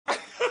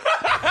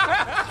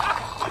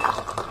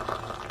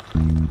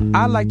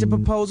I'd like to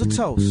propose a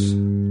toast.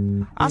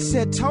 I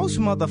said toast,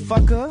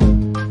 motherfucker.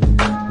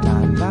 La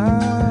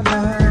la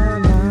la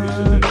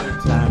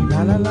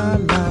la la la la la.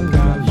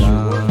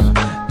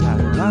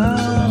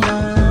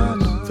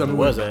 Tell me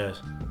what's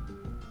ass.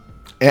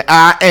 And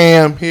I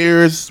am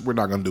here's. We're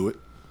not gonna do it.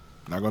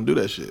 Not gonna do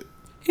that shit.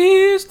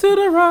 Here's to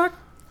the rock.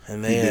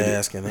 And they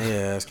asking.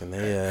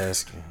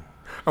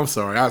 I'm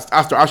sorry. I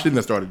shouldn't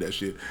have started that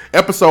shit.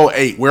 Episode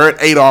 8. We're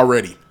at 8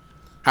 already.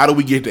 How do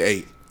we get to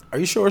 8? Are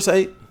you sure it's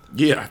 8?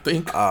 Yeah, I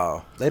think.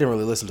 Oh, they didn't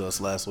really listen to us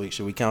last week.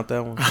 Should we count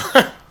that one?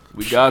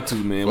 We got to,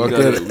 man. We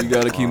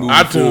got to keep moving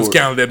iTunes forward.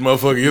 counted that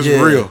motherfucker. It's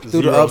real.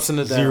 Through the ups and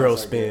the downs. 0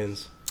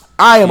 spins.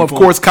 I am, of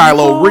course,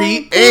 Kylo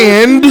Reed.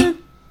 And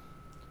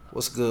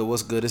What's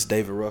good? It's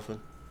David Roughin.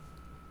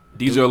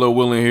 DJ Lil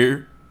Willin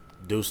here.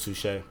 Deuce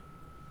Touché.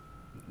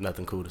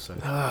 Nothing cool to say.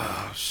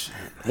 oh shit!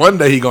 One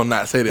day he gonna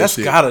not say that That's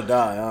shit. gotta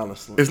die,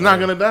 honestly. It's not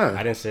gonna die.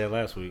 I didn't say it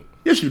last week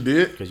Yes, you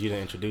did. because you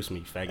didn't introduce me,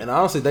 faggot. And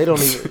honestly, they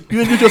don't even. You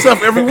introduce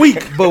yourself every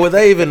week. But would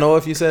they even know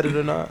if you said it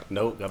or not?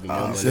 Nope. Got me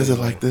He says it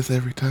like this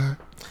every time.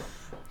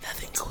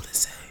 Nothing cool to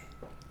say.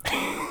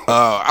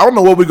 I don't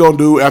know what we're gonna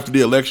do after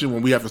the election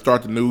when we have to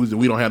start the news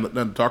and we don't have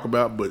nothing to talk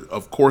about. But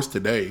of course,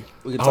 today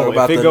We can talk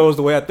about if it goes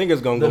the way I think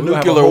it's gonna the go, we'll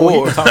have a nuclear whole heap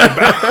war. to talk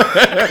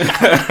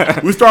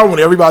about. we start with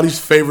everybody's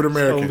favorite It's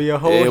gonna American. be a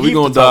whole Yeah, heap we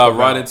gonna to talk dive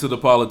right about. into the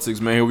politics,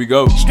 man. Here we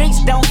go.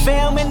 Streets don't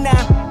fail me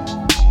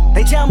now.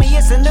 They tell me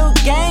it's a new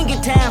gang in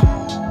town.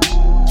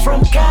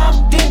 From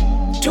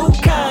Compton to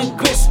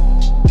Congress,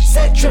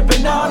 set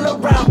tripping all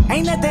around.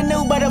 Ain't nothing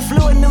new but a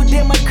fluid new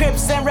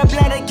Democrats and red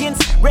blood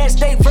against red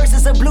state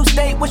versus a blue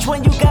state. Which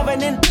one you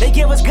governing? They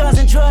give us guns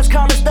and drugs,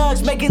 call us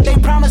thugs, making they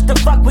promise to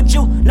fuck with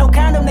you. No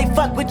condom, they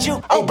fuck with you.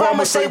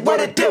 Obama say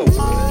what it do.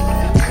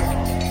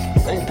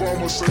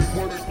 Obama say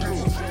what it do.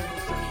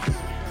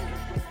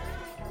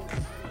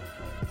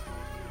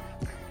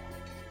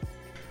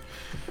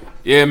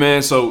 Yeah,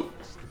 man. So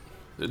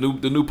the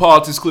new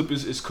politics clip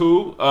is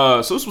cool.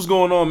 So this was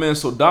going on, man.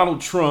 So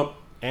Donald Trump,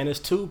 And it's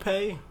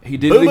toupee. he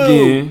did it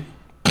again.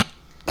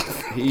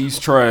 He's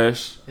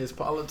trash. His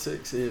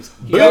politics is.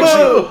 He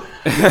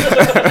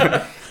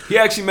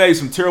actually made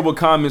some terrible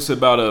comments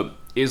about a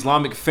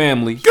Islamic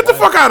family Get the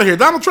fuck out of here.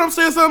 Donald Trump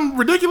said something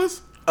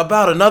ridiculous.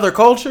 About another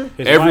culture?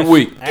 His every wife's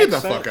week. Get the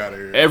accent. fuck out of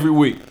here. Every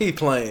week. He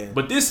playing.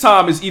 But this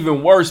time is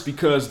even worse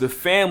because the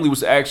family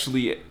was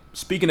actually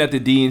speaking at the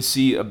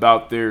DNC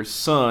about their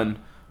son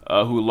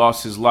who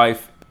lost his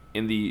life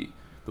in the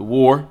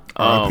war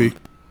R.I.P.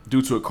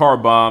 due to a car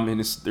bomb, and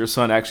their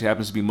son actually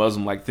happens to be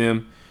Muslim like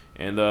them.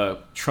 And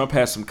Trump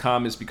has some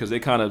comments because they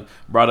kind of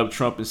brought up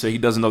Trump and said he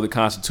doesn't know the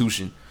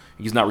Constitution.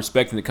 He's not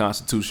respecting the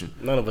Constitution.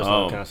 None of us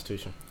know the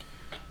Constitution.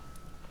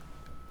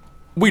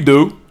 We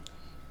do.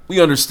 We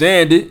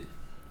understand it.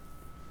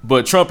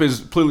 But Trump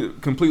has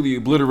completely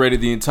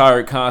obliterated the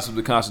entire concept of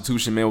the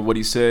Constitution, man, with what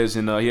he says.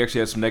 And he actually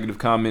had some negative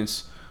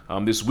comments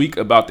this week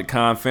about the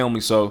Khan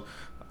family. So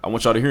I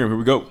want y'all to hear him. Here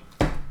we go.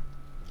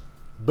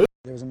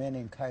 There was a man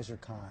named Kaiser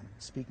Khan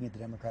speaking at the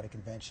Democratic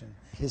Convention.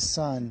 His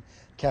son,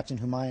 Captain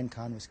Humayun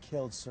Khan, was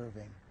killed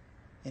serving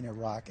in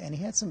Iraq. And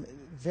he had some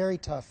very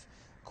tough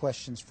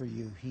questions for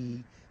you.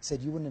 He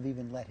said you wouldn't have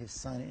even let his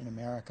son in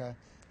America.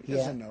 He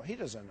doesn't know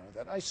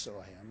that. I saw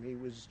him. He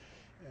was,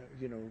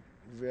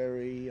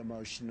 very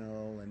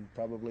emotional and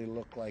probably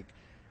looked like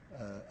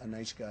a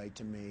nice guy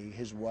to me.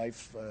 His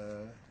wife,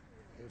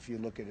 if you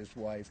look at his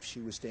wife, she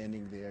was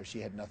standing there. She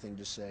had nothing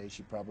to say.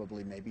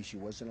 Maybe she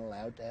wasn't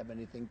allowed to have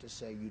anything to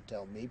say. You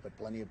tell me, but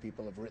plenty of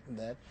people have written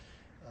that.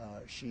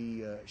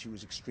 She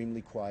was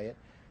extremely quiet,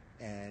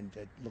 and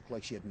it looked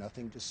like she had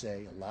nothing to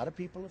say. A lot of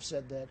people have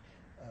said that.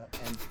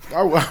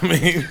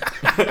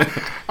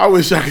 I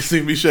wish I could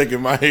see me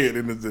shaking my head.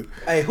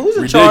 Hey, who's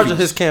in charge of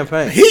his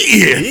campaign? He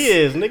is. He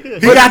is, nigga.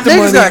 He got the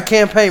money. Got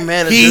campaign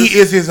managers. He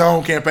is his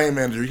own campaign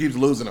manager. He keeps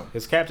losing them.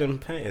 His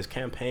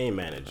campaign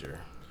manager.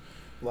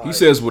 He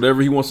says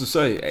whatever he wants to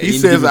say. At He any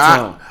says, given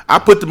time. I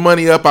put the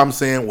money up. I'm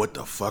saying what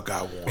the fuck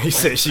I want. He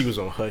said she was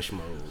on hush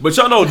mode. But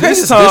y'all know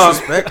this time,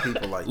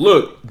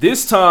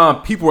 this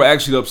time people were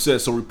actually upset.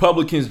 So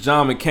Republicans,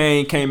 John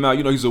McCain came out.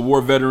 He's a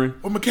war veteran.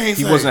 What McCain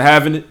He say? wasn't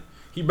having it.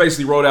 He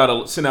basically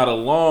sent out a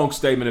long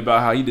statement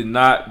about how he did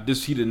not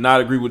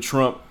agree with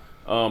Trump.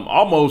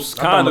 Almost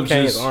kind of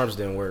McCain's arms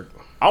didn't work.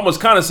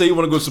 Almost kind of say you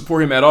want to go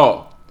support him at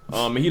all.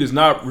 And he does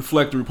not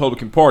reflect the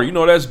Republican Party.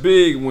 That's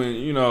big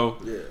when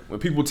when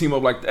people team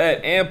up like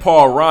that. And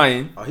Paul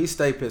Ryan. Oh, he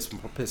stayed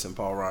pissing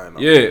Paul Ryan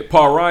off. Yeah,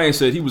 Paul Ryan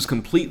said he was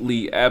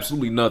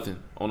absolutely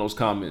nothing on those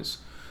comments.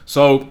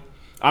 So,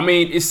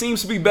 it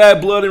seems to be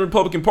bad blood in the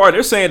Republican Party.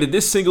 They're saying that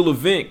this single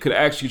event could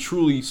actually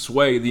truly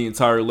sway the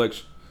entire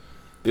election.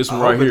 This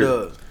one right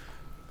here.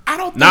 I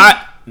don't think,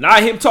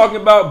 not him talking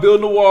about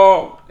building a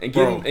wall and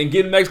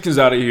getting Mexicans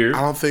out of here.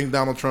 I don't think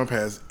Donald Trump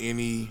has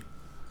any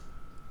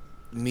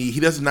need. He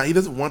doesn't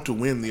want to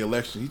win the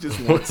election. He just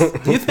wants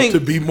to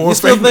be more. You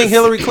still famous. think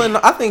Hillary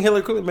Clinton? I think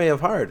Hillary Clinton may have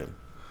hired him.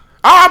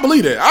 I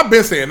believe that. I've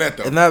been saying that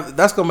though. And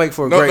that's gonna make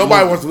for a great.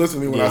 Nobody movie. wants to listen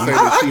to me when I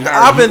say that.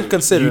 I've been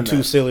considering. You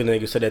two silly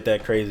niggas sit at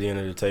that crazy end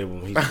of the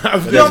table. You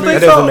don't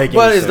think so? Make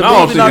But any is the sense. I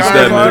don't movie think not it's gonna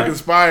that, man. work?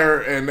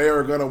 Conspire and they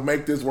are gonna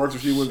make this work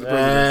if she was the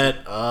president.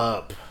 Shut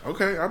up.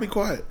 Okay, I'll be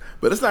quiet.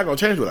 But it's not gonna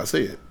change what I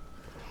said.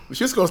 It's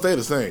just gonna stay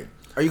the same.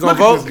 Are you gonna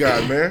Look at vote?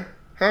 this guy, man.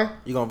 Huh?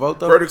 You gonna vote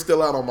though? Verdict's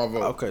still out on my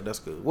vote. Okay, that's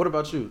good. What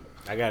about you?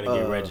 I gotta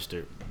get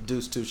registered.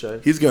 Deuce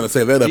Touché. He's gonna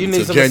say that up Do you need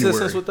until some January.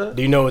 assistance with that?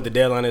 Do you know what the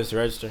deadline is to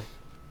register?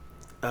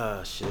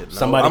 Shit. No.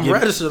 Somebody I'm give-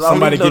 registered.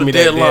 somebody I don't give need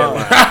me no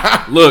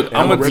that deadline. Look, And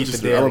I'm I'm gonna read the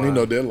Registered. I don't need deadline.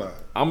 no deadline.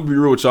 I'm gonna be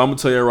real with y'all. I'm gonna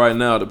tell you right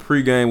now, the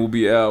pregame will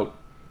be out,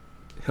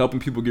 helping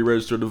people get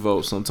registered to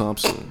vote sometime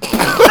soon.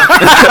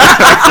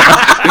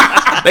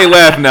 They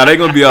laughing now. They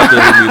gonna be out there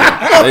with me.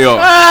 Though. They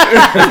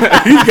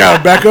are He's got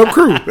a backup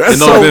crew. That's in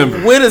so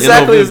November. When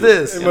exactly In is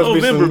this? In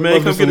November,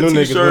 man. Come get a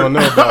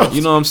t-shirt.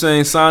 You know what I'm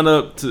saying? Sign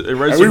up to And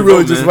register. we to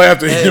really vote, just man.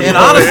 laughed at him. And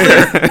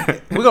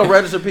honestly, we're gonna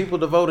register people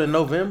to vote in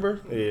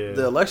November. Yeah.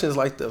 The election is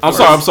like the. I'm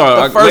first-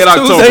 sorry. the first Late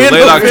October, Tuesday in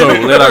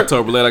late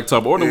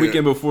October, or the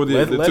weekend before the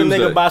Let a Tuesday.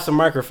 nigga buy some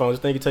microphones.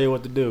 Think he tell you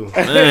what to do.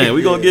 Man,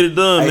 we gonna get it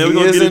done, Hey, man. We he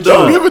gonna is get it in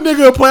Don't done. give a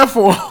nigga a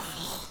platform.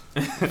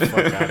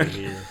 Fuck out of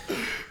here.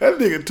 That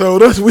nigga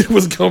told us we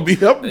was gonna be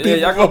helping Yeah, people.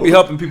 y'all gonna be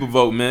helping people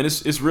vote, man.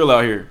 It's real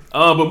out here.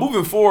 But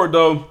moving forward,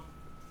 though,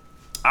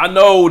 I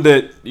know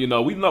that we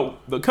know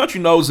the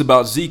country knows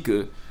about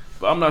Zika,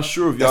 but I'm not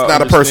sure if y'all That's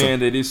not a person.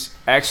 understand that it's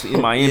actually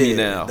in Miami Yeah,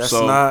 now. That's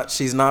so not.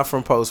 She's not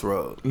from Post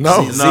Road.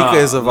 No. Zika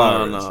is a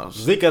virus. No.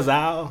 Zika's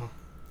out.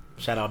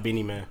 Shout out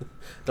Beanie Man.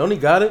 Don't he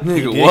got it?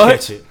 Nigga, Did what?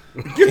 catch it.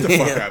 Get the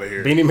fuck out of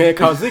here, Beanie Man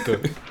called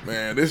Zika.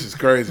 man. This is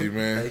crazy,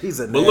 man. He's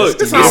a. But look,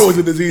 It's nasty- always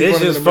a disease. It's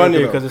running just in America,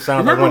 funnier though. 'cause it sounds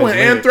Remember like one when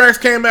is weird. anthrax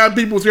came out?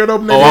 People was scared to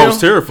open their Oh, I mail?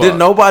 was terrified. Did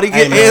nobody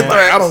get Hey, man.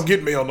 anthrax? I don't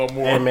get mail no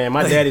more. Hey man,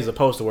 my daddy's a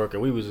postal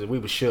worker. We was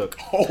shook.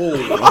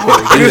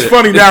 It's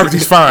funny now because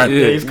he's fine.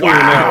 Yeah. He's cool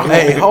now.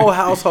 Hey, whole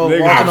household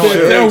Nigga, walking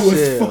on That was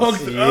eggshells.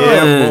 fucked up.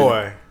 Yeah,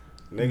 boy.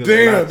 Niggas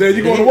Damn, not- Dad,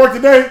 you going to work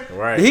today?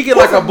 Right. Did he get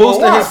like a boost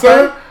in his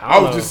sir? pay? I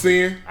was know. just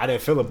seeing. I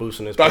didn't feel a boost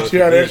in this. Thought place.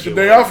 you had It an did extra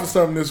get day worse. off or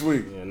something this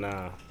week. Yeah,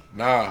 nah.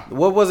 Nah.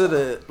 What was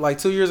it? Like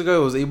 2 years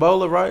ago, it was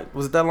Ebola, right?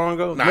 Was it that long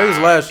ago? Nah. Maybe it was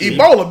last year.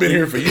 Ebola been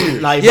here for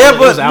years. Nah, Yeah, it but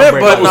was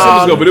outbreak. but That was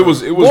years ago, but it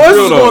was Boys real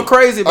was though. going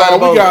crazy about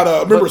Ebola. We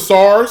got, remember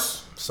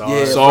SARS?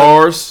 Yeah.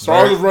 SARS.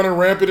 SARS was running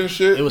rampant and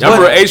shit. It was Y'all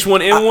remember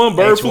H1N1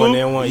 bird flu?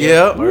 H1N1,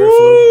 Yeah. Bird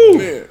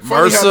flu. Yeah. Funny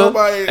how MRSA.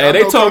 nobody- Hey, I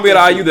they know told me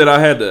about at IU that I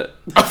had that.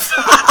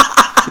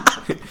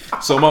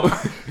 So my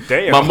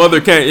Damn.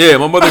 mother came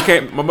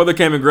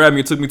and grabbed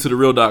me and took me to the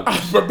real doctor.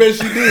 I bet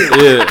she did.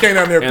 Yeah. Came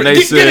down there. And they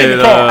Get in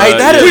the said, car. Hey,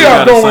 that is- we you are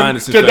got a going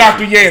sinus to infection.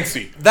 Dr.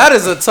 Yancey. That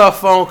is a tough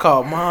phone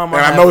call, Mom.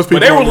 And I know it's people.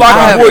 But they were on the locking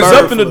I have boys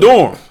bird up in the flu.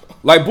 dorm.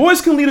 Like, boys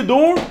can leave the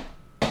dorm.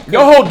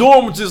 Your whole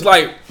dorm was just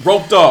like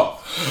roped off.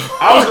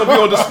 I was gonna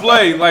be on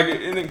display like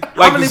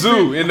the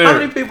zoo in there. How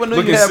many people knew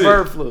you looking had sick.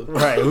 bird flu?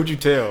 Right, who'd you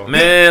tell?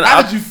 Man,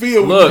 How did you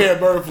feel when look. you had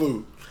bird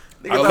flu?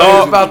 Nigga I thought thought- he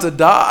was about to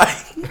die.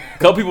 A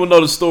couple people know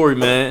the story,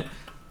 man.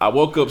 I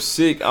woke up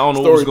sick. I don't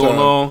know what was Story going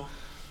time. on.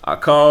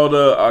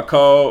 I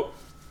called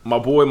my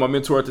boy, my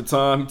mentor at the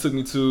time. He took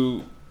me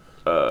to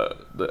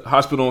the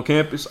hospital on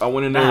campus. I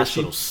went in there.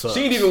 She hospital sucks.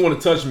 didn't even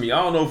want to touch me.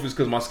 I don't know if it's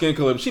because my skin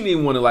color. But she didn't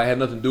even want to have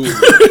nothing to do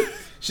with me.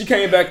 She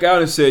came back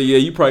out and said, "Yeah,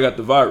 you probably got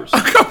the virus.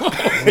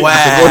 Go Wow.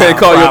 ahead and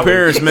call your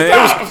parents, man."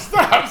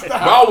 Stop.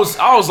 But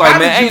I was like, How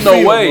man, did ain't you no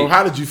feel, way. Bro?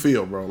 How did you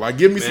feel, bro? Like,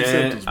 give me some Man,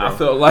 symptoms, bro. I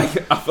felt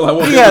like I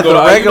wasn't He able had to go the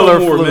to IU regular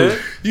no more, flu. man.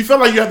 You felt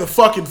like you had the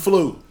fucking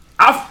flu.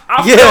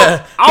 I Yeah,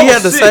 felt, I he was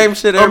had the sick. same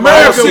shit. America,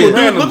 Everybody was sick. dude,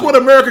 randomly. look what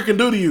America can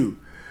do to you.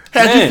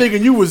 Had you Man,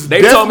 thinking you was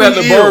They told me at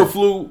the definitely ill. bird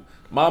flu.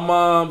 My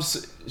mom,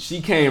 she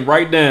came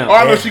right down. Oh,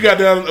 I know she got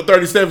down to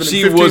 37.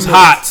 She in 15 was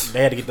minutes. hot.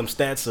 They had to get them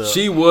stats up.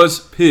 She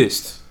was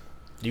pissed.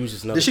 You was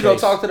just another Did she go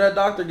case. talk to that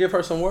doctor? Give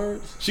her some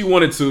words. She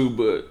wanted to,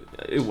 but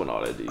it wasn't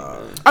all that deep.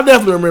 Man. I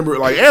definitely remember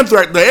like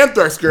the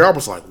anthrax scare. I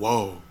was like,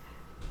 whoa.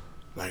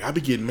 Like I be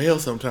getting mail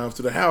sometimes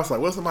to the house. Like,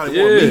 what somebody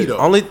want me though?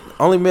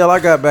 Only mail I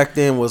got back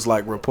then was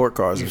like report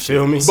cards and shit.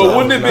 Feel me? But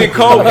wouldn't it be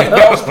cold?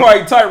 That was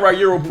probably tight, right?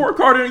 Your report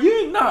card in? You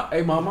ain't not.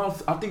 Hey, mom,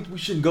 I think we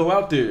shouldn't go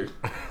out there.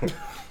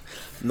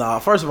 Nah,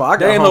 first of all, I got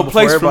There ain't home no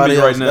place before for me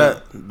everybody right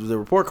else. The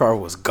report card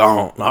was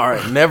gone. All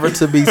right, never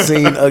to be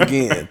seen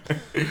again.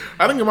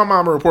 I didn't get my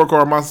mom a report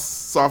card my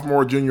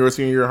sophomore, junior, or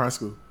senior year of high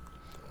school.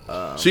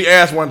 She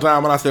asked one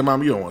time, and I said,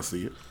 "Mom, you don't want to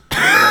see it."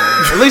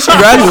 At least you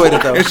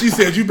graduated though. And she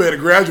said, "You better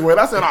graduate."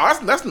 I said, "Oh,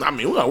 that's not. I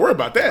mean, we're gonna worry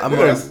about that. I mean,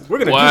 We're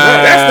gonna Wow. do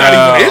that. That's not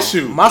even an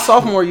issue." My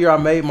sophomore year, I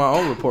made my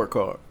own report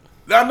card.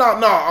 No.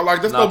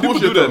 Like that's Nah, no people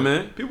bullshit. do that, though.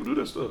 man. People do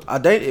that stuff. I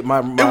dated my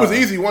It was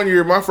easy one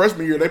year. My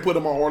freshman year, they put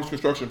them on orange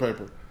construction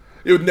paper.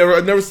 I'd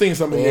never seen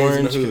so many A's in the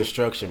Orange hood.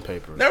 construction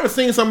paper. Never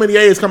seen so many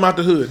A's come out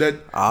the hood.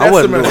 I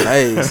wasn't doing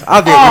A's.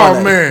 I did Oh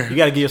one A. man, You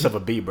got to give yourself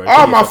a B, bro.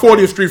 all my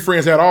 40th Street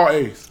friends had all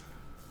A's.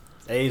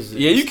 A's.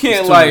 Yeah, you it's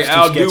can't too- like it's too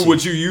outdo sketchy.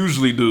 what you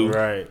usually do.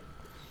 Right.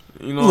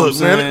 You know Look, what I'm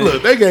saying? man,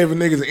 look, they gave a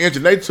niggas an inch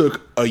and they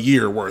took a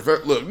year worth.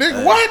 Look,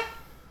 nigga, what?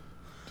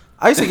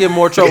 I used to get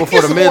more trouble for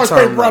the Orange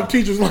paper midterm. brought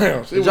teachers'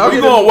 lounge. y'all We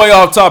going way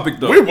off topic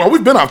though.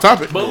 We've been off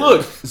topic. But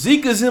look,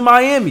 Zika's in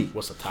Miami.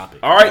 What's the topic?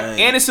 All right,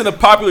 and it's in a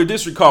popular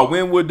district called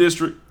Wynwood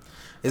District.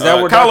 Is that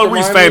where Kyler Dr.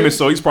 Reed's Miami famous, is?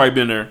 so he's probably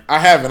been there. I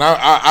haven't.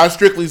 I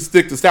strictly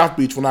stick to South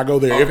Beach when I go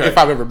there, Okay. if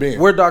I've ever been.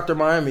 Where Dr.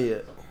 Miami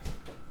at?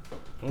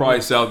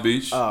 Probably South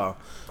Beach. Oh,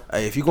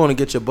 hey, if you're going to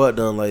get your butt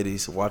done,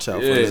 ladies, watch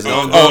out for Yeah, this.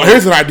 don't Oh,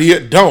 here's an idea.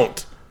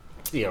 Don't.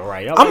 Yeah,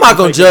 right. I'm not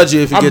gonna judge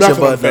you if you I'm get your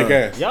nothing on the butt fake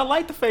done. ass. Y'all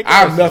like the fake I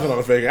have ass. nothing on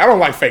the fake ass. I don't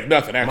like fake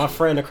nothing, My actually.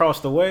 friend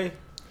across the way,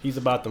 he's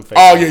about them fake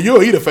Oh, ass. yeah,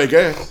 you'll eat a fake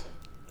ass.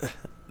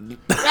 Hey,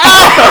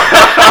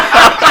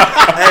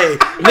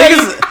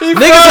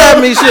 niggas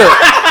had me shook.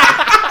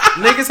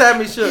 Niggas had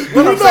me shook.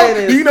 What I'm saying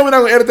Do is, you know we're not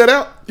going to edit that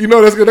out? You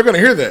know they're going to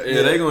hear that.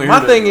 Yeah, they gonna hear my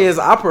that. thing is,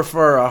 I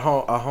prefer a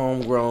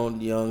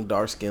homegrown, young,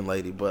 dark skinned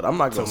lady, but I'm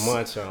not gonna.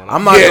 munch on.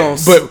 I'm not Yeah, gonna.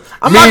 but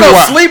I'm not meanwhile-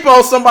 gonna sleep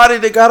on somebody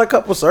that got a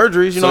couple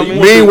surgeries. You know what I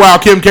mean? Meanwhile,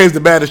 Kim K's the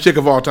baddest chick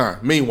of all time.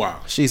 Meanwhile.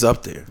 She's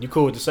up there. You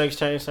cool with the sex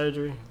change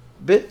surgery?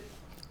 Bit,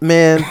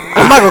 man.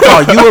 I'm not gonna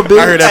call you a bitch.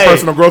 I heard that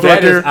personal growth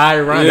right That is there.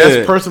 ironic. Yeah.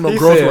 That's personal He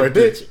growth said, right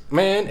there. bitch,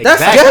 man.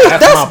 That's exactly. gay.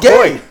 That's my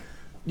gay. point.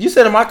 You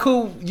said, "Am I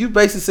cool?" You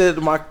basically said,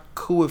 "Am I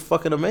cool with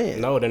fucking a man?"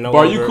 No, they're no But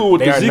are longer, you cool with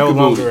they the are Zika no booty?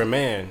 longer a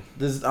man.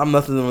 I'm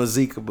nothing on a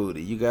Zika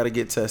booty. You got to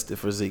get tested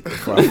for Zika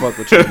before I fuck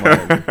with you.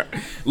 Miami.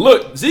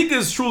 Look, Zika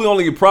is truly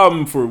only a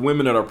problem for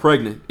women that are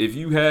pregnant. If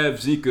you have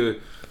Zika,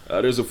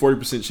 there's a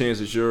 40% chance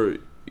that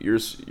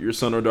your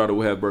son or daughter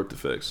will have birth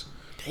defects.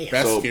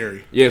 That's So,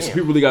 scary. Yeah, so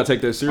people really got to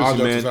take that All seriously,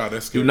 jokes man. aside,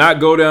 that's scary. Do not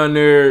go down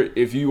there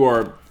if you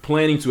are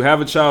planning to have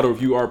a child or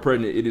if you are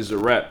pregnant. It is a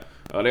wrap.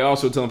 They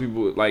also telling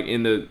people, like,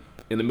 in the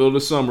middle of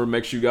the summer,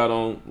 make sure you got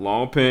on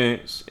long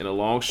pants and a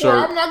long shirt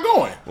Well, I'm not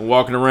going. and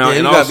walking around. Yeah, you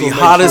and gotta also be make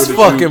hot sure as that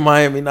fuck in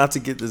Miami not to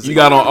get this. You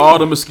got on all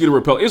the mosquito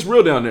repellent. It's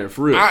real down there,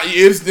 for real. Let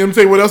me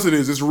tell you what else it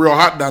is. It's real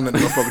hot down there,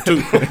 motherfucker,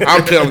 too.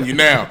 I'm telling you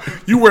now.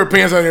 You wear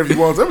pants out there if you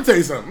want. Let me tell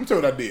you something. Let me tell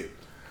you what I did.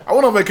 I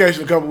went on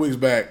vacation a couple weeks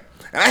back,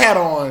 and I had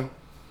on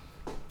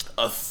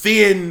a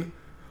thin,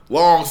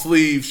 long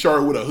sleeve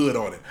shirt with a hood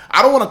on it.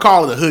 I don't want to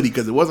call it a hoodie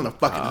because it wasn't a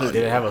fucking hoodie.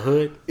 Did it have a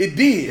hood? It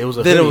did. It was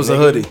a Then hoodie. it was a nigga.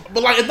 hoodie.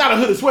 But like, it's not a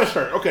hooded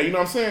sweatshirt. Okay, you know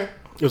what I'm saying?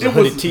 It was a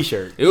hooded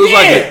t-shirt. It was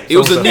Yeah. it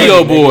was So a it's a Neo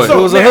hoodie, boy. It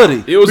was a now,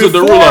 hoodie. It was a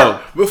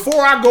Derulo.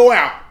 Before I go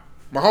out,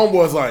 my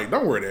homeboy's like,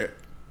 don't wear that.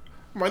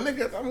 I'm like,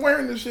 nigga, I'm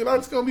wearing this shit. I'm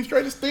just going to be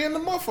straight to stay in the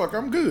motherfucker.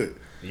 I'm good.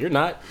 You're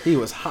not. He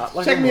was hot.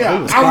 Like Check a me mother- he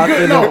out. was I'm hot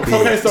good. in No, the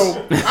bitch. okay,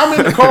 so I'm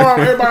in the car.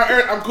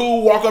 I'm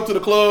cool. Walk up to the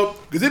club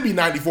because it be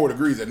 94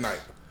 degrees at night.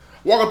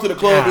 Walk up to the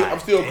club. God I'm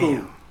still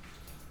cool.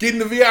 Get in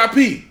the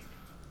VIP.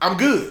 I'm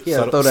good. Yeah,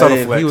 Subtle- throw that subtle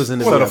in. flex. He was in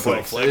the Subtle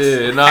VIP. flex.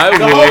 Yeah, nah, it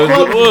The whole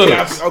club was. was It in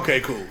was. the VIP.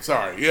 Okay, cool.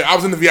 Sorry. Yeah, I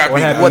was in the VIP.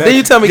 What happened? What? Then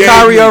you tell me Yeah,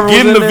 Kyrie yeah, Irving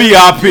Get in was the in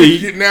there?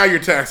 VIP. Now you're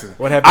taxing.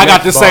 What happened? I got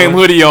the next, same baller?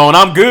 hoodie on.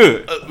 I'm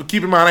good.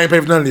 Keep in mind, I ain't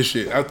paid for none of this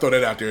shit. I'll throw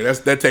that out there.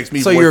 That takes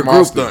me So away you're a from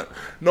all groupie. stunt.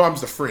 No, I'm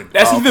just a friend.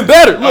 That's Oh, even okay.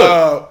 better.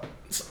 Look,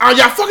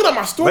 Y'all fucking up my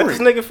Let story. this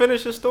nigga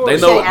finish his story.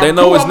 They know- I'm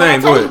know cool. his I'm like, name.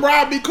 I Go told ahead. him,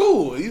 Rob, be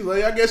cool. He's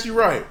like, I guess you're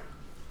right.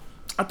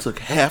 I took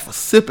half a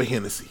sip of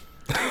Hennessy.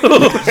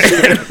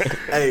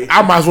 Hey,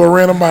 I might as well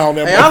ran a mile on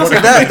that. hey, honestly,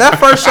 motherfucker. that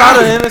first shot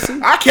of Hennessy,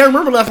 I can't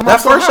remember last time I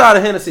that saw first her. shot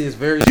of Hennessy is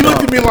very He strong.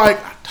 looked at me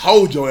like, I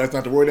told your ass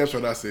not to worry. That's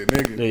what I said,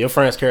 nigga. Yeah, your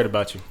friends cared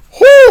about you.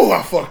 Whoo,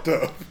 I fucked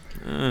up.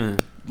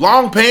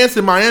 Long pants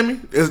in Miami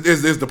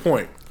is the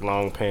point.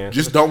 Long pants.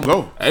 Just don't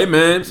go. hey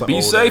man, an be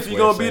old safe. ass You're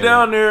way of gonna be saying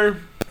down there.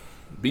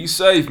 Be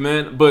safe,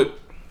 man. But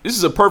this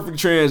is a perfect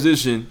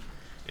transition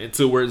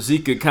into where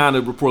Zika kind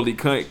of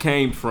reportedly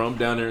came from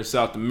down there in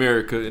South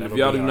America. And if That'll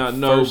y'all be do our not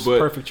know, first but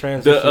perfect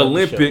transition of the the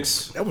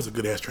Olympics, That was a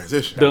good ass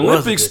transition. the was a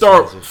Olympics good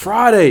start transition.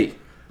 Friday.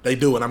 They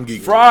do it. I'm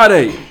geeking.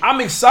 Friday. I'm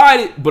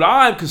excited, but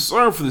I'm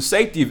concerned for the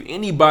safety of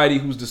anybody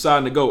who's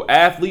deciding to go,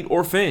 athlete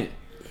or fan.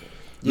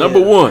 Number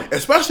one.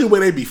 Especially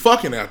when they be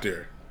fucking out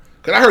there.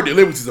 Because I heard the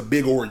Olympics is a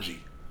big orgy.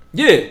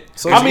 Yeah.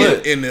 So I mean,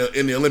 lit. in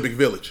the Olympic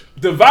Village.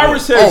 the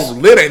virus has. Oh,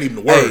 lit ain't even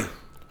the word. Hey,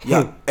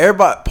 yeah,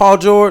 everybody, Paul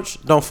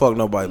George, don't fuck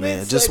nobody,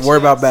 man. Just worry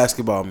about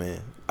basketball, man.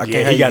 I Yeah, can't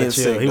he have you gotta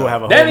getting chill. sick. He will dog.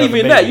 have a whole That ain't nother even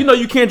baby. that. You know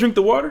you can't drink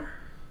the water?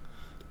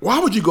 Why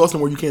would you go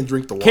somewhere you can't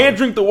drink the water? Can't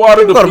drink the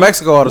water. People go to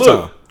Mexico all the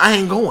Look, time. I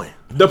ain't going.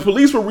 The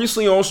police were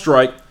recently on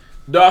strike.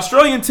 The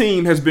Australian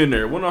team has been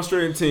there. One of the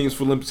Australian teams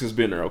for Olympics has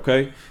been there,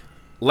 okay?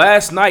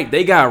 Last night,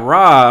 they got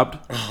robbed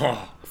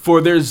for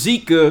their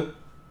Zika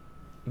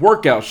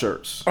workout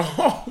shirts.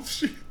 Oh,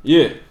 shit.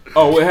 Yeah.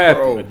 Oh, what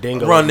happened? A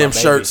dingo Run is my them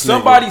baby. shirts.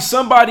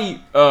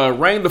 Somebody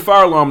rang the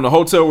fire alarm in the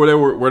hotel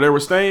where they were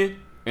staying,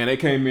 and they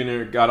came in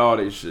there and got all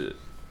their shit.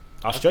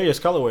 Australia's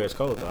colorway is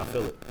cold though. I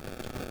feel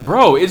it.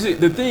 Bro,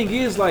 the thing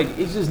is, like,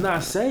 it's just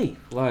not safe.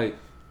 Like,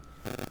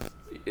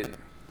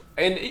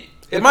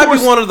 It might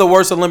be one of the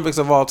worst Olympics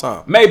of all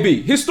time.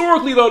 Maybe.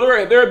 Historically, though,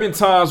 there have been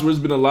times where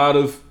there's been a lot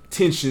of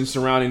tension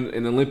surrounding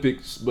an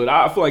Olympics, but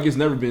I feel like it's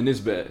never been this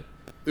bad.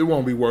 It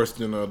won't be worse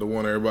than the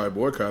one everybody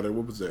boycotted.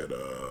 What was that?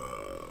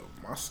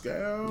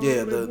 Moscow? Yeah,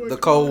 They the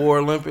boycotted? Cold War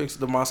Olympics,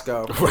 the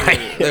Moscow. Right.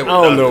 They I were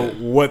don't done.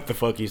 know what the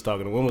fuck he's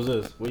talking about. When was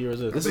this? What year was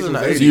this? This I is think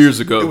an it was 80s. Years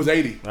ago. It was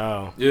 80.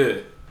 Oh. Yeah.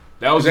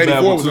 That was It was a bad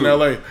 84 one, was too. in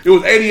LA. It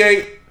was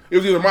 88. It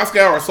was either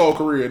Moscow or Seoul,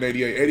 Korea in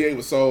 88. 88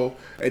 was Seoul,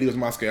 80 was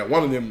Moscow.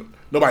 One of them,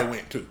 nobody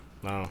went to.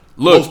 No.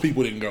 Look, Most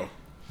people didn't go.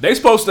 they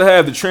supposed to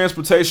have the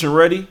transportation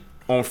ready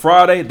on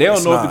Friday. They don't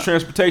It's know if not. the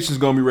transportation's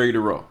gonna be ready to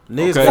roll.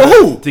 Niggas For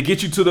who? To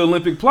get you to the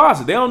Olympic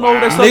Plaza. They don't know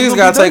that stuff. Niggas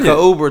gotta take an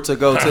Uber to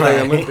go to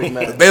the Olympic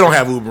match. They don't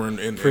have Uber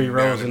in Free down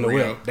rolls in the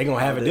Rio. whip. They gonna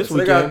have it this So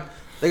they weekend.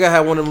 gotta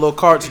have one of them little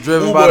carts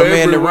driven Uber by the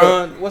man that everywhere.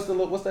 run.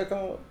 What's that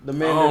called? The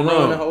man that don't run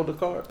know. and hold the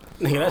cart.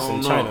 Nigga, that's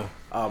in know. China.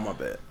 Oh my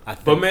bad. I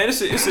think. But man,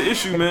 it's an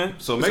issue, man.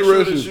 So make a sure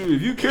real that issue.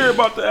 if you care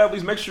about the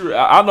athletes, make sure.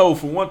 I know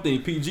for one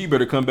thing, PG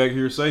better come back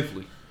here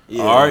safely.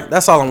 Yeah, All right.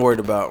 that's all I'm worried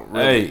about.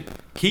 Really. Hey,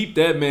 keep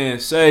that man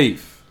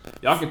safe.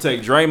 Y'all can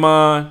take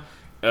Draymond.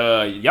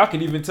 Y'all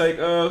can even take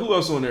who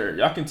else on there?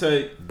 Y'all can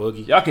take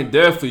Boogie. Y'all can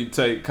definitely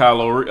take Kyle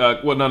Lowry.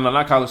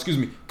 Not Kyle. Excuse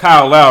me,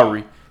 Kyle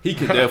Lowry. He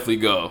can definitely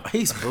go.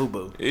 He's boo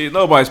boo.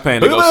 Nobody's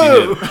paying to go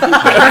see him,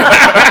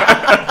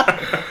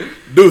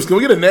 Deuce, can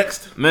we get a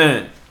next?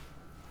 man.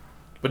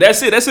 But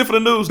that's it. That's it for the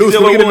news. Deuce, DJ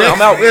can we get a Lil Wayne,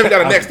 next? I'm out. We haven't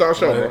got a next on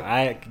show, bro.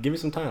 I give me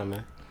some time,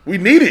 man. We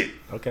need it.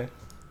 Okay.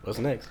 What's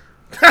next?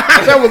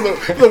 That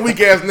was a weak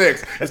ass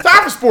next. It's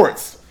time for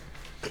sports.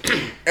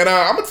 And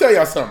I'm going to tell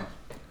y'all something.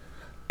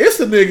 It's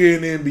a nigga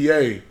in the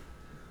NBA.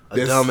 A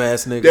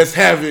dumbass nigga. That's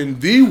having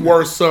the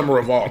worst summer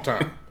of all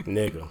time.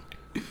 Nigga.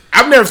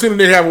 I've never seen a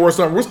nigga have a worse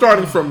summer. We're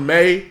starting from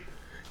May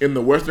in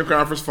the Western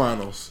Conference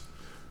Finals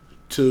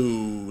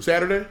to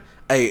Saturday.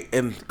 Hey,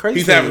 and crazy.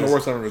 He's thing having is, the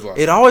worst summer of his life.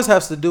 It always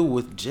has to do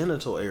with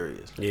genital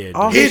areas. Yeah,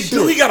 All He his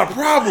shit. got a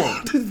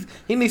problem.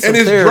 He needs some And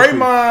it's therapy.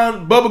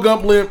 Draymond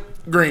Bubblegum Limp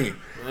Green.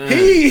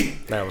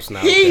 That was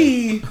not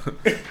okay.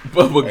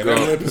 Bubba That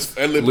Gump. lip is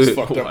Lit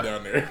fucked boy. up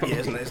down there. Yeah,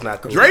 it's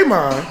not cool.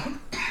 Draymond,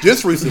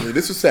 just recently,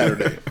 this was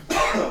Saturday.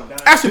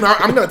 Actually, no,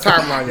 I'm going to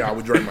timeline y'all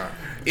with Draymond.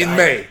 In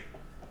May,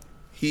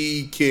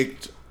 he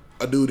kicked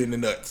a dude in the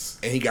nuts,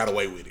 and he got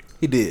away with it.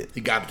 He did.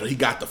 He got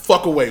the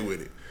fuck away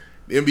with it.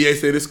 The NBA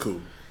said it's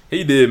cool.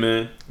 He did,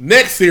 man.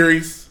 Next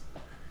series,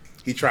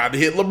 he tried to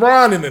hit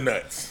LeBron in the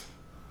nuts.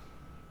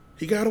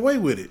 He got away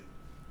with it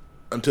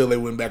until they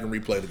went back and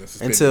replayed it. And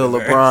suspended Until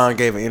his ass. LeBron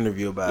gave an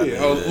interview about Yeah, it.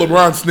 oh,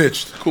 LeBron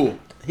snitched. Cool.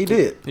 He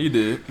did. He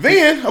did.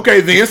 Then,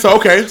 because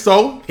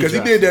he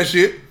did that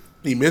shit,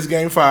 he missed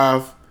Game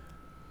 5.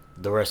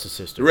 The rest is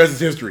The history. rest is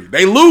history.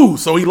 They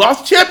lose, so he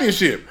lost the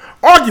championship,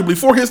 arguably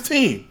for his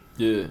team.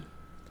 Yeah.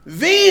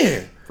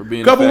 Then, For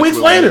being a couple a weeks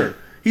factual later,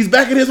 he's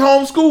back at his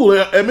home school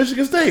at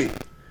Michigan State.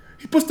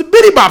 He puts the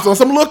bitty bops on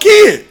some little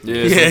kid.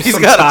 Yeah, He's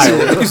got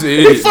child. to. He's an He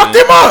idiot, fucked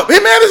man. him up.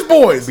 Him and his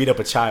boys. Beat up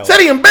a child. Said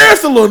he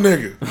embarrassed the little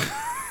nigga.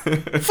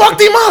 Fucked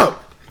him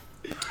up.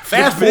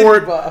 Fast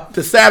forward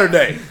to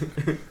Saturday.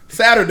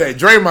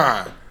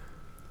 Draymond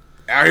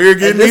out here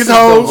getting This these is the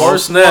hoes.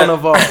 worst Snap. one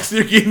of all.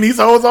 You're getting these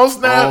hoes on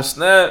Snap. Oh,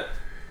 snap.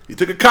 He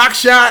took a cock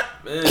shot,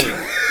 Man.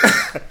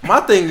 My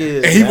thing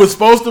is, and he was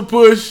supposed to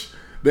push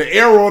the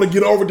arrow to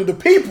get over to the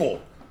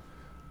people.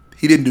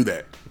 He didn't do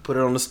that. put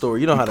it on the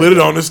story. You know how to Put it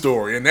on the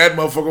story, and that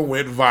motherfucker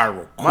went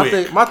viral.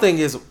 Quick. My thing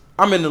is,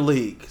 I'm in the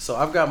league, so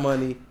I've got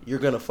money. You're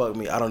gonna fuck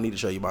me. I don't need to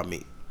show you my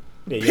meat.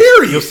 Yeah,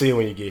 Period. You'll see it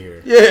when you get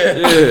here.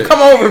 Yeah, come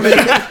over, man.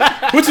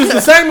 Which is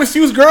the same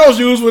excuse girls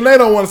use when they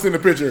don't want to send a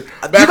picture.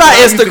 Back You when got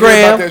I used to hear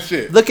about that Instagram.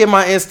 shit. Look at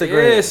my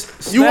Instagram.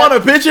 Yes. You want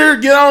a picture?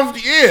 Get on.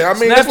 Yeah, I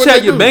mean, that's what Snapchat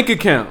they your do. bank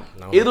account.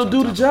 It'll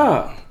do the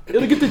job.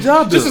 It'll get the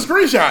job done. Just a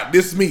screenshot.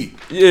 This is me,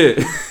 Yeah.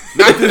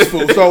 not this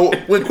fool. So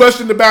when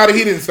questioned about it,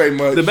 he didn't say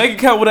much. The bank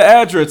account with an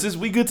address is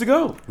we good to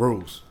go.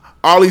 Rules.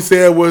 All he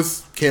said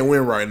was, "Can't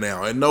win right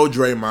now." And no,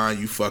 Draymond,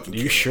 you fucking.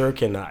 You can't. sure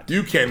cannot.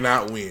 You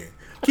cannot win.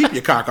 Keep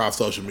your cock off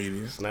social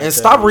media. And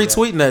stop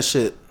retweeting that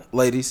shit,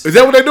 ladies. Is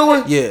that what they're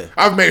doing? Yeah.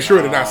 I've made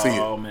sure to not see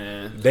Oh it.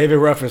 man. David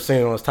Ruffin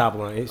seen on his top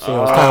line. He seen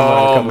on his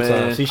timeline a couple man.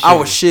 times. He I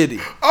was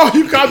shitty. Oh,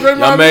 you caught Draymond?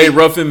 Y'all made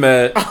Roughin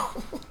mad.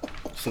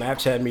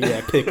 Snapchat me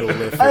that pic over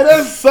there. Hey,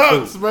 that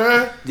sucks,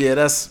 man. Yeah,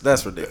 that's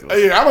ridiculous.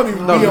 Hey, I don't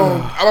even be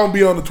on. I don't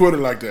be on the Twitter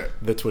like that.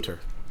 The Twitter.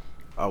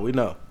 Oh, we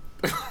know.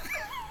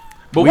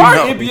 But why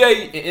are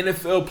NBA and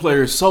NFL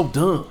players so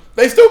dumb?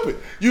 They stupid.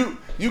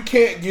 You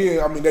can't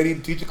give. I mean, they need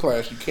to teach a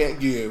class. You can't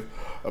give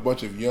a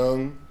bunch of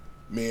young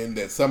men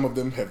that some of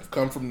them have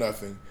come from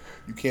nothing.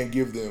 You can't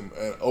give them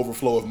an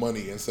overflow of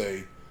money and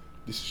say,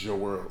 "This is your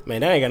world."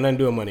 Man, that ain't got nothing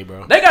to do with money,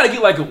 bro. They got to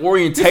get like an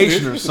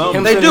orientation or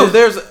something. They do.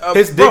 There's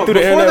His dick through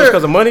the internet their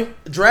because of money?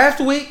 draft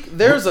week.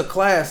 There's a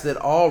class that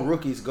all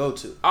rookies go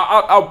to.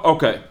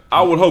 Okay,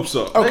 I would hope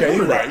so. Okay,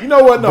 you're right. You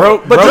know what? No,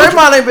 Broke- But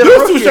Draymond ain't been a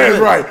Deuce rookie. Touché is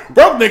right.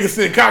 Broke niggas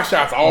send cock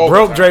shots all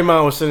Broke the time.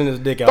 Draymond was sending his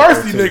dick out.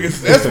 Thirsty there, too.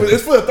 niggas.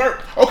 It's for the third.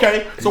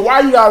 Okay, so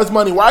why you got all this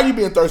money? Why are you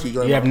being thirsty,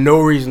 Draymond? You have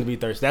no reason to be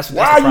thirsty. That's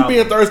Why the are you problem.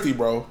 being thirsty,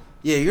 bro?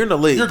 Yeah, you're in the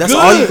league. You're That's good.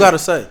 all you gotta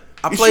say.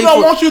 If she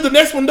don't want you, the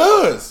next one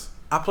does.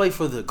 I play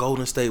for the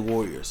Golden State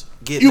Warriors.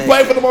 Get You naked.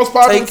 play for the most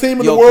popular Take team in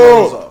the your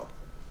world. clothes off.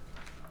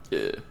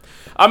 Yeah.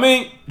 I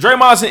mean,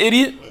 Draymond's an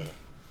idiot.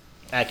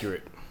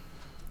 Accurate.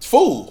 It's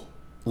fool.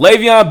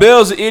 Le'Veon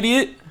Bell's an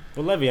idiot.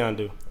 What Le'Veon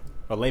do?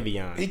 Or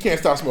Le'Veon. He can't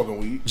stop smoking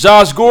weed.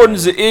 Josh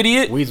Gordon's an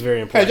idiot. Weed's very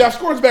Hey, important. Josh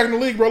Gordon's back in the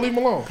league, bro. Leave him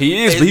alone.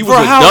 He is, Hey, but he for was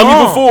a how dummy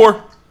long?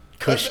 before.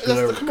 Kush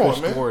Come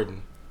on, man.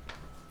 Gordon.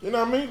 You know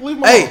what I mean? Leave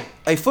him Hey, alone.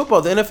 Hey, football.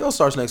 The NFL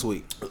starts next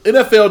week.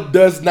 NFL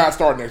does not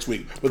start next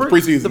week, but the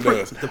preseason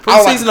does. The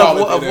preseason of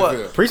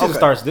what? Preseason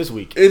starts this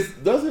week.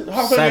 Does it?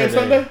 Hall of Fame game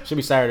Sunday? Should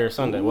be Saturday or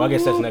Sunday. Well, I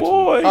guess that's next week.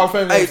 Hall of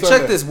Fame game Hey, Sunday.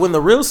 check this. When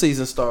the real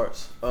season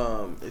starts,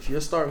 if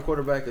your starting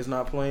quarterback is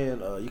not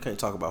playing, you can't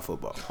talk about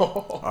football.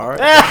 All right.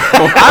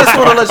 I just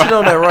want to let you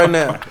know that right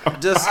now.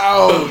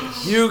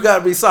 Just you got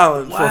to be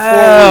silent for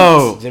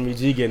 4 weeks. Jimmy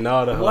G getting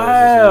all the hoes.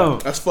 Wow.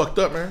 That's fucked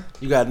up, man.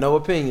 You got no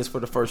opinions for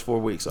the first 4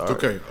 weeks. All right.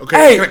 Okay.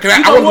 Hey,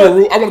 I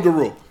want a good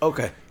rule.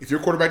 Okay. If your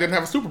quarterback doesn't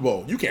have a Super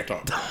Bowl, you can't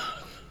talk.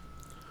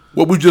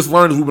 What we just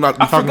learned is we've been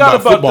talking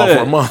forgot about football for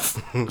a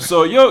month.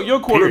 So your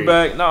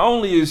quarterback, not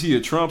only is he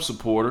a Trump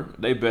supporter,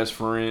 they best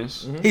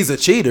friends. Mm-hmm. He's a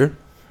cheater.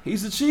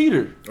 He's a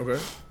cheater.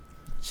 Okay.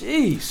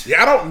 Jeez.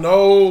 Yeah, I don't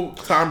know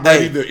Tom Brady,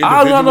 the individual.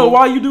 I don't know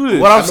why you do this.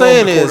 What I'm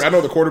saying is, I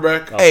know the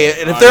quarterback. Hey,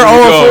 and if they're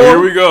 0-4, here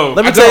we go.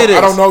 Let me tell you this.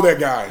 I don't know that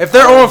guy. If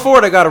they're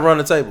 0-4, they got to run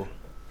the table.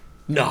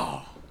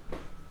 No.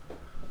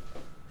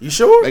 You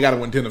sure? They got to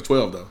win 10 of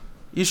 12, though.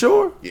 You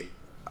sure? Yeah.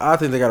 I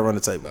think they got to run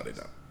the table. No, they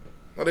don't.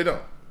 No, they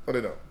don't. No,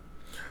 they don't.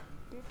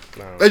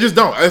 No. They just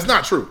don't. It's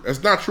not true.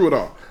 It's not true at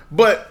all.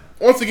 But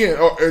once again,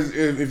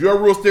 if your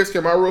rule sticks,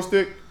 can my rule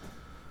stick?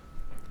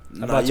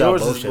 I thought y'all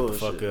both shut the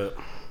fuck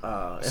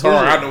up.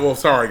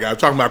 Sorry, guys.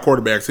 Talking about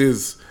quarterbacks,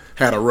 his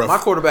had a rough. My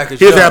quarterback is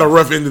his young. had a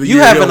rough end of the you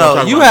year.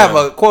 You have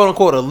a quote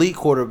unquote elite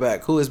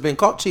quarterback who has been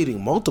caught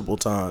cheating multiple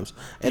times,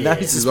 and now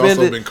he's suspended.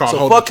 Also been caught so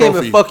holding fuck the him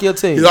trophy. and fuck your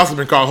team. He's also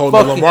been caught holding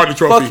the Lombardi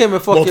trophy. Fuck him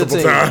and fuck your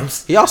team.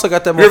 Times. He also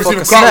got that You ever seen him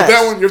motherfucker caught with that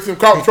snatched. one? You ever seen him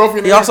caught with the trophy?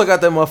 In He there? also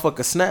got that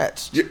motherfucker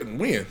snatched. Yeah,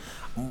 when?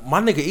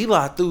 My nigga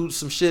Eli threw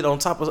some shit on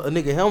top of a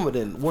nigga helmet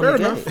and won Fair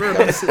the enough.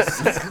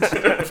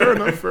 game.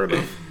 Fair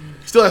enough.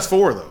 Still has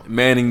 4 though.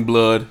 Manning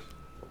blood.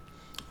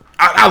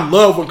 I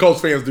love when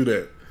Colts fans do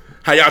that.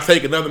 How y'all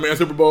take another man's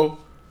Super Bowl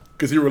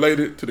because he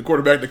related to the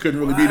quarterback that couldn't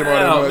really beat him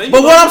all that much.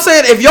 But what I'm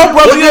saying, if your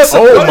brother gets,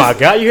 oh my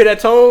god, you hear that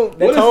tone?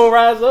 That tone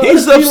rise up.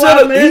 He's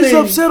upset. He's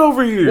upset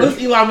over here. What does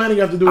Eli Manning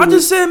have to do with I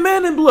just said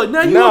Manning blood.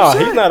 Now you No,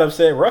 upset. he's not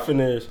upset. Ruffin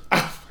is.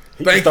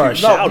 He Thank start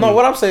you. shouting. No,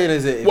 what I'm saying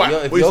is that if What? your,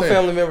 What you saying?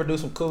 family member do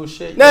some cool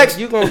shit, Next.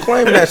 you gonna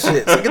claim that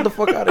shit. So get the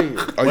fuck out of here.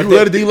 Are you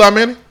related to Eli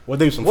Manning? We'll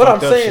do some What I'm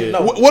fucked up saying, shit.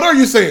 no. What are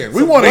you saying?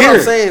 We want to What hear I'm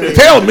it. saying is,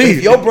 Tell me.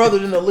 if your brother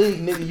in the league,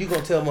 nigga, you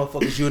gonna tell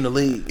motherfuckers you in the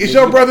league. Is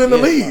your brother in the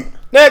Yeah, league?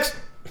 Next.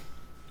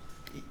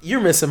 You're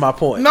missing my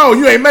point. No,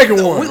 you ain't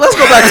making one. Let's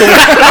go back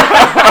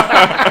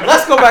to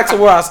let's go back to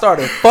where I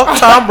started. Fuck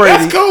Tom Brady.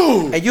 That's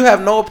cool. And you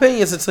have no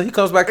opinions until he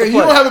comes back to And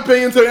play. you don't have an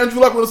opinion until Andrew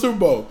Luck won the Super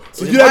Bowl.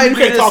 So It you might can't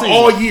be this talk season.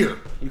 all year.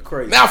 You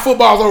crazy. Now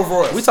football's over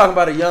for us. We talking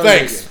about a young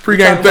Thanks. nigga.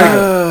 Pre-game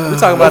thinking. We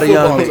talking about a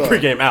young football nigga. talk.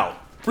 Pre-game out.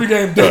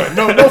 Pre-game done.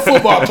 No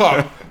football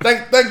talk.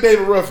 Thank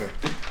David Ruffin.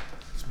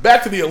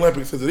 Back to the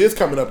Olympics because it is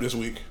coming up this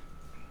week,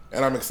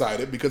 and I'm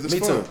excited because it's Me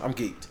fun. too. I'm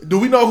geeked. Do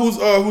we know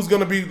who's going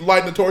to be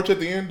lighting the torch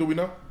at the end? Do we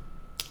know?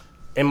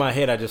 In my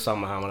head, I just saw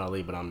Muhammad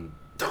Ali, but I'm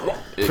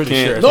It pretty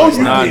can't- sure it's No, it's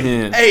you not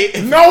didn't. him. Hey,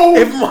 No.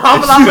 if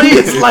Muhammad Ali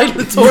is lighting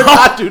the torch,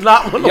 I do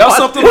not want to Y'all watch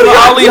something this. with an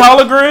Ali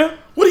hologram?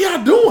 What are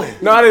y'all doing?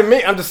 No, I didn't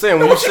mean. I'm just saying.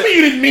 When What you you said, mean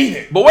you didn't mean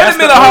it? But wait That's a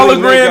minute, the only nigga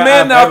hologram,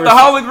 man. I've Now, if ever the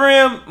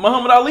hologram,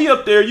 Muhammad Ali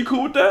up there, you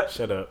cool with that?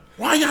 shut up.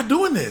 Why are y'all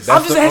doing this?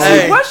 I'm just the asking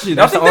only- a question. I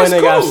That's the think only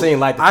that's nigga I've cool. seen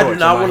light the I torch. do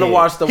not in want my to head.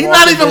 watch the He's Walking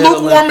not even Dead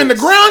lukewarm in the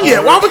Olympics. ground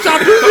yet. Why would y'all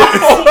do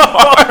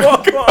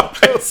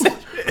this?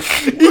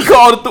 He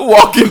called it the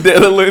Walking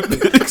Dead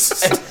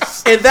Olympics.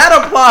 And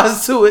that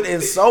applies to it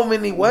in so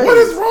many ways. What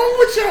is wrong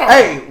with y'all?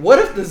 Hey, what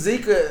if the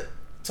Zika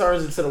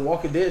turns into the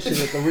Walking Dead shit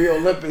at the Rio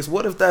Olympics?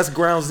 What if that's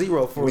ground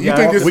zero for You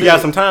think this We is-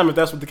 got some time if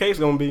that's what the case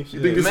gonna be.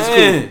 You think this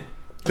Man,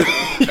 is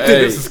hey,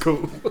 This is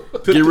cool. cool?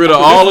 get rid of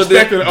all of them.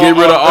 Disrespecting Get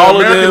rid of all of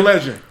American them.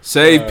 legend.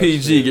 Save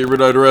PG. Get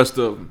rid of the rest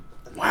of them.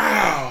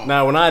 Wow.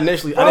 Now, when I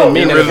initially, I didn't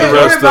mean get rid of the Can't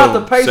that. rest worry about of the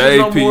them. paces Save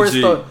no more.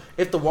 PG.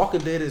 If the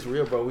Walking Dead is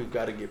real, bro, we've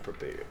got to get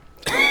prepared.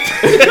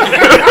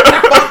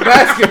 Fuck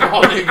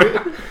basketball,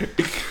 nigga.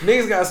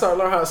 Niggas gotta start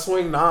learning how to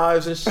swing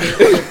knives and shit.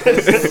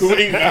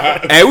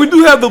 Hey, we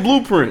do have the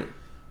blueprint.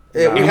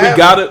 Yeah,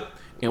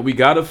 And we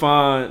gotta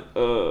find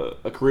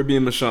a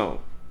Caribbean Michonne.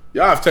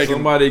 Y'all have taken.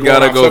 Somebody going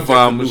gotta off go subject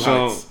find to new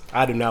Michonne. heights.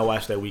 I do not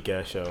watch that weak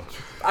ass show.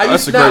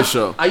 That's a great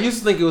show. I used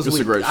to think it was It's a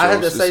weak. great I had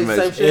show. to It's say the same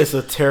amazing. shit. It's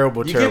a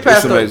terrible, You terrible.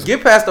 get amazing.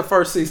 past the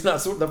first season.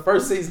 The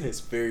first season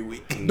is very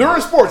weak.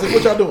 During sports, is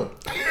what y'all doing?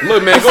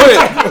 Look, man, go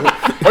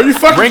ahead. Are you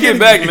fucking Bring it kidding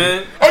back, me?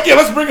 man. Okay,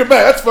 let's bring it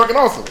back. That's fucking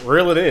awesome.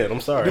 Reel it in. I'm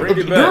sorry. Bring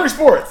it back. During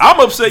sports, I'm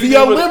upset. the you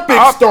went-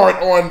 Olympics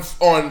start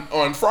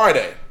on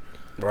Friday,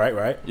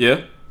 Right.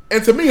 Yeah.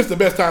 and to me, it's the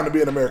best time to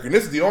be an American.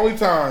 This is the only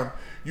time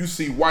you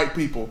see white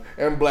people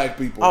and black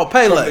people Oh,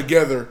 Pele. come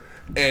together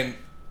and.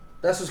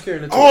 That's what's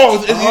carrying the torch. Oh,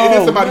 it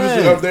is somebody man.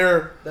 who's of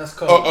their. That's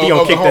cold. He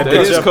gonna kick that That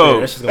is bitch up cold. there.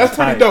 That's just gonna That's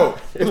pretty tight. dope.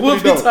 It's We'll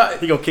pretty be dope. tight.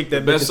 He gonna kick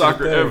that bitch Best into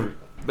soccer the thing. ever. Best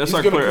He's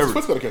soccer gonna- player his ever.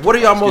 foot's gonna catch What are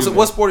y'all Excuse me.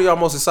 what sport are y'all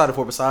most excited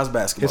for besides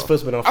basketball? His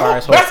foot's been on fire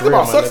his whole Basketball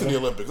career, my sucks in nigga. the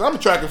Olympics. I'm a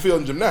track and field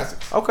and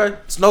gymnastics. Okay.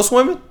 It's no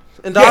swimming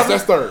and diving? Yes,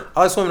 that's third.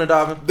 I like swimming and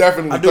diving.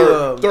 Definitely I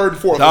do, third,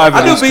 fourth. diving.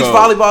 I do That's beach cold.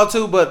 volleyball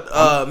too,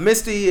 but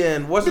Misty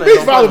and what's The the name?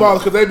 beach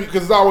volleyball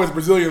because it's always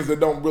Brazilians that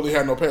don't really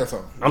have no pants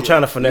on. I'm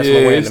trying to finesse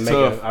Yeah, my way it's into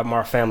tough. making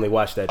our family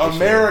watch that. This year.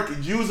 America,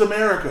 use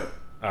America.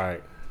 All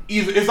right.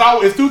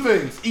 It's two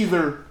things.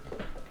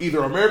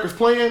 Either America's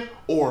playing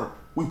or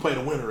we play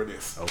the winner of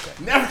this. Okay.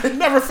 It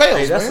never fails,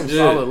 Hey, that's man. some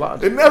solid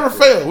logic. It never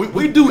fails.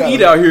 We do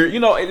eat out here. You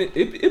know,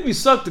 it'd be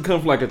sucked to come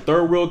from like a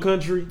third world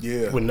country.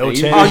 Yeah. With no And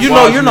chance. Oh, you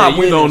know you're not You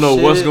winning don't know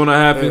shit. what's gonna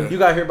happen. You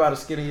got to hear about the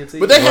skin of your teeth.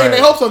 But they hang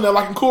their hopes on that,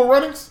 like in Cool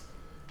Runnings.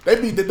 They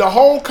be the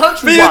whole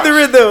country Feel watch. the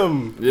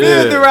rhythm.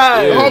 Yeah. Feel the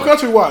ride. The whole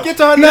country watch. Get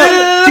on Live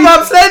that.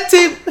 upset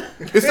team.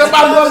 If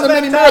somebody runs the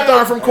mini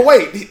marathon from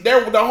Kuwait,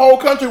 the whole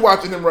country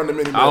watching him run the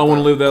mini marathon. I don't want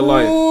to live that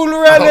life. Cool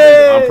I'm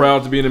running.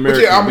 proud to be an But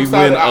American. yeah, I'm we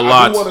excited. win a I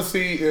lot. do want to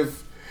see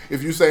if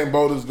Usain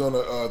Bolt is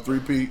gonna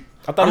three-peat.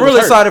 I'm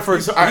really excited for.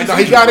 No,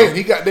 he got in.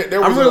 He got there.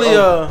 Was I'm really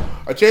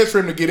a chance for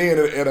him to get in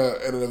at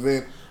an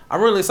event.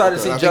 I'm really excited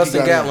to I see think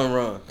Justin he got Gatlin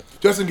run.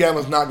 Justin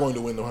Gatlin's not going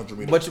to win the 100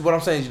 meters. But what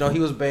I'm saying is, he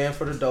was banned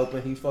for the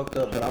doping. He fucked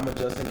up, but I'm a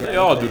Justin Gatlin. They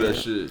all do fan. that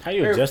shit. How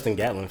you a Justin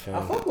Gatlin fan?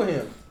 I fuck with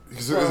him.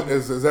 Is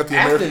that the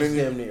American Athens in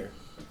you? damn near.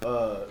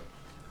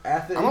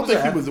 Athens. I don't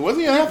think he was. Was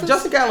he in Athens?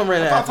 Justin Gatlin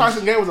ran I thought Athens.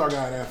 Tyson Gay was our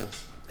guy in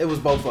Athens. It was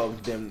both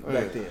of them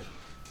back then.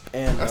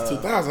 And That's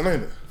 2000,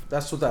 ain't it?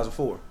 That's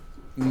 2004.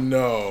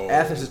 No.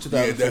 Athens is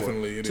 2004. Yeah,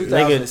 definitely. It is.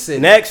 2006.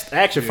 Nigga, next,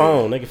 ask your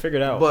phone. They can figure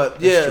it out. But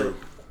That's yeah, true.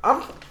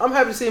 I'm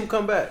happy to see him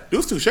come back.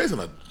 Deuce Touché's in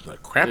a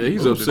crappy Yeah,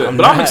 he's mood upset. today.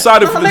 But I'm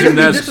excited for the nigga,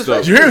 gymnastics he stuff.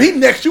 Did you hear him? He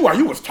next you while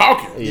you was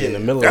talking. Yeah, in the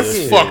middle That's of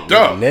this fucked shit.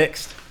 up.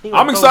 Next.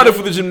 I'm excited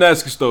for the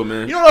gymnastics though,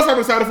 man. You know what else I'm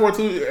excited for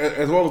too,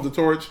 as well as the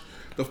torch?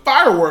 The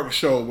fireworks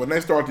show when they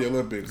start the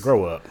Olympics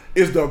Grow up.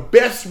 is the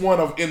best one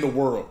in the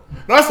world.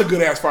 Now, that's a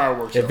good ass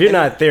fireworks show. If you're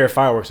not there,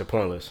 fireworks are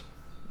pointless.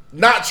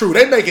 Not true.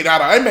 They make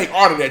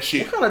art of that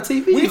shit. What kind of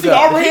TV When you you see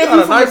got? the If you overhead got a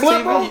view from nice the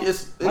blimp, bro? TV,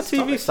 it's My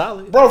TV's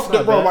solid. Bro, It's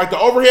not bad. like the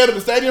overhead of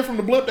the stadium from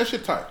the blimp, that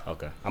shit tight.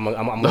 Okay. The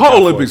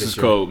whole Olympics is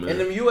cold, And man.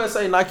 them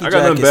USA Nike I got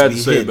nothing jackets bad be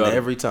to say hitting about it.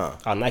 every time.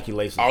 Oh, Nike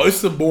laces. Oh, it's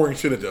some boring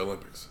shit at the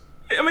Olympics.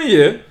 I mean,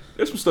 yeah,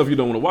 there's some stuff you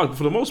don't want to watch, but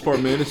for the most part,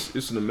 man,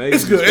 it's an amazing.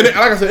 It's good. And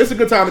like I said, it's a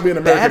good time to be an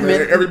American. Man.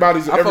 Badminton.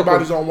 Everybody's I fuck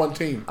with- on one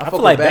team. I feel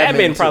like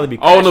badminton probably be.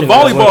 Oh, and the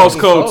crashing in volleyball's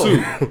Olympics. cold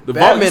too. The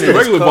Badminton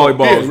regular is cold.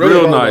 volleyball is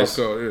regular real volleyball, nice.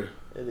 so, yeah.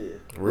 It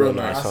is. Real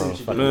nice. I see Huh? what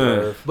you Fucking do.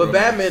 nerve. But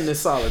badminton is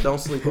solid. Don't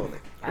sleep on it.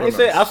 I ain't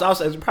say. I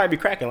was it'd probably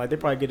be cracking. Like they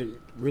probably get it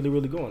really,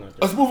 really going out there.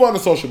 Let's move on to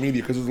social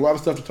media because there's a lot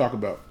of stuff to talk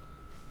about.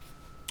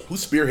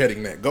 Who's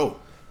spearheading that? Go.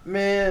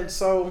 Man,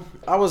 so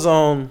I was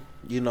on,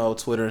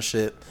 Twitter and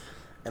shit,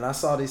 and I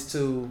saw these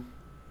two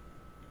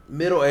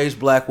middle-aged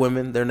black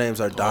women. Their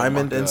names are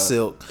Diamond and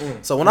Silk.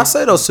 So when I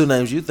say those two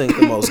names, you think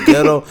the most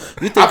ghetto.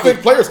 You think I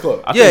think Players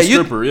Club. I think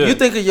stripper, you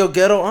think of your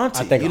ghetto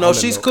auntie. I think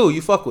She's almond cool.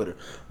 You fuck with her.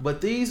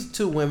 But these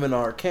two women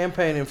are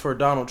campaigning for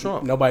Donald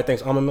Trump. Nobody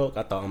thinks almond milk.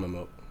 I thought almond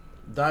milk.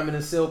 Diamond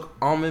and Silk,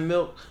 almond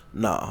milk.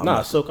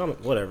 Nah, silk almond.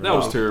 Whatever. That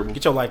was terrible.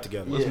 Get your life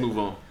together. Let's move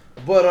on.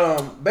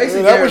 But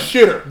basically, that was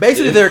shitter.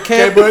 Basically, they're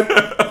Okay, campaigning.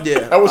 bud. Yeah.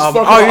 That was fucking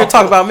you're awful.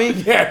 talking about me?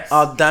 Yes.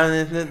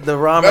 Diamond, the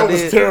ramen. That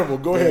was terrible.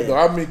 Go ahead, though.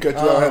 I mean, cut you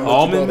out. I had to let you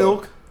Almond know that.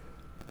 milk.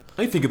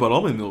 I think about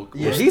almond milk.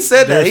 Yeah, he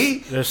said that.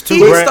 There's two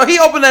brands. He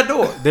opened that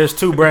door. There's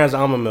two brands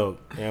of almond milk,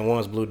 and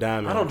one's Blue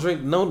Diamond. I don't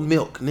drink no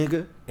milk,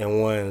 nigga.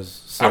 And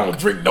one's. I Silk. don't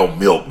drink no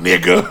milk,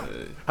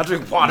 nigga. I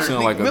drink water. You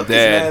sound nigga. like a milk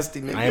dad. is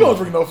nasty, nigga. You don't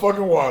drink no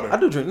fucking water. I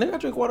do drink, nigga. I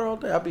drink water all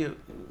day. I do.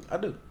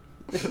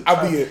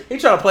 I be it. He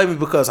trying to play me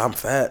because I'm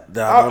fat.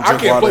 That I don't I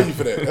drink can't water. play you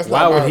for that. That's Why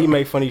not would mine. he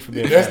make fun of you for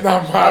being That's fat?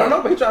 not mine. I don't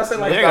know, but he trying to say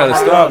like, You gotta I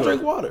stop. don't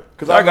drink water.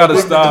 I gotta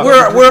stop.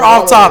 We're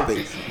off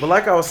topic. But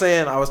like I was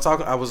saying, I was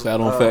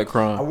Fat on fat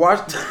crime. I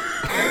watched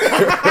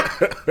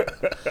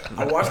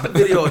the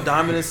video of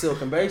Diamond and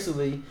Silk, and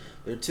basically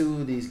they're two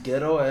of these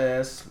ghetto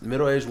ass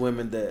middle aged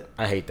women that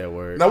I hate that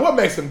word. Now, what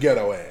makes them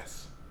ghetto ass?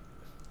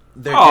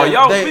 they're Oh, ghetto.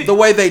 y'all- The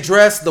way they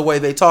dress, the way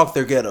they talk,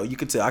 they're ghetto. You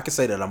can tell. I can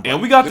say that I'm black.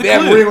 And we got Do the they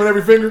have a ring clip. on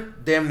every finger?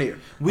 damn near.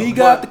 We But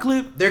got the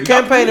clip. They're We got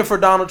the campaigning clip. for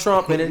Donald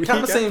Trump, and it We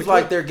kind of got seems the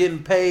like clip. they're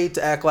getting paid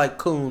to act like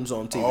coons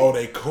on TV. Oh,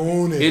 they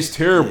cooning. It's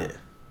terrible. Yeah.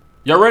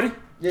 Y'all ready?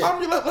 I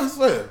mean, let's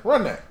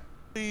run that.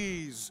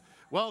 Please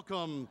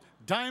welcome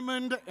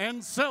Diamond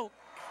and Silk.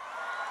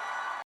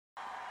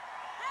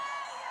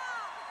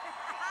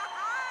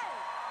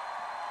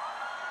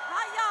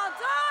 How y'all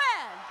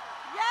doing?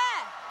 Yeah.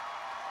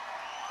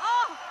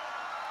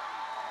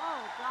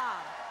 Oh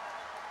God.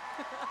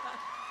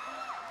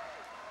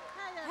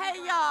 Hey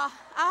y'all,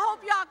 I hope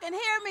y'all can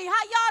hear me.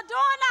 How y'all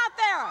doing out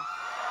there?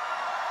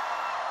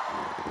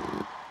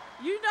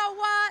 You know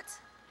what?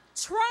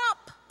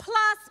 Trump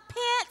plus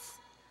Pence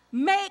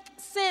make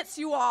sense,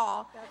 you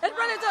all. It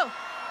really do.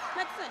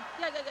 Makes sense.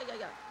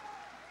 Yeah.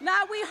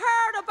 Now we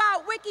heard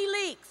about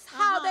WikiLeaks,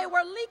 how they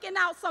were leaking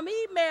out some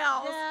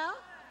emails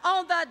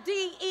on the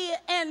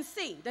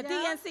DNC. The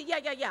DNC,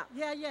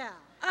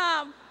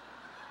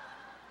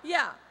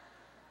 yeah.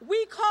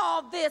 We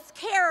call this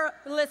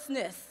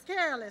carelessness.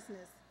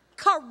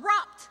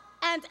 Corrupt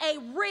and a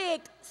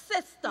rigged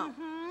system.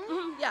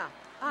 Yeah,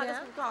 that's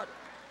what we called it.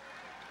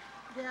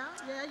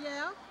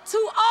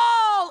 To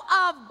all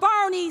of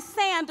Bernie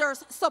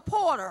Sanders'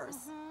 supporters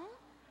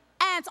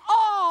and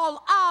all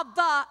of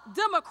the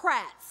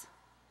Democrats,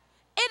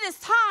 it is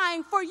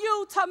time for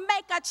you to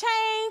make a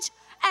change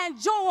and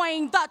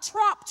join the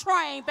Trump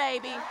train,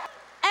 baby.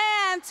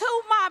 And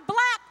to my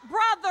black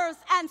brothers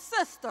and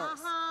sisters,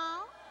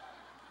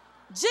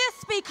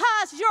 just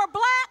because you're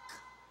black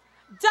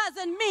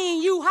doesn't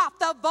mean you have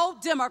to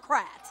vote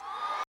Democrat.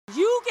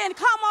 You can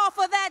come off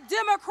of that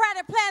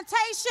Democratic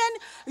plantation.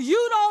 You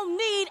don't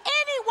need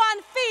anyone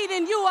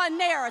feeding you a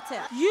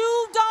narrative.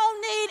 You don't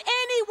need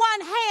anyone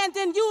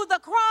handing you the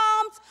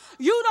crumbs.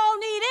 You don't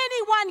need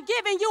anyone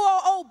giving you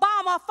an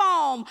Obama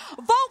phone.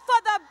 Vote for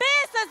the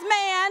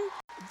businessman.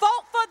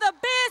 Vote for the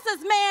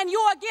businessman. You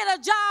will get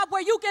a job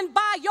where you can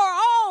buy your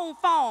own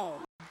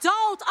phone.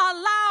 Don't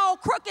allow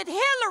crooked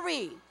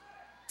Hillary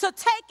to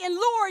take and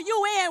lure you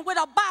in with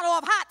a bottle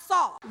of hot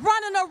sauce,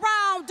 running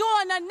around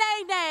doing a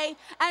nay-nay,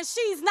 and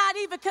she's not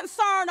even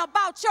concerned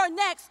about your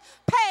next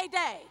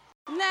payday.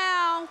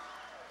 Now,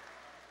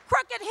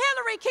 crooked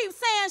Hillary keeps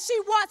saying she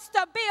wants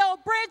to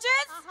build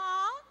bridges.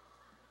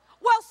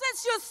 Well,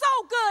 since you're so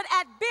good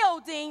at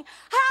building,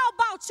 how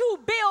about you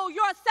build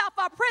yourself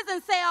a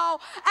prison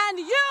cell and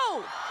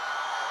you,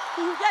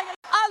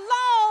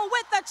 along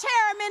with the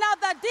chairman of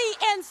the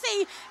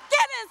DNC,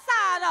 get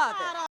inside of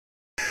it.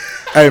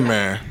 Hey,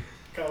 man.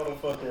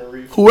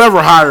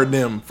 Whoever hired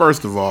them,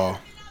 first of all,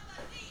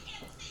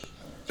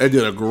 they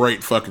did a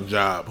great fucking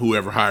job,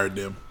 whoever hired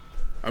them.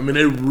 I mean,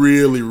 they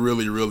really,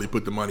 really, really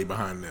put the money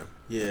behind them.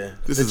 Yeah.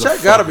 The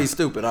check gotta be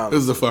stupid, honestly.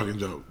 This is a fucking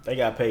joke. They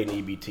got paid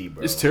in EBT,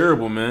 bro. It's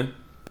terrible, man.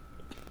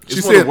 It's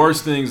She one of said- the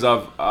worst things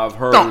I've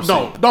heard.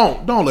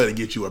 Don't let it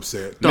get you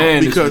upset.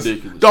 Man, because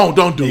it's ridiculous.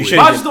 Don't do You it.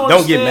 shouldn't I just don't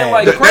Don't get understand,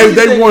 mad. like, crazy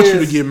They thing want you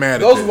is, to get mad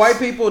at those this. white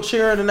people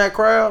cheering in that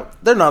crowd.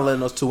 They're not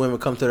letting those two women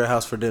come to their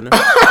house for dinner.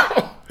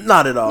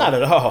 Not at all. Not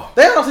at all.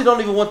 They honestly don't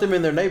even want them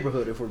in their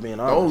neighborhood, if we're being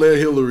honest. Don't let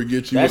Hillary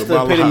get you That's with a the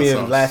bottle epitome of of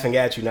hot sauce. laughing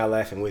at you, not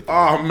laughing with you.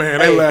 Oh, man.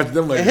 They laughed at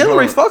them like And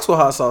Hillary fucks with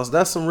hot sauce.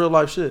 That's some real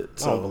life shit.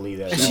 I don't believe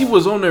that. And she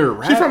was on there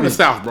rapping. She's from the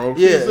South, bro.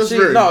 Yeah, That's she-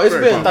 very- no, it's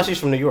very been- I common. thought she's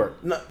from New York.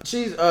 No,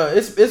 she's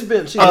it's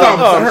been she I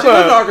thought she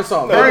lives in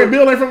Arkansas. Her and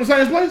Bill ain't from the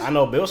same place? I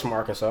know Bill's from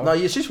Arkansas. No,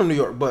 yeah, she's from New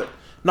York, but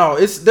no,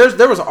 it's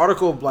there was an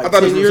article I like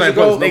thought it 10 was years the same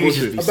ago. place. Niggas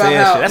just be about saying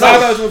how- shit. That's No, I how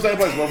thought it was the same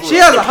place, bro. She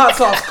has a hot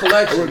sauce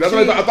collection. That's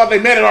what I thought they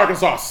met in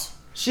Arkansas.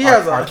 She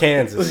has a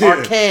Arkansas.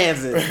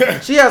 Arkansas.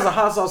 She has a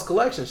hot sauce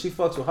collection. She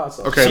fucks with hot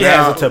sauce. Okay, She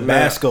now- has a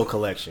Tabasco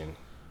collection.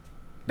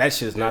 That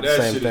shit's not the That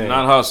same shit thing. is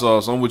not hot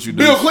sauce. On what you do.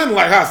 Bill Clinton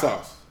like hot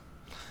sauce.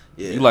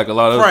 Yeah. You like a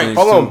lot of other Frank, things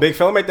Hold on, too. big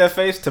fella, make that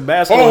face.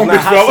 Tabasco Hold is on, not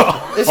big hot fella.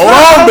 sauce. It's Hold not,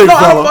 on, I don't big know,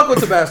 I don't fella. fuck with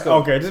Tabasco.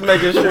 Okay, just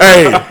making sure.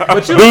 Hey,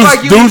 But you look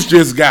like you Deuce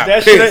just got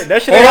That shit pissed. ain't,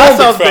 that shit ain't Hold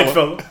hot on, sauce, big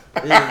fella.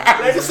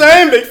 Yeah. Ain't the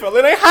same, big fella.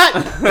 It ain't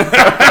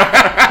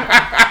hot.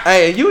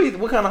 Hey, and you eat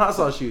what kind of hot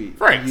sauce you eat?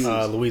 Frank.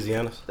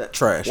 Louisiana's. That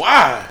trash.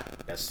 Why?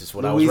 That's just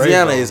what I was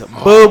Louisiana raised is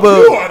on. boo You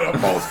boo. are the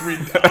most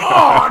ridiculous. Oh,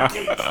 I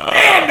can't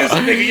stand this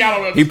nigga.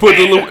 Y'all don't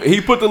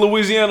He put the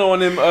Louisiana on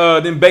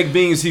them baked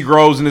beans he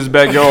grows in his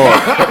backyard.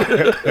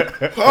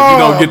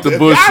 don't get the if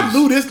bushes. I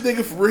knew this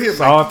nigga for real.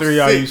 So all three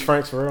of y'all use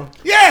Frank's for real?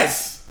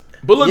 Yes.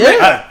 But look, Yeah.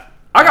 man,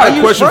 I got a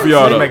use question for Frank's.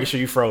 y'all Just though. making sure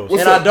you froze.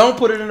 And I don't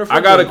put it in the I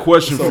got a refrigerator.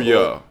 question What's for up,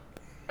 y'all.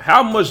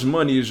 How much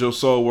money is your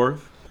soul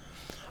worth?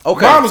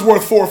 Okay. Mine was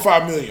worth $4 or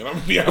 $5 million. I'm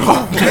gonna be honest.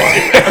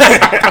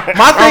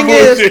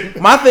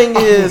 My thing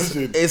is,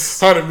 bullshitting.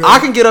 it's 100 million. I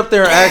can get up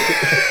there and act.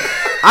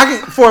 I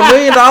can for $1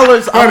 million.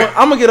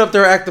 I'm gonna get up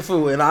there and act the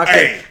fool, and I can,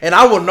 Hey. and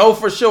I will know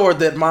for sure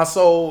that my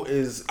soul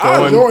is.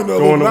 I joined the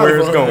going to where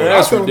it's going.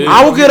 That's ridiculous.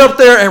 I will get up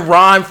there and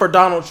rhyme for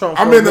Donald Trump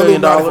for I'm $1 in the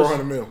million. Illuminati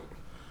for $100 million.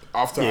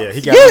 Off top. Yeah,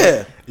 he got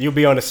Yeah. You'll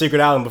be on the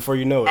secret island before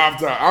you know it. Off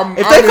top.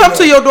 If they come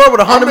to your door with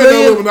 $100 I'm in the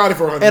million Illuminati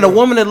for $100 and a million.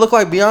 woman that look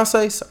like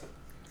Beyonce,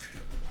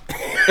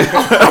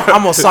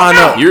 I'm gonna sign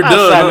up. You're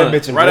I'll sign done.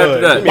 that bitch in Right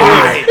blood. after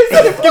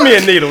that. Give me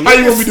a needle. How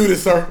you want me to do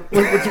this, sir?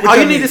 Oh,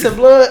 you need this in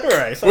blood?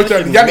 Right, so Which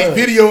that y'all shit need in blood.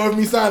 video of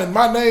me signing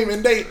my name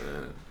and date?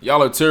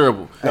 Y'all are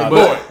terrible. Hey, But-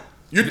 boy,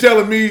 you're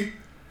telling me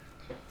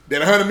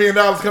that $100 million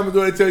comes to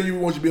they tell you we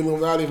want you to be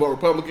Illuminati vote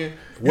Republican?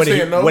 You What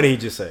saying no? did he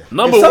just say?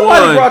 Number If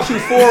somebody one, brought you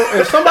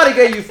if somebody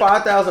gave you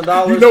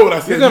 $5,000, You know what I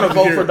said. you're gonna You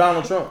vote hear for it.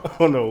 Donald Trump. I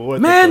don't know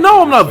what. man,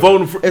 no, I'm not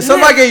voting for. If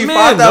somebody gave you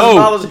Man,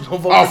 $5,000, you're gonna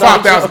vote Oh, for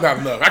Donald $5,000 Trump. not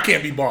enough. I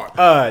can't be bought.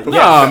 Nah,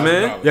 $5,000.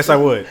 man. Yes, I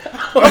would.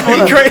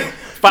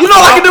 You know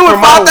what I can do with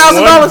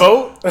 $5,000?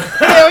 Vote?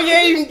 Hell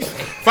yeah! You...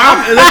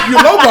 Unless you're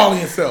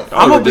lowballing yourself.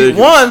 I'm gonna be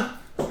ridiculous. one.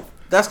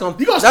 That's gonna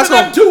You gonna that's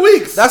spend that gonna in 2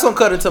 weeks. that's gonna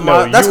cut into No,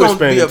 my. That's you would gonna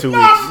be spend a. in 2 No,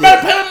 weeks. I'm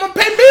not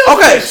paying bills. for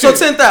Okay, that so shit.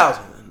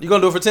 10,000. You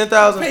gonna do it for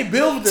 10,000? Pay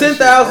bills for that shit,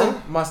 10,000.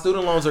 bro. My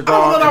student loans are I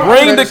don't gone. know.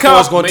 Bring the Credit score's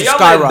cops. going Man, to y'all let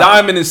skyrocket.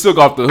 Diamond and Silk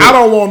off the hook. I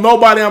don't want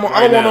nobody. I don't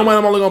want now. no man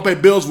I'm only gonna pay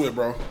bills with,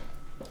 bro.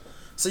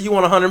 So you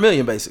want $100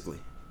 million, basically?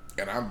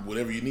 And I'm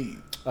whatever you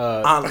need.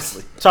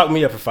 Honestly, Talk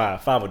me up for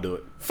five. Five will do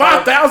it.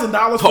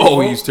 $5,000. Oh,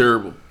 he's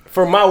terrible.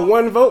 For my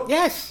one vote,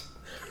 yes.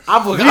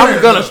 I'm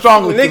gonna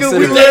strongly Nigga, consider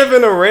we that. live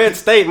in a red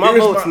state. My Here's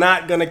vote's my-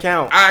 not gonna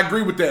count. I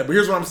agree with that, but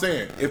here's what I'm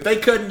saying: if they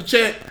cut in the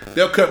check,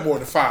 they'll cut more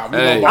than 5. We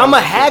Hey. gonna I'm buy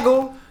a this shit.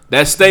 haggle.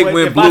 That state But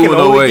went if I blue can in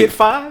only 08. get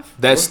 5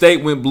 That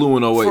state went blue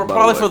in 08.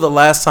 Probably for the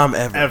last time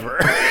ever. ever.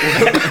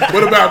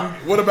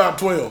 What about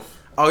 12?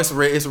 Oh, it's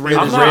red. It's red.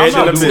 I'm It's not- red. I'm Red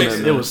not in the doing mix.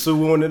 that, It man. was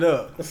Sue on it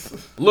up.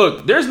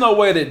 Look, there's no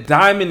way that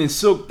Diamond and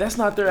Silk, that's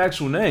not their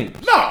actual name.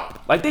 No.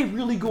 Like they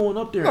really going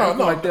up there No.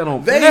 like that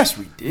on. That's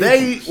ridiculous.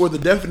 They were the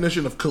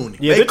definition of coonie.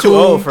 Yeah, they're too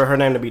old for her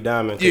name to be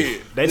Diamond. Yeah.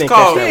 They didn't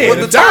called, catch that.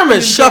 well, the term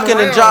is shucking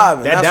and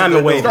jiving. That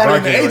Diamond wave is our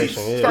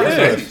generation. Started in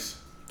the 80s.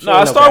 No,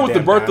 I started with the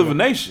birth of a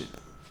nation.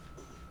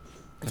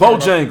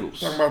 Bojangles.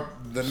 Talking about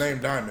the name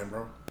Diamond,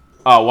 bro.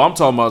 Oh, well, I'm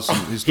talking about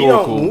some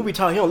historical. When we be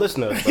talking, he don't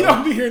listen to us. He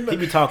don't be hearing He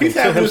be talking He's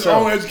to having his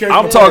own himself. education.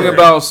 I'm talking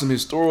about some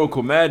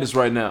historical madness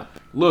right now.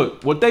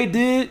 Look, what they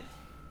did,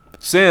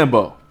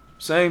 Sambo,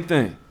 same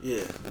thing.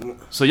 Yeah.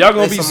 So y'all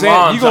gonna They be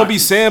some you gonna be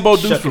Sambo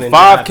dudes Shucking for and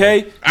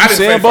 5K? I didn't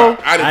Sambo?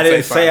 I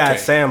didn't say I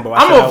Sambo.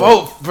 I'm gonna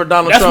vote for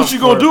Donald That's Trump. what you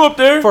gonna do up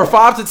there? For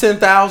 $5,000 to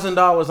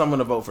 $10,000. I'm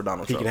gonna vote for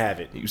Donald He Trump. can have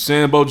it. You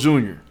Sambo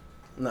Jr.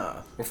 Nah,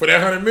 Well, for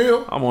that $100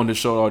 million, I'm on this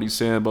show all these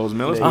Sambos,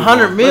 man. Let's move $100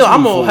 on. million. Let's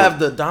I'm move gonna forward. have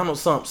the Donald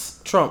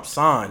Trump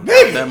sign.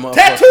 nigga, That motherfucker.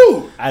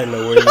 tattoo. I didn't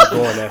know where you were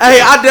going at.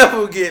 Hey, I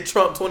definitely would get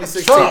Trump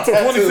 2016. Trump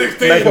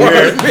 2016.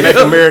 Make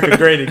America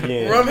great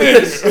again. Run me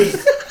this shit.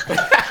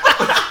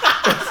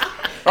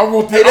 I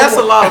want Hey, that's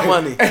a lot of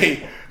money.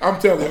 Hey, I'm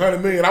telling you,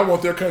 $100 million. I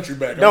want their country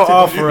back. Don't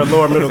offer a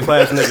lower middle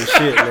class nigga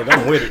shit, nigga.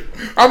 I'm with it.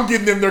 I'm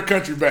getting them their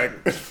country back.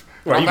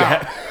 Right, I'm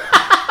out.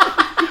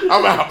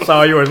 I'm out. It's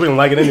all yours. We don't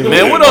like it anyway.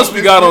 Man, what else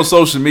we got on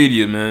social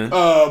media, man?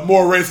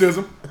 More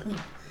racism.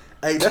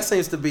 Hey, that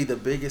seems to be the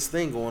biggest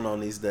thing going on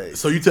these days.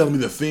 So you telling me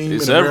the theme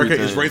It's in America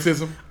everything. is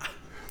racism?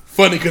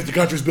 Funny because the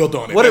country's built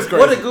on it. What That's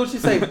did crazy. Gucci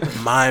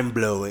say? Mind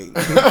blowing.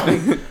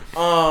 So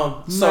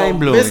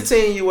Mind-blowing. Miss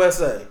Teen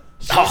USA.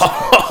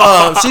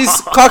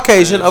 She's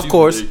Caucasian, of She's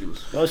course.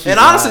 ridiculous. No, she's And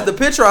honestly, not. the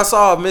picture I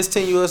saw of Miss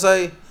Teen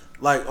USA,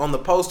 like on the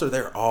poster,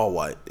 they're all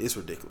white. It's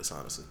ridiculous,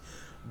 honestly.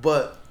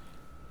 But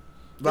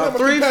about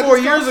Yeah, but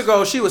 3-4 years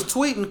ago, she was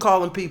tweeting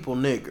calling people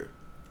nigger.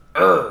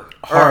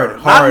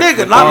 hard, Not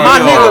nigga, not my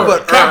nigga,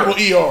 but Capital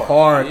ER.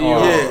 hard.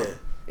 Yeah.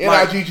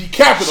 N-I-G-G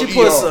capital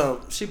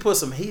She put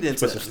some heat into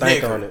Put some it.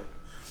 stank Nigger. on it.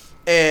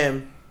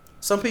 And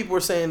some people were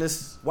saying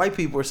this. White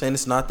people were saying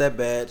it's not that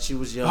bad. She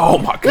was young. Oh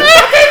my god.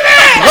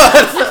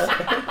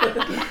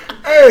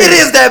 It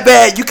is that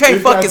bad. You can't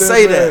It's not fucking that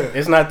say bad. that.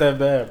 It's not that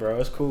bad, bro.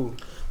 It's cool.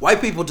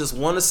 White people just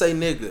want to say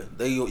nigga.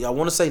 Y'all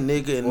want to say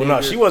nigga and Well,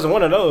 nigger. no, she wasn't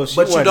one of those. She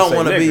but you wanted don't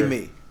want to be nigger.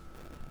 me.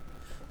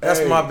 That's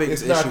Hey, my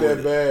biggest It's not issue that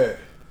with it. bad.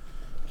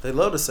 They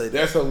love to say that.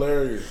 That's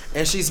hilarious.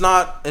 And she's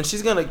not. And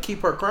she's gonna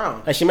keep her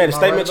crown. Hey, she made a Am I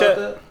statement right yet?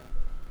 about that?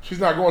 She's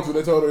not going to.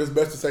 They told her it's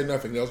best to say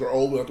nothing. Else we're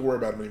old. We don't have to worry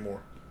about them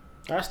anymore.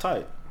 That's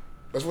tight.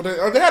 That's what they.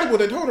 That's what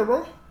they told her,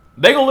 bro.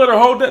 They gonna let her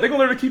hold that? They gonna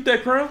let her keep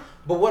that crown?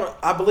 But what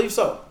I believe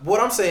so. What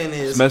I'm saying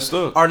is It's messed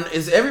up.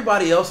 Is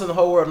everybody else in the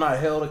whole world not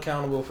held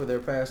accountable for their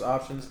past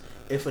options?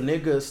 If a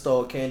nigga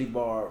stole a candy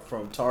bar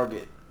from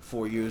Target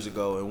 4 years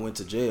ago and went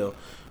to jail,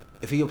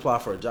 if he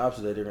applied for a job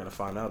today, they're gonna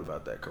find out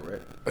about that,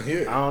 correct?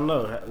 Yeah. I don't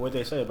know what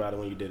they say about it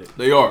when you did it.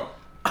 They are.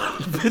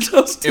 Bitch,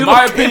 I'm still In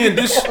my a candy opinion,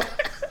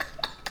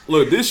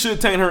 this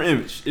should taint her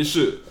image. It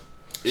should.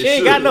 She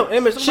ain't got no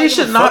image. She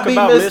should not be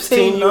about Miss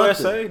Teen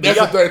USA. That's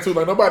the thing too.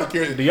 Like nobody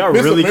cares. Do y'all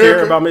Miss really America,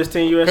 care about Miss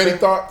Teen USA? Petty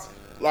thoughts.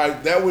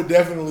 Like that would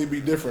definitely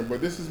be different.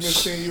 But this is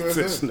Miss Teen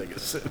USA. This nigga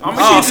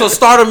said- So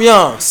start them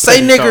young.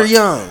 Say nigger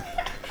young.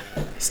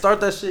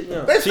 Start that shit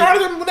young. They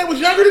started them when they was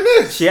younger than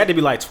this. She had to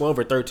be like 12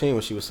 or 13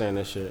 when she was saying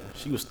that shit.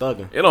 She was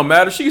thugging. It don't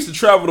matter. She gets to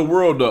travel the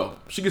world though.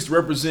 She gets to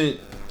represent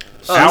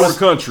our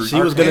country. She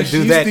was gonna And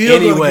do she's that still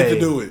gonna anyway. get to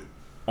do it.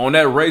 On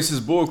that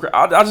racist bullcrap.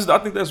 I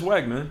think that's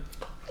whack, man.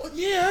 Well,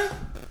 yeah,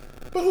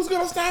 but who's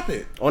gonna stop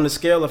it? On the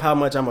scale of how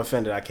much I'm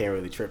offended, I can't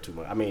really trip too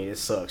much. I mean, it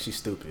sucks. She's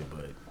stupid,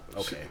 but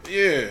okay.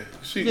 Yeah,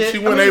 she Yeah,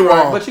 went you're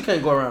right, AWOL. but you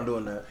can't go around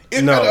doing that.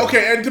 No.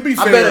 Okay, and to be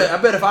I fair,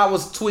 bet if I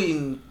was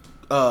tweeting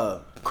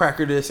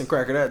cracker this and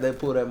cracker that, they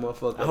pull that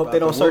motherfucker. I hope they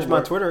don't search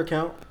my Twitter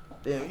account.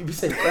 Damn, you be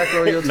saying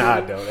cracker on your Twitter? Nah,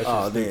 I don't. That's Oh,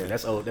 just stupid. damn.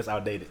 That's old. That's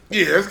outdated.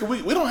 yeah,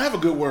 we don't have a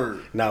good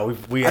word No,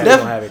 we I don't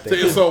have to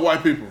anything. insult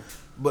white people.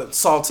 But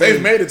saltine,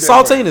 They've made it that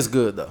saltine way. is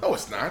good though. No,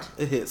 it's not.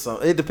 It hits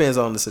some. It depends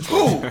on the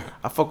situation. Who?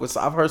 I fuck with.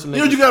 I've heard some You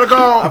know niggas. what you gotta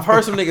call? I've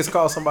heard some niggas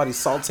call somebody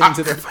saltine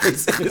to their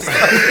face.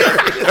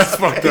 That's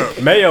fucked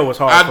up. Mayo was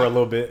hard for a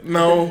little bit.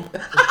 No,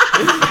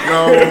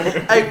 no.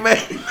 Hey man,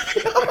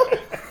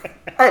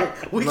 hey,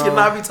 we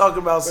cannot be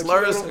talking about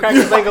slurs.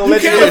 Crackers ain't gonna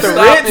let you can't get the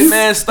stop Ritz. it,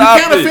 man. You Stop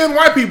can't it. offend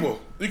white people.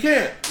 You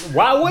can't.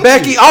 Why would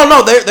Becky, you? oh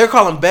no, they're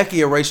calling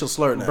Becky a racial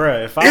slur now.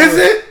 Bruh, if I Is was,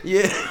 it?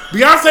 Yeah,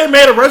 Beyonce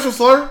made a racial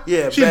slur?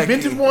 yeah. She Becky.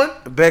 invented one?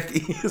 Becky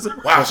is a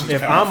Wow, she's If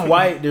powerful. I'm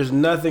white, there's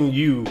nothing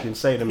you can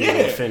say to me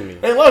to offend me.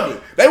 They love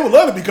it. They would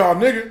love to be called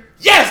nigger.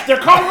 Yes, they're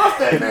calling us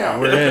that now.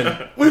 We're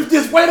in. We've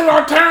just waited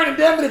our turn and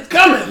damn it, it's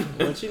coming.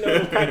 But you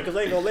know, crackers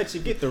ain't gonna let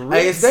you get the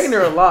Ritz. Hey, it's dating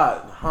her a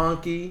lot.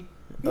 Honky.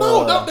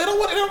 No, they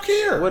don't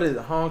care. What is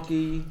it?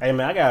 Honky? Hey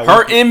man, I got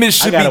Her image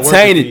should be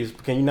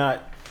tainted. Can you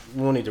not?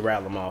 We don't need to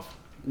rattle them off.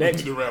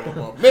 Next.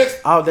 Next.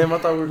 Oh damn! I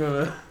thought we were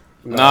gonna.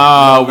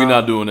 Nah, we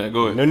not doing that.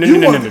 Go ahead.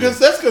 No.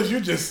 That's because you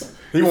just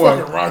He fucking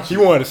wanted, raunchy. he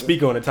wanted to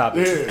speak on the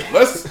topic. Yeah,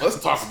 let's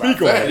talk about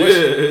that.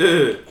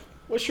 Yeah.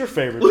 What's your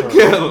favorite Look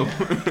term?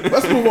 at him.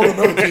 Let's move on to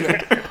another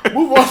teenager.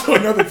 Move on to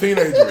another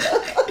teenager.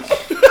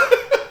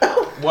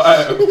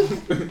 Wow.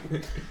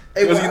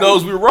 Because he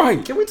knows we're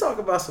right. Can we talk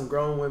about some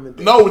grown women?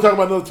 No, we're talking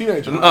about another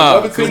teenager.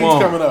 Another teenager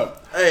coming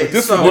up. Hey,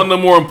 this so, is one of the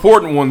more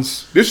important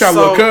ones. This y'all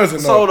little cousin.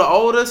 So the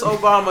oldest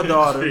Obama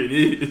daughter. It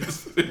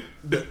is.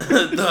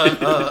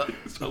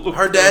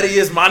 Her daddy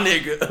is my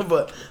nigga,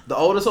 but the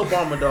oldest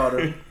Obama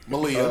daughter,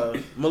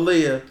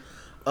 Malia,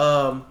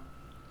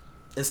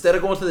 instead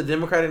of going to the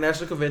Democratic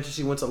National Convention,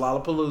 she went to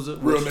Lollapalooza.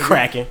 Real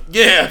cracking.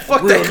 Yeah,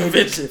 fuck that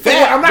convention.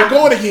 Dad, I'm not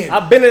going again.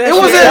 I've been to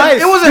that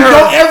It wasn't her.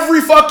 Go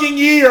every fucking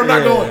year. I'm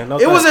not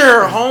going. It was in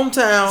her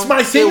hometown. It's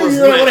my senior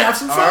year. I want to have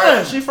some fun.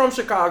 Right. She's from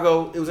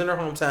Chicago. It was in her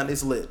hometown.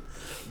 It's lit,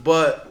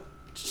 but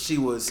she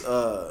was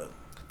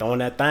throwing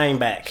that thing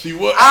back. She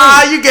was.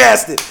 You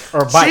gassed it.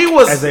 Or bike, she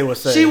was, as they would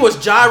say. She was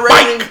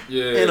gyrating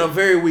in a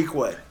very weak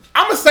way.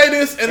 I'm gonna say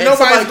this, and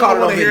nobody's gonna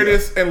want to hear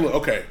this. And look,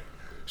 okay,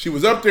 she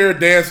was up there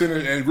dancing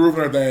and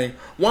grooving her thing.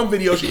 One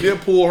video, she did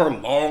pull her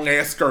long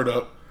ass skirt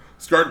up.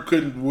 Skirt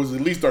was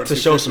at least 36 to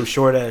show inches. some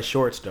short ass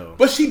shorts though.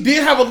 But she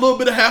did have a little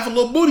bit of half a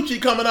little booty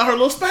cheek coming out her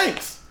little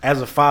Spanx.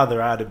 As a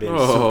father, I'd have been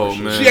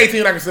super man. She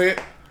 18, I can say it.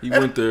 He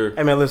went there.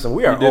 Hey man, listen,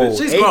 we are old.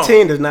 She's 18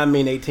 grown. does not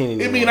mean 18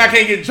 anymore. It mean I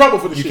can't get in trouble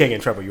for the shit. You can't get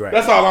in trouble. You're right.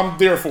 That's all I'm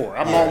there for.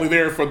 I'm only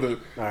there for the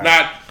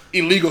not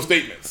illegal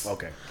statements.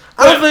 Okay.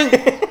 I don't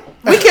think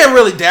we can't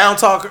really down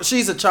talk her.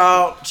 She's a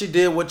child. She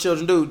did what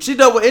children do. She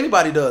did what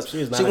anybody does. She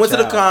went to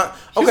the con.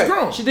 Okay,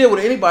 grown. she did what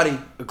anybody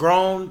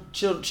grown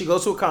children. She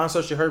goes to a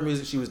concert. She heard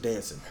music. She was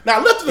dancing.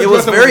 Now listen to It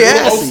was very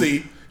assy.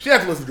 OC. She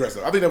had to listen to dress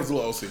up. I think that was a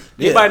little OC.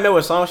 Anybody know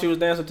what song she was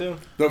dancing to?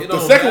 The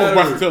second one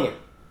was Bryson Tiller.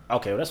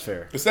 Okay, well, that's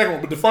fair. The second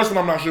one, but the first one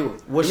I'm not sure.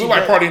 It Was looked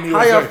like Party in the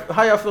USA.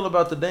 How y'all feel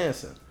about the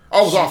dancing?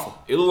 Oh, it was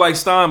awful. It looked like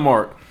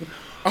Steinmark.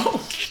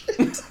 Oh,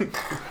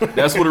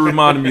 That's what it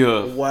reminded me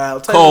of. Wow.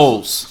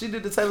 Coles. She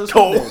did the Taylor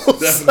Swift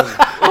dance. definitely.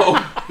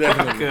 Oh,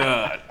 Definitely.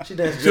 God. She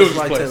danced just Children's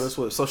like place. Taylor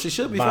Swift. So she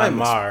should be By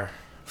famous. Mar.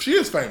 She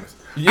is famous.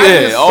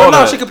 Yeah, all But no,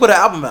 that. she could put an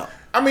album out.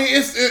 I mean,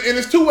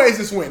 it's two ways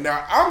this went.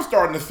 Now, I'm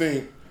starting to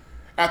think,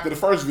 after the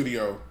first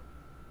video,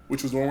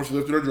 which was the one where she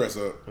lifted her dress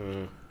up,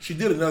 she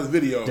did another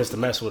video. Just to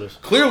mess with us.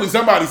 Clearly,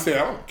 somebody said,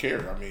 I don't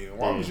care. I mean, as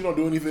long as you don't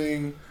do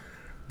anything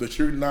that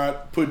you're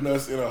not putting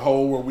us in a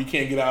hole where we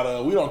can't get out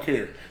of, we don't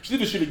care. She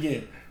did the shit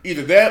again.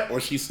 Either that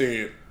or she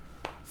said,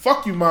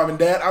 fuck you, mom and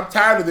dad. I'm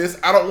tired of this.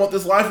 I don't want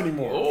this life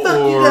anymore.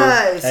 Fuck you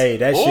guys. Hey,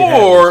 that shit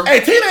Or, Hey,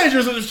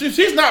 teenagers,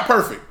 she's not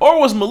perfect. or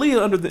was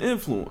Malia under the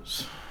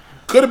influence?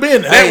 Could have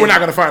been. That Hey, we're not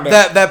going to find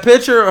out. That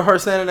picture of her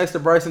standing next to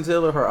Bryson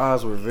Tiller, her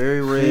eyes were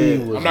very red.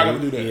 I'm not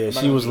going to do that. Yeah, I'm not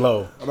she gonna was do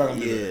low. that. I'm not going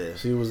to do that. Yeah.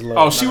 She was low.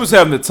 Oh, she was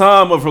having the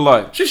time of her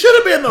life. She should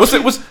have been.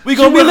 We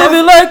gonna be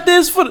living like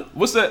this for the,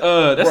 what's that?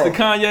 That's the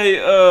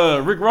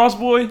Kanye Rick Ross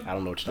boy. I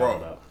don't know what you're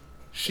talking about.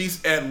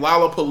 She's at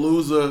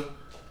Lollapalooza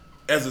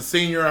as a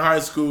senior in high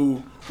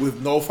school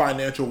with no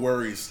financial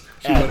worries.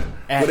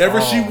 Whatever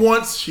she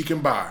wants, she can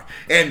buy.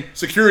 And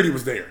security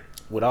was there.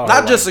 With all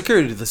Not just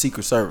security, the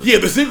Secret Service. Yeah,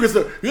 the Secret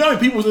Service. You know how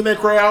many people was in that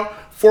crowd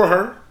for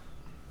her?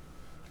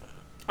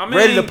 I mean,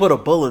 Ready to put a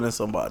bullet in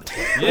somebody.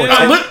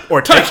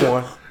 or touch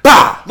one.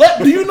 Bah!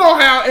 Do you know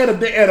how at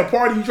a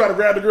party you try to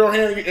grab the girl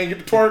hand and get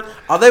the twerk?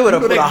 Oh, they would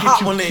have You know put a they hot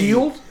get you one in.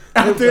 killed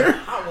out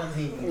there.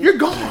 You're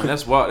gone.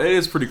 that's wild. It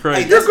is pretty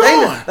crazy. You're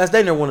gone. That's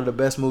dang near one of the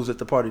best moves at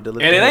the party. To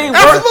lift And it her ain't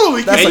hand.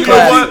 Absolutely. That's And a you know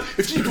classic. what?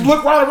 If you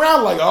look right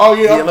around like, oh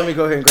yeah, Yeah, let me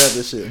go ahead and grab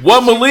this shit.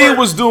 What Malia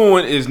was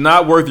doing is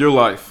not worth your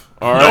life.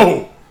 All right.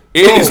 no.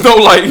 It's no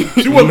like.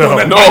 She wasn't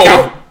doing that bike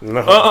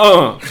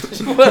out.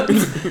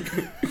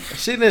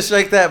 She didn't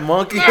shake that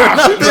monkey.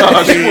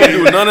 Nah, she won't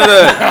do none of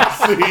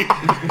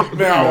that. See,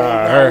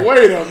 now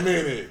wait a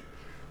minute.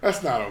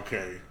 That's not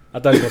okay. I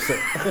thought you were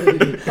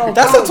going to say.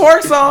 That's a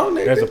twerk song,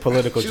 nigga. There's a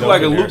political She's joke.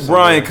 like a in there Luke somewhere.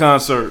 Bryan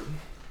concert.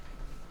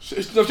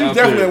 She's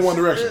definitely in One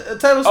Direction.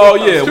 Taylor Swift. Oh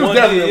yeah, She was one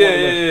definitely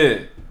yeah.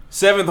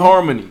 Seventh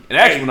Harmony. And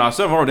actually, now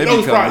Seventh Harmony, you they know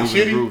who's become probably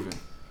moving and shitty? grooving.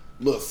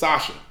 Look,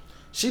 Sasha.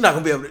 She's not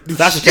gonna be able to do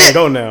Sasha shit. can't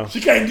go now.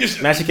 She can't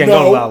get. Now she can't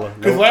go to Lala.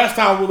 Because Nope. last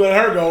time we let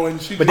her go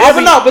and she. But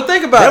But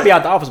think about They'll it. be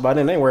out the office by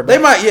then. They ain't worried about They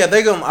it. might,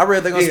 yeah. I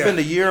read they're gonna Yeah. spend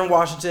a year in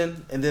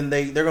Washington, and then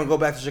they're gonna go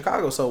back to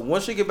Chicago. So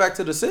once she get back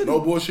to the city, No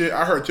bullshit.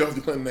 I heard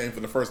Chelsea Clinton's name for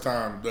the first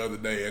time the other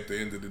day at the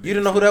end of the day. you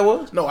didn't know who that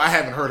was? No, I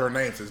haven't heard her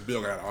name since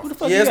Bill got off.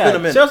 Yeah, it's been a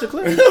minute. Chelsea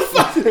Clinton.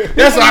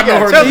 That's how I know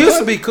her She name. used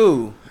to be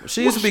cool.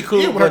 She used to be cool.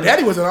 Yeah, when her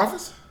daddy was in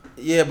office.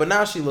 Yeah, but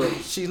now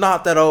she's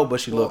not that old, but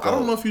she look I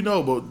don't old. know if you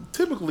know, but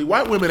typically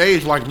white women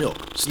age like milk.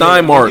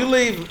 Steinmark. If you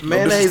leave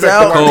mayonnaise disrespect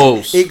out, to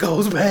Coles. it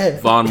goes bad.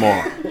 Von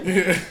Mar.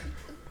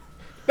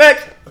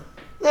 Next.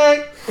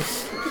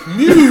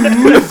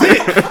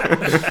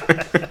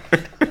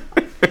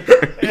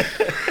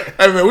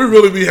 Hey man, we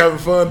really be having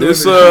fun doing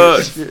This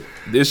this.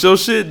 this your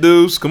shit,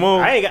 Deuce. Come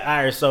on. I ain't got.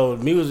 All right, so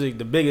music.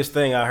 The biggest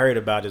thing I heard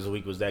about this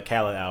week was that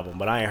Khaled album,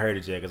 but I ain't heard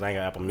it yet because I ain't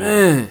got Apple Music.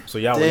 Man. So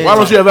y'all, Damn. Why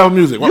don't you have Apple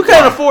Music? You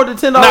can't afford the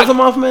 $10 a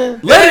month, man.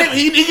 Let him.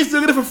 He can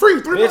still get it for free.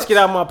 3 Bitch, months. get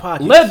out of my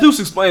pocket. Let Deuce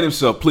explain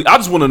himself, please. I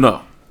just want to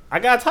know. I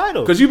got a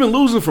title. Because you've been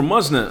losing for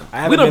months now. I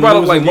haven't We done been brought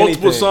up like losing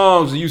multiple anything.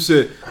 songs and you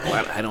said,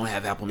 well, I don't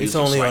have Apple Music. It's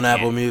only So on I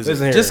Apple can't. Music.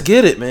 Listen here. Just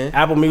get it, man.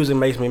 Apple Music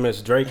makes me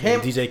miss Drake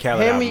and DJ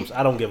Khaled hand me- albums.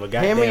 I don't give a hand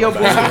goddamn me your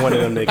about either one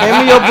of them niggas.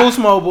 Hand me your Boost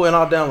Mobile and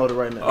I'll download it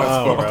right now.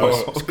 Oh,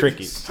 bro, it's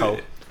crickets. Ho.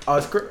 Oh,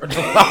 it's cricket.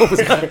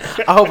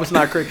 I hope it's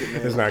not cricket,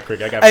 man. It's not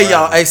cricket. I got Hey,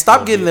 y'all. Hey,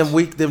 stop getting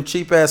them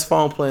cheap ass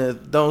phone plans.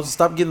 Don't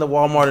stop getting the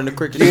Walmart and the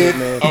cricket shit,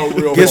 man.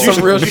 Get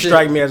some real you shit.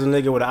 strike me as a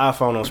nigga with an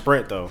iPhone on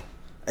Sprint though.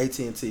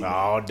 AT&T.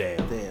 Oh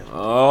damn.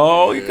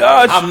 Oh, you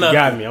got you. You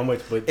got me. I'm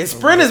with. And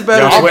Sprint is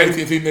better. I'm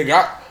AT&T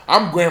nigga.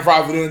 I'm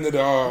grandfathered into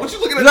the. What you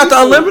looking at? You got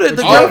the unlimited.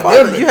 The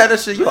grandfather. You had that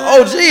shit. You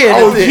OG in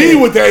it.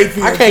 OG with the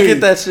AT&T. I can't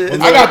get that shit.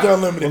 I got the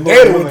unlimited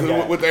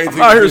data with the AT&T.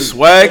 I'm out here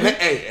swagging.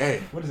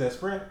 Hey. What is that,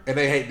 Sprint? And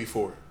they hate me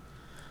for it.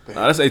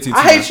 Nah, that's AT&T.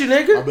 I hate you,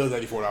 nigga. My bill's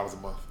 $84 a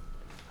month.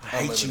 I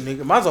hate you,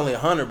 nigga. Mine's only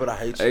 100, but I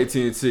hate you.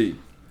 AT&T.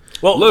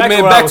 Well, look,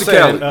 man, back to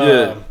Khaled.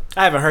 Yeah.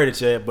 I haven't heard it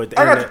yet, but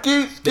the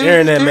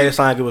internet made it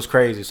sound like it was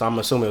crazy, so I'm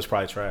assuming it was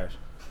probably trash.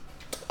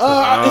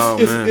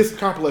 It's a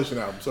compilation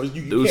album, so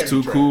you it was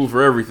too cool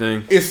for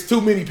everything. It's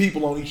too many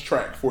people on each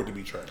track for it to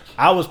be trash.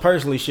 I was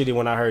personally shitty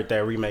when I heard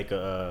that remake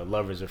of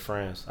Lovers and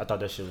Friends. I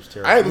thought that shit was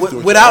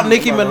terrible. Without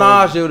Nicki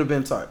Minaj, it would have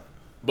been tight.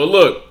 But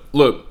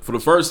look, for the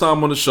first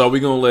time on the show,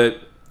 we're going to let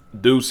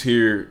Deuce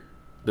hear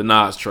the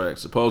Nas track.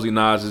 Supposedly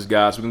Nas is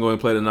guy, so we're going to go ahead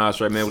and play the Nas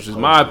track, man, which is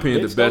my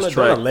opinion the best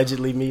track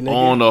allegedly me, nigga.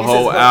 on the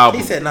whole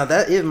album. He said,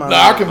 that is my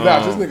I can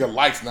vouch. This nigga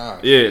likes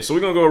Nas. Yeah, so we're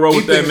going to go roll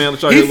with that, man.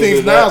 Let's try he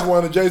thinks Nas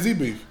won the Jay-Z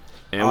beef.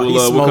 And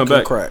we'll come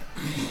back. Crack.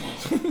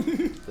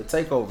 The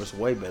takeover's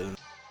way better.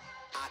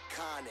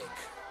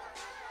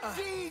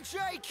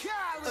 DJ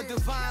Khaled, a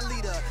divine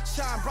leader,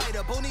 shine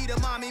brighter, bonita,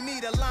 mommy, me,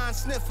 the line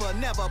sniffer,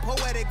 never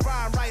poetic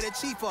rhyme writer,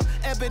 cheaper,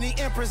 ebony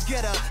empress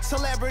getter,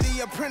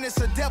 celebrity apprentice,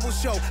 a devil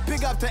show,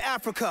 big up to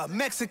Africa,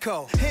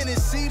 Mexico,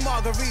 Hennessy,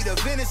 margarita,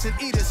 venison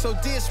eater, so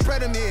dear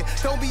spread them here,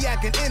 don't be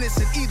acting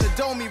innocent either,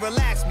 don't me,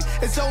 relax me,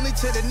 it's only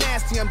to the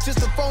nasty, I'm just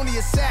a phony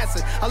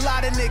assassin, a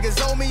lot of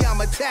niggas owe me,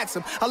 I'ma tax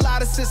them, a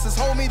lot of sisters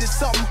hold me to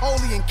something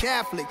holy and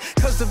Catholic,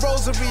 cause the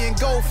rosary and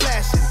gold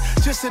flashing,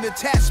 just an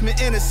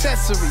attachment and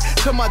accessory,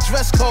 to my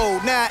dress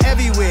code, now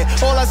everywhere,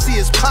 all I see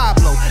is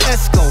Pablo,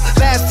 Esco,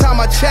 last time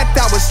I checked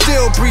I was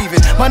still breathing,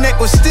 my neck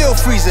was still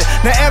freezing,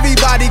 now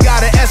everybody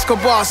got an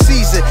Escobar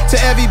season, to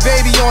every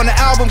baby on the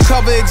album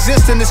cover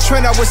existing, this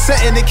trend I was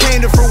setting, it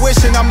came to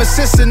fruition, I'm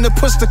assisting to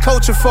push the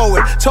culture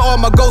forward, to all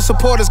my go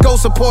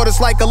supporters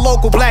like a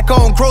local black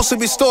owned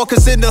grocery store,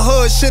 cause in the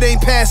hood shit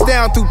ain't passed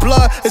down through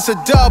blood, it's a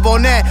dub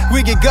on that,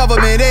 we get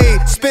government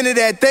aid, spend it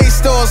at they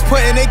stores,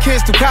 putting their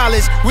kids through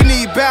college, we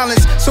need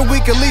balance, so we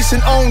can lease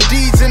and own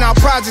deeds in our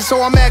projects,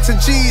 so I'm asking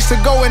G's to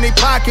go in their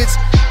pockets,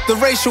 the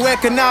racial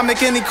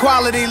economic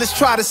inequality, let's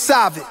try to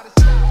solve it.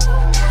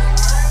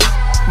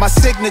 My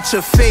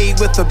signature fade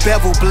with a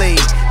bevel blade,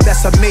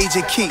 that's a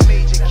major key.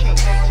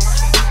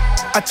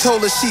 I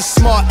told her she's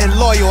smart and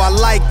loyal, I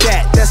like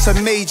that, that's a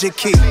major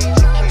key.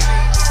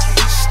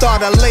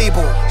 Start a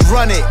label,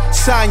 run it,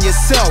 sign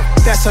yourself,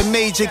 that's a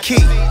major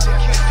key.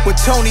 What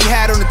Tony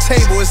had on the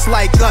table, it's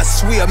like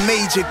us, we a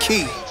major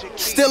key.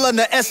 Still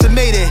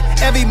underestimated,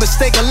 every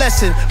mistake a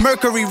lesson,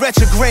 Mercury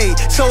retrograde,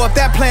 so if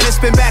that planet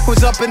spin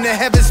backwards up in the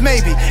heavens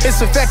maybe,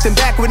 it's affecting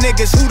backward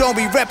niggas who don't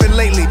be reppin'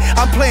 lately,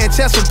 I'm playing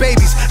chess with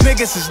babies,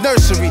 niggas is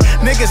nursery,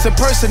 niggas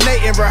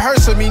impersonating,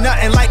 rehearsing me,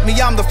 nothing like me,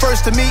 I'm the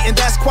first to meet and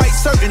that's quite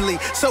certainly,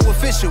 so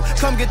official,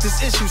 come get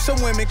this issue, some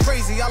women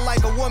crazy, I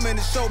like a woman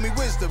to show me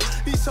wisdom,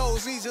 these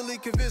hoes easily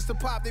convinced to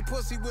pop they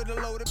pussy with a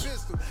loaded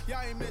pistol, y'all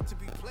ain't meant to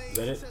be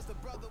played.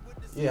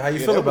 Yeah, how you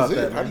feel about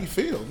that? How do you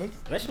feel, nigga?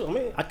 That shit, I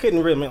mean, I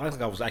couldn't really, I don't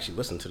think I was actually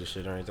listening to the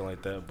shit or anything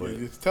like that, but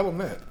just tell them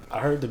that. I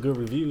heard the good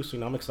reviews, so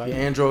I'm excited.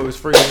 Your Android was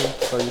freezing,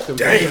 so you couldn't.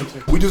 Damn,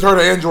 we just heard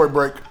an Android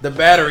break. The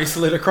battery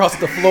slid across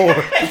the floor.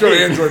 We just heard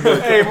an Android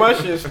break. Hey, my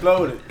shit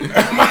exploded.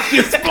 My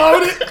shit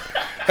exploded.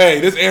 Hey,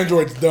 this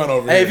Android's done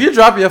over here. Hey, if you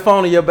drop your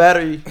phone and your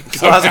battery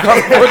slides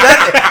across the floor,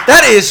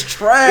 that is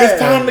trash. It's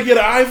time to get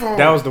an iPhone.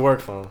 That was the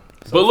work phone.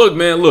 So but look,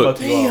 man, look.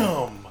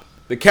 Damn.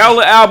 The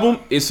Khaled album,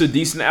 it's a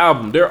decent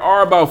album. There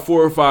are about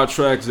 4 or 5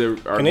 tracks that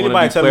are going to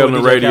be played on the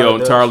radio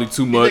entirely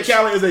too much. DJ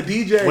Khaled is a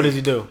DJ. What does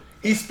he do?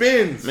 He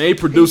spins. Man, he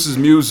produces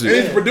music.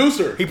 He's a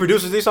producer. He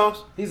produces these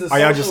songs? He's a Are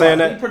y'all just saying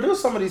that? He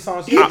produced some of these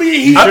songs. I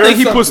think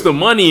he puts the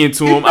money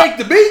into them. He make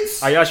the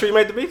beats. Are y'all sure he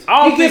made the beats?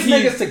 I don't he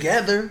think gets niggas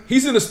together.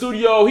 He's in the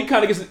studio. He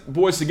kind of gets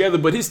boys together,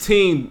 but his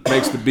team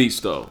makes the beats,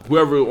 though.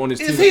 Whoever on his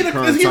team at the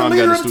current time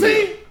got the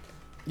studio.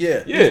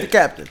 Yeah, he's the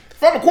captain.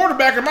 If I'm a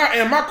quarterback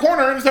in my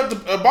corner and just have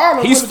to ball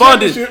him, he's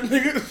funded.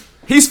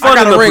 He's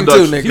funding the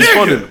production. Too, he's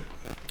funding.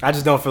 I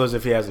just don't feel as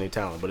if he has any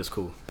talent, but it's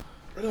cool.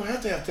 I don't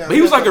have to have talent. But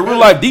he was like a real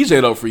life DJ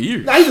though for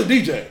years. Nah, he's a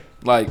DJ.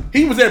 Like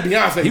he was at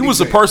Beyonce. He DJ.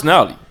 was a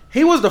personality.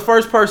 He was the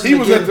first person. He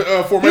was at the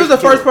formation. He was the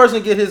first person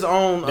to get his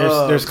own.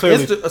 There's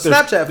clearly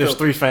Snapchat. There's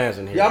 3 fans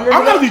in here. Yeah,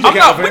 I'm not a DJ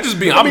Khaled fan. We're just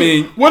being. I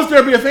mean, what's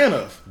there to be a fan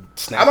of?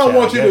 Snapchat, I don't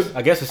want you to.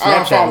 I guess it's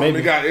Snapchat. Maybe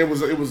it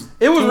was. It was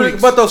really,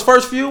 but those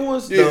first few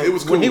ones. Yeah, it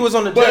was cool. When he was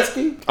on the jet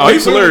ski. Oh,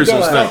 he's hilarious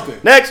on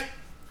Snap. Next.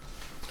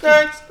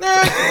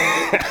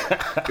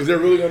 Is there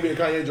really gonna be a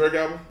Kanye Drake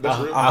album? That's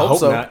real. I hope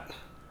so. Not.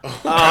 Oh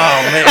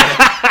man.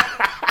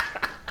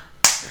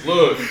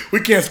 Look,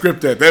 we can't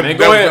script that. Man,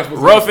 go ahead,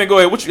 Roughin. Go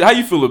ahead. How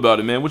you feel about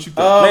it, man? What you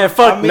think? Man,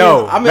 fuck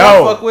no. I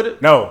fuck with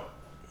it. No.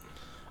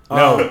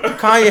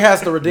 Kanye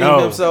has to redeem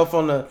himself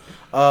on the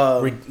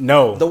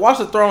No. The Watch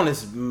the Throne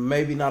is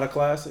maybe not a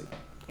classic.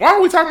 Why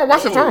are we talking about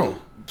Watch the Throne?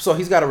 So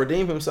he's got to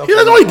redeem himself. He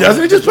doesn't. He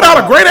doesn't. He just put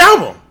out a great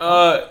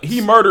album. He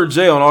murdered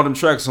Jay on all them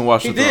tracks and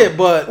Watch He the Throne. did,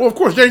 but Well, of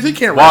course, Jay-Z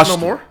can't rap no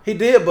more. he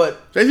did,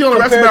 but Jay-Z only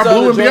raps compared about to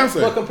Blue and other joints-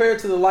 Beyonce. But compared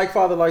to the Like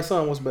Father Like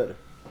Son, what's better?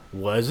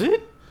 Was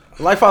it?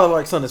 Like Father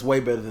Like Son is way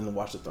better than the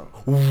Watch the Throne.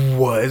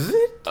 Was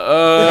it?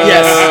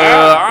 Yes,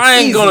 I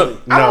ain't Easily.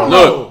 gonna. No.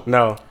 Look,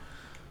 No.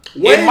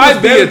 Wayne might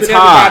was be better a than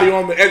tie.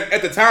 everybody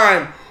at the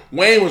time.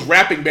 Wayne was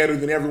rapping better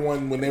than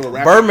everyone when they were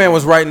rapping. Birdman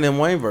was writing them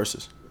Wayne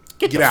verses.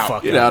 Get out.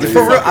 fuck get out of For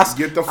here. real,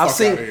 Get the fuck I've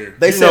seen. out of here.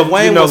 They said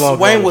Wayne no was longer on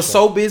Wayne the was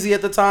show. so busy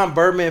at the time.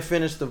 Birdman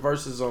finished the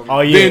verses on. Oh,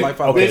 yeah. Then, Like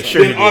Father Okay, Like Son.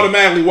 sure. then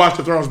automatically Watch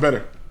the Throne's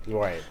better.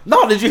 Right.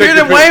 No, did you Take hear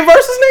the them pick. Wayne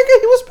verses,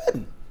 nigga? He was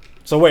spitting.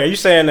 So wait, are you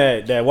saying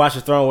that Watch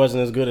the Throne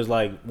wasn't as good as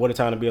like What a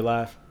Time to Be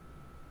Alive?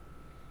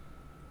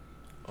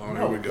 Oh,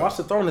 here we go. Watch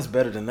the Throne is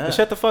better than that.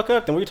 Shut the fuck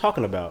up. Then what are you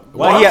talking about?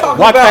 What I'm Why talking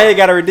why about- Kanye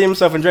got to redeem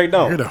himself and Drake You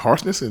hear don't? the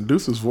harshness in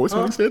Deuce's voice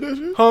when he said that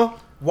shit? Huh?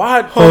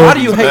 Why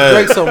do you hate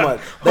Drake so much?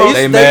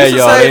 They mad,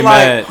 y'all. They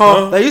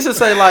mad. They used to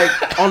say like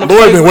on the Lloyd been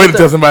playground- waiting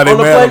till somebody on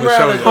the mad on the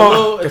playground.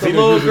 show. If the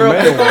little girl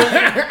pick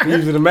on you,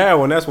 He's the mad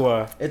one. That's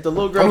why. if the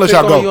little I'm girl gonna let pick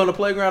y'all on go. you on the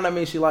playground, that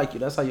means she like you.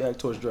 That's how you act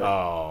towards Drake.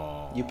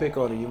 Oh, You pick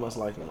on her, you must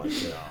like him like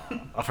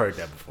that. I've heard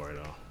that before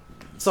though.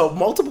 So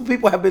multiple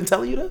people have been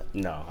telling you that.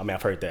 No, I mean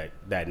I've heard that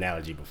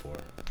analogy before.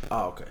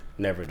 Oh, okay.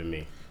 Never to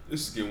me.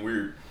 This is getting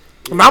weird.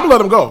 Now I'm gonna let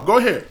him go. Go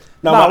ahead.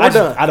 No, Nah, but we're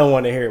done. I don't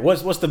want to hear it.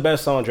 What's the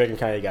best song Drake and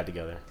Kanye got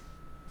together?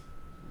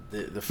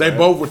 They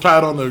both were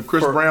tied on the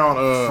Chris Brown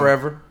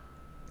Forever.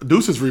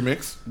 Deuce's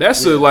remix.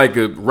 That's like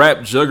a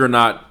rap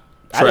juggernaut.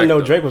 I didn't know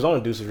though. Drake was on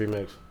a Deuce's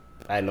remix.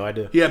 I had no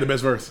idea. He had the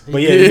best verse.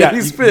 But yeah, you got,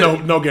 he's you,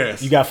 spit. No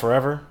gas. you got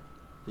Forever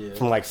Yeah.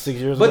 from like 6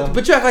 years ago.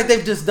 But you act like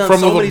they've just done From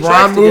so the many LeBron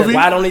tracks movie? together.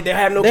 Why don't they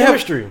have no They have-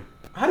 chemistry?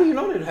 How do you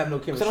know they have no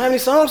They chemistry? don't have any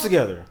songs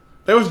together.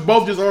 They was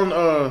both just on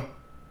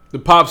The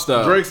pop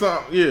style. Drake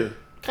song. Yeah.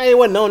 Kanye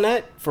wasn't on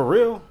that for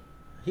real.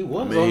 He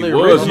was mean, on he there.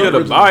 Was he had to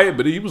original. buy it,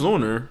 but he was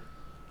on there.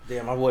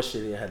 Damn, I was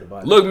shitty. I had to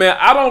buy it. Look, man,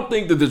 I don't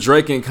think that the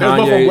Drake and They was both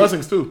on Kanye.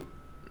 Blessings too.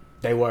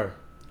 They were,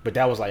 but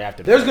that was like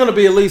after. There's gonna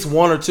be at least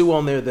one or two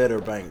on there that are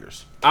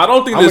bangers. I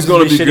don't think I'm this is gonna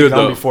going to be shitty good 'cause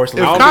I'm though. be forced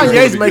to If I listen. don't think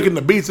it's Kanye's gonna be making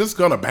good. the beats, it's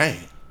gonna bang.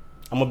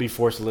 I'm gonna be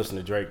forced to listen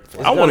to Drake.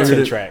 For I wanna hear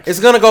 10 it. tracks. It's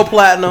gonna go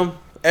platinum.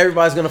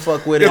 Everybody's gonna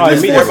fuck with it. If Oh,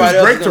 this me, forces Everybody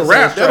else Drake is to gonna say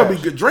rap, it's that'll trash.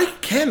 be good.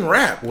 Drake can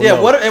rap. Yeah,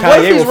 No, what and what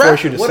if Kanye he's will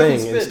force you to What if sing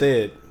he's spit?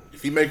 instead.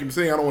 If he make him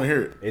sing, I don't want to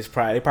hear it. It's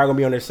probably they probably gonna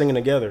be on there singing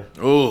together.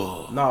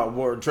 Oh, Nah,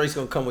 well, Drake's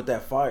gonna come with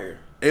that fire.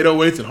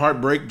 808s and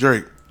Heartbreak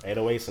Drake.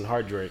 808s and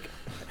Hard Drake.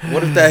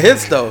 What if that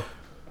hits though?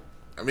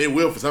 I mean, it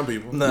will for some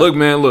people. Nah. Look,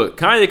 man, look.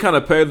 Kanye kind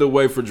of paved the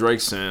way for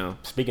Drake's sound.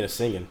 Speaking of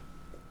singing,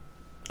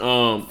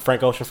 Um,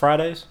 Frank Ocean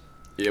Fridays.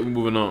 yeah, we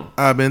moving on.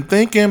 I've been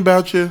thinking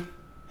about you.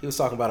 He was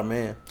talking about a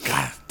man.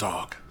 God,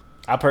 dog.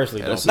 I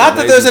personally don't. That's Not an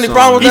that there's amazing any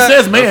problem with He that.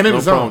 says man in No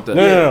his problem song. with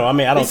No, that. no, no. I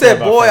mean, I don't. He said, care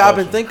about "Boy, Frank I've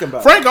been Ocean. thinking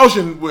about." Frank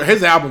Ocean,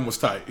 his album was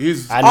tight.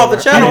 He's I Oh, never-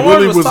 the Channel he One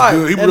really was was tight.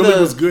 good. He And really the-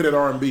 was good at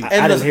R&B.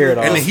 I didn't hear it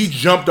all. And then he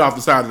jumped off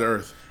the side of the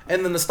earth.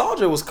 And the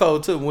nostalgia was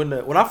cold too. When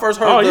I first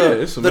heard Oh, yeah,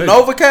 it's the amazing.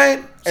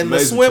 Novocaine and the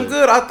amazing Swim too.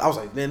 Good, I was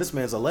like, man, this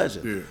man's a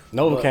legend. Yeah.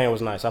 Novocaine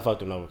was nice. I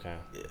fucked with Novocaine.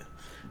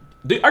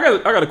 I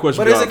got a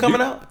question. But for is y'all. it coming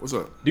do, out? What's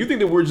up? Do you think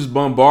that we're just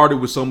bombarded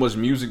with so much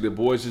music that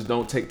boys just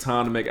don't take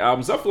time to make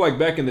albums? I feel like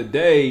back in the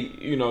day,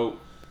 you know,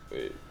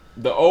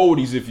 the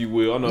oldies, if you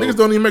will. I know Niggas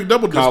don't even make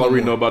double discs no Kyler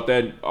more. know about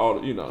that.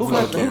 All you know. Who knows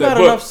got, about who that. got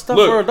But enough stuff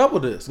look, for a double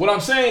disc? What I'm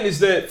saying is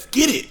that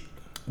Get it.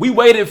 we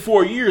waited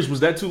 4 years. Was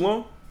that too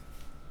long?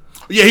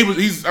 Yeah,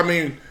 he's. I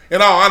mean,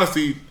 in all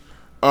honesty,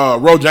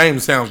 Ro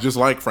James sounds just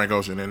like Frank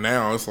Ocean, and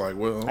now it's like,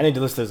 well, I need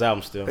to listen to his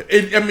album still.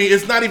 I mean,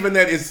 it's not even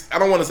that. It's. I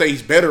don't want to say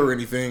he's better or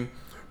anything,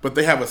 but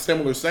they have a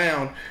similar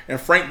sound. And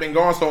Frank been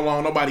gone so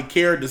long, nobody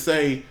cared to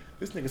say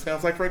this nigga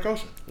sounds like Frank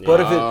Ocean.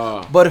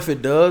 But if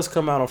it does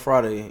come out on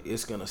Friday,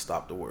 it's gonna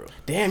stop the world.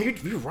 Damn,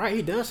 you're right.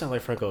 He does sound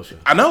like Frank Ocean.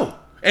 I know,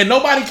 and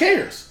nobody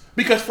cares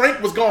because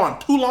Frank was gone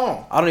too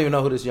long. I don't even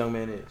know who this young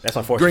man is. That's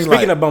unfortunate. Green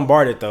Speaking Light. of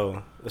bombarded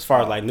though, as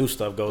far as like new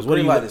stuff goes, what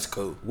Green do Light you is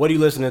cool. What are you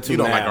listening to You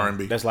don't now? like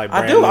R&B. That's like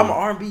I brand do. new? I'm an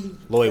R&B.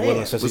 Lloyd fan.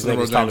 Willin, since these Listen to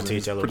Ro niggas talking James to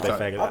each other, pretty they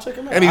tight. I'll faggot. check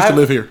him out. And he used to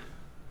live here.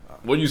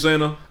 What you saying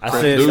though? I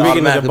said, Dude, speaking of the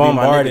automatically be my nigga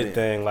bombarded then.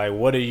 thing, like,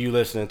 what are you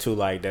listening to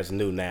like that's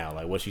new now?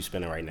 Like, what you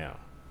spinning right now?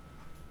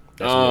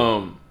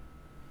 That's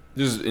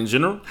Just in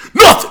general.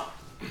 Nothing. new.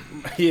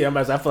 Yeah,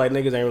 I feel like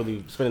niggas ain't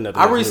really spinning nothing.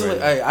 I that's new recently, right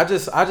now. hey,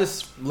 I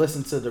just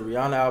listened to the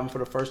Rihanna album for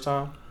the first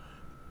time.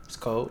 It's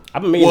cold.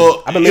 I've been meaning,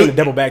 Well, to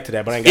double back to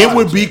that, but I ain't got It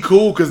would to. be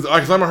cool because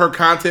like some of her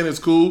content is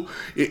cool.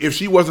 If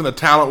she wasn't a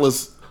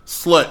talentless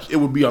slut, it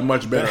would be a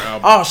much better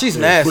album. Oh, she's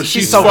nasty. But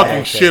she's so fucking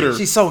nasty. shitter.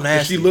 She's so And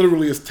nasty. she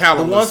literally is The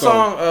talentless. one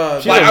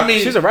so- song,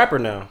 She's a rapper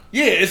now.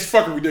 yeah, it's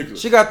fucking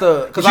ridiculous. she got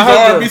the because She's I an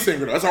heard R&B the,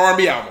 singer though. That's an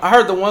R&B album. I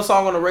heard the one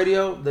song on the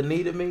radio, "The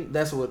Needed Me."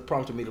 That's what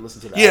prompted me to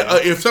listen to that. Yeah, album.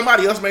 if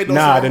somebody else made those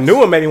Nah, songs, the new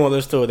one made me want to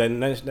listen to it. That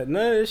none of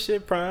this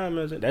shit prime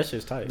is it? That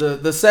shit's tight.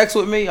 the Sex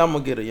with Me, I'm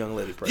gonna get a young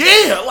lady pregnant.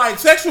 yeah, like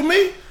Sex with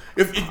Me.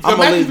 If I'ma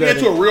imagine leave if you that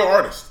get to in. a real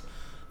artist.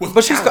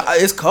 But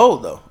it's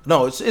cold though.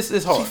 No, it's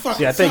hard.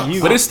 See, I think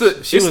you. But it's the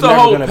never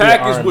whole gonna be an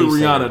package with R&B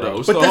singer, Rihanna bro. though.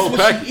 It's But the that's whole what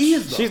package. she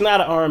is, though. She's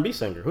not an R&B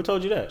singer. Who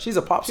told you that? She's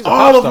a pop star.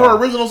 All of her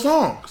original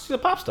songs. She's a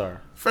pop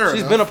star. Fair She's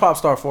enough. been a pop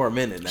star for a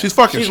minute now. She's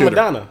fucking She's shitter.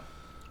 Madonna.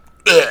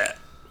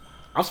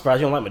 I'm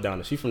surprised you don't like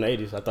Madonna. She's from the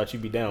 80s. I thought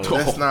you'd be down with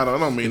that. That's not. I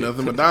don't mean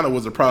nothing. Madonna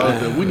was a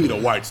product that we need a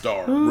white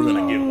star. We're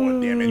gonna get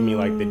one. Damn it. You mean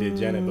like they did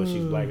Janet, but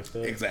she's black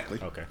instead? Exactly.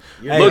 Okay.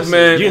 Look,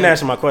 man. You didn't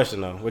answer my question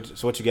though.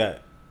 So what you got?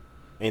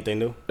 Anything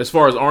new? As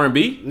far as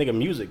R&B, Nigga,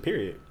 music.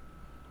 Period.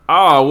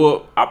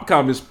 well, I'm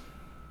kind of just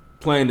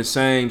playing the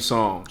same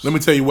songs. Let me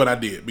tell you what I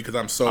did because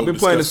I'm so. I've been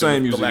playing the disgusted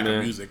same with music, lack of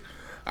man. music.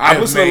 I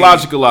listen to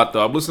Logic a lot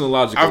though.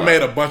 I've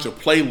made a bunch of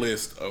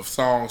playlists of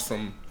songs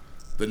from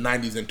the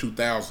 90s and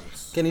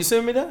 2000s. Can you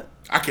send me that?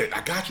 I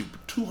got you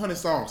 200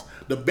 songs.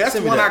 The best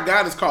Send me one that. I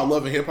got is called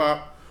Love and Hip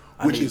Hop,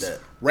 which need is that.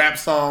 rap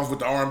songs with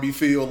the R&B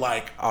feel,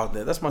 like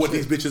That's my what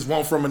shit. these bitches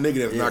want from a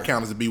nigga. That's not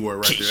counted as a B word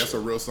right there. That's a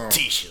real song.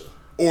 Tisha.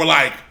 Or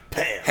like,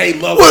 Pam. hey,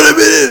 love. Wait a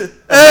minute.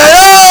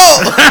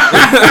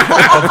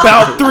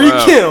 About 3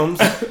 Kims.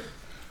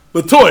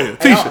 Latoya,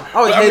 Tisha. I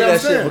always But hated I'm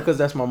that saying. shit because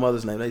that's my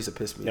mother's name. That used to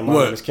piss me Your off. mom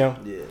What? name is Kim?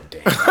 Yeah.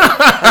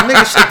 That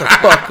nigga shut the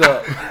fuck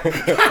up.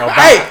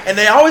 Hey, and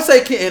they always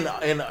say Kim.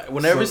 And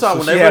whenever So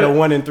whenever she had a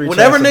 1 in 3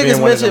 whenever chance of being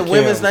niggas one of them mention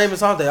women's Kims. name and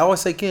songs, they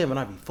always say Kim, and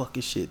I be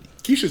fucking shitty.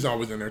 Keisha's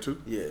always in there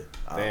too. Yeah.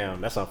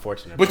 Damn, that's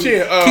unfortunate. But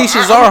yeah,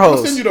 Keisha's I'm our gonna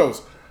host. send you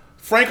those.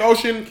 Frank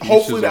Ocean.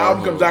 Hopefully the our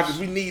album comes out host.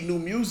 because we need new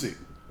music.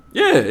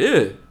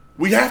 Yeah.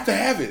 We have to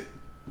have it.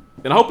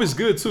 And I hope it's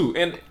good too.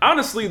 And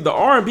honestly, the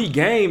R&B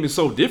game is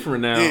so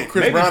different now. Yeah,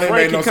 Chris Maybe Brown ain't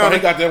made no song. kinda,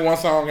 He got that one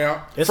song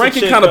out. It's Frank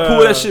some can shit, kind of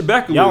pull that shit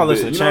back a y'all little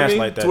listen bit. to You know what I Chance mean?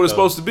 like that, That's what it's though.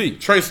 supposed to be.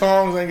 Trey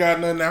Songz ain't got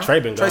nothing now. Trey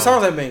been Trey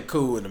gone. Songz ain't been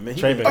cool in a minute.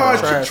 Trey been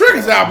gone.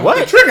 Trigger's album. What?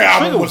 The Trigger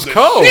album Trigger was was the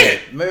cold.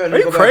 shit. Maybe I need Are to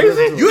you go back and crazy?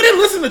 listen to it. You didn't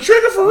listen to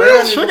Trigger for Man, I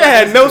real? need to Trigger go back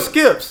had and no listen to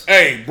it. skips.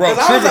 Hey, bro.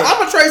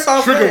 I'm a Trey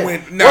Songz Trigger fan.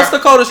 went. What's the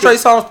coldest Trey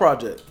Songz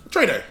project?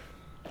 Trey Day.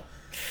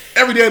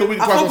 Every day of the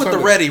week. I fuck with the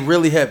Ready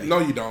really heavy. No,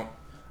 you don't.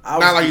 I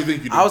Not like you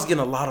think you do. I was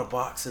getting a lot of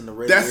box in the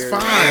Ready. That's area.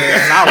 fine.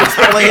 And I was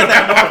playing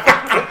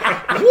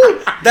that motherfucking, Woo,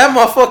 that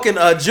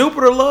motherfucking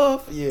Jupiter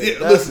Love. Yeah, Yeah,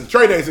 that, listen,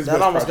 Trey Day's his that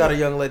best almost got a project.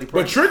 young lady But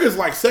pregnant. Trigger's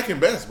like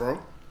second best, bro.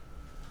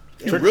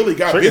 You really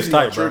got Trigger's busy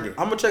tight, on bro. Trigger.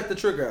 I'm gonna check the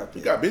Trigger out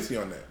You there. got busy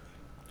on that.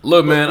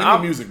 Look, man, we need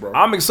I'm, music, bro.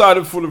 I'm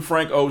excited for the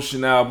Frank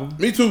Ocean album.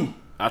 Me too.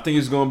 I think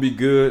it's gonna be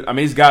good. I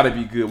mean, it's got to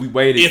be good. We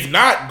waited. If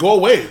not, go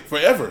away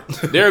forever.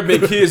 There have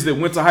been kids that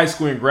went to high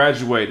school and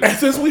graduated. And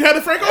since we had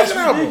the Frank That's Ocean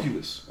album,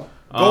 ridiculous. Go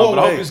But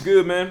I away. hope it's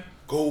good, man.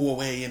 go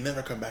away and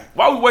never come back.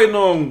 While we waiting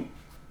on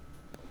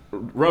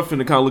Roughin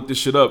to kind of look this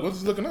shit up,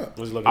 What's he looking up?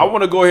 I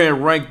want to go ahead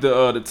and rank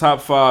the top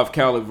 5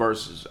 Khaled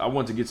verses. I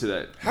want to get to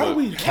that. How do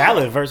we?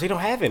 Khaled verse, he don't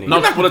have any. No,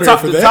 not well, prepared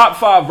for the that. top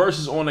 5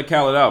 verses on the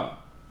Khaled album.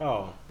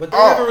 Oh, But they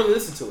haven't really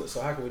listened to it,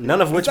 so how can we? Do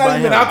none of which not by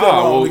even him. out there.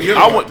 Oh, we well, hear I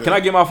about want, that. can I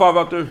get my 5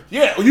 out there?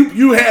 Yeah,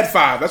 you had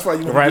 5. That's why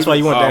you. Right, that's why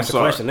you wanted to I'm ask the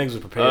sorry. question. Niggas was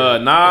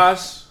prepared.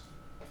 Nas,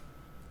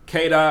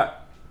 K.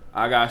 Dot,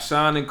 I got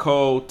Sean and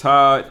Cole,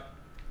 Todd,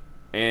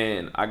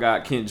 and I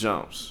got Kent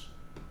Jones.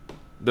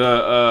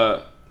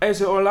 Hey,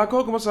 say hola,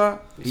 ¿cómo está?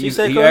 She He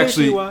said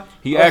actually konnichiwa.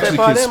 he Oh, actually say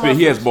can pardon, spit.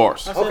 He my has friend.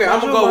 bars. Okay,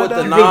 I'm gonna go with the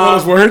You good with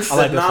those Nas. words? I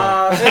like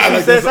that song. I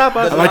She said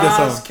Sapa. The I like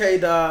that Nas, song. K.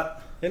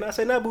 Dot, And I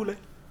say Nabule.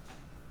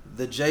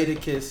 the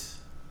Jadakiss,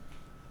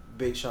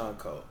 Big Sean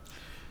Cole.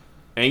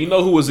 And you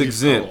know who was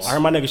exempt? I heard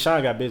my nigga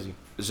Sean got busy.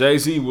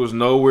 Jay-Z was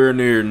nowhere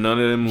near none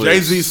of them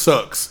lists. Jay-Z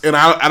sucks, and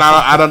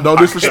I don't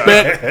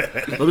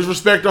disrespect, no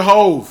disrespect to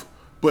Hove,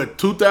 but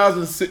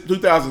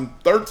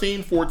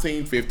 2013,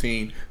 14,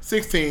 15,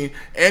 16,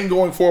 and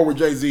going forward,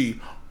 Jay-Z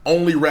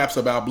only raps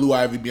about Blue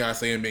Ivy,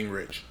 Beyonce, and being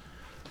rich.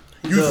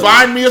 You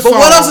find me a song, But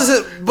what else is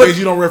it? But because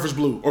you don't reference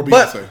Blue or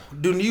Beyonce.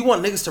 But do you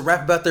want niggas to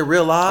rap about their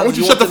real lives? I want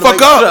you to want shut the them fuck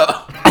make-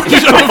 up.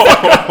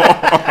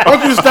 I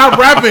want you to stop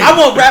rapping. I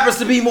want rappers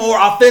to be more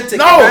authentic.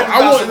 No, and rap I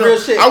about want- some real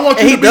shit. I want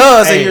and you he to be-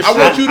 does. Hey, in your I shit.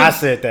 want you to- I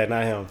said that,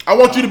 not him. I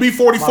want you to be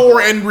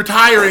 44 and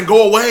retire and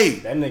go away.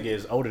 That nigga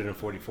is older than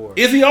 44.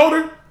 Is he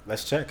older?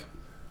 Let's check.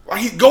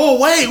 Like, go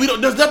away.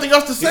 There's nothing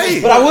else to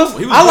say. But I will.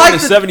 He was I born like in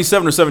the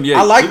 77 or 78.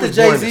 I like He the was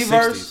born in Jay Z the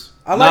verse. 60s.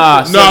 I Nah,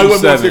 like the, No, he wasn't born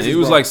 77. 60s, He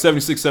was bro. like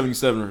 76,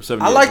 77, or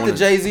 78. I like One the of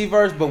Jay Z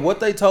verse, but what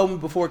they told me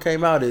before it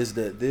came out is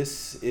that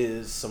this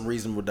is some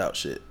reasonable doubt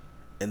shit,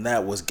 and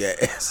that was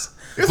gas.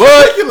 It's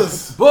But-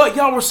 ridiculous. But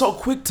y'all were so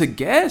quick to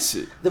gas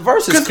it. The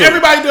verse is Because cool.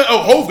 everybody does. Oh,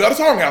 Hov got a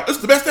song out. It's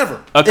the best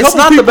ever. It's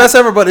not the best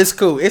ever, but it's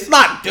cool. It's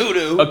not doo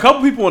doo. A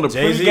couple people on the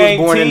Jay-Z was pregame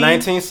born team. in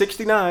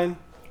 1969.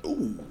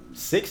 Ooh.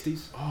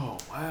 60s. Oh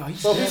wow, he's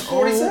So he's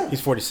 47. He's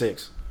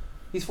 46.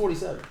 He's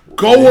 47.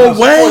 Go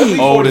away.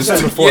 Oh, this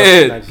is Before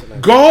yeah.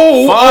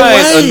 Go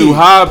Find away. a new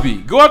hobby.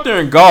 Go out there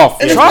and golf.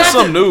 And it's Try not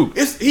something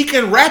that- new. He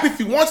can rap if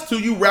he wants to.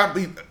 You rap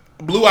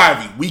Blue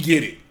Ivy. We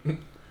get it.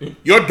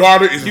 Your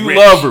daughter is You rich.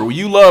 love her.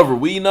 You love her.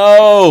 We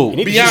know.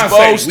 need to- You're Beyonce,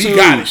 supposed we to.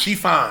 got it. She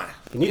fine.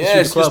 You need to shoot the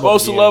Yes, you're club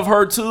supposed to up love again.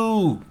 her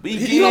too. We He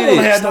get don't want it.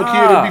 to have no kid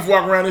Stop. and be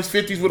walking around his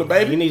 50s with a You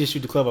baby. need to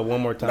shoot the club up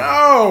one more time.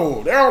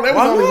 No, that was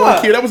Why only not?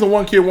 one kid. That was a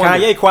one kid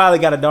wonder. Kanye quietly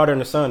got a daughter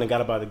and a son and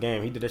got about the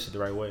game. He did that shit the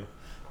right way.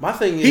 My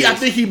thing is, I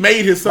think he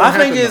made his son. My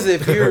thing is, though.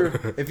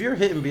 if you're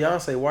hitting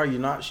Beyonce, why are you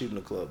not shooting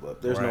the club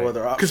up? There's no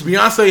other option. Because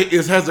Beyonce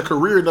has a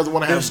career and doesn't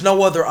want to have. There's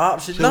no other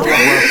option. No,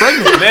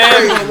 pregnant.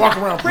 Man, walk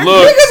around pregnant.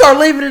 Look, niggas are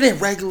leaving it in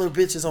regular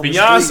bitches on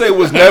Beyonce the street.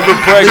 was never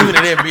pregnant.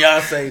 Leaving it in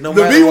Beyonce. No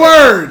the matter B what.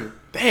 word.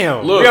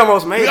 Damn, Look, we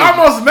almost made it. We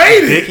almost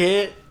made it.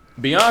 Dickhead.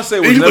 Beyonce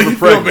was never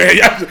pregnant.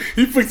 Bad.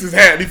 He fixed his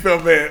hat and he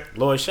felt bad.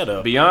 Lloyd, shut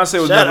up. Beyonce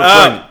was Shut never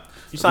up. pregnant.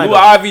 Blue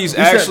Ivy's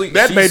actually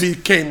that baby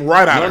came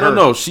right out of her.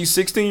 No. She's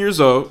 16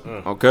 years old.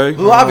 Okay.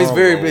 Blue Ivy's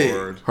very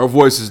big. Her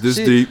voice is this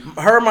deep.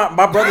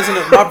 My brothers in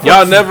the.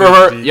 Y'all never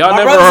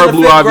heard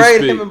Blue Ivy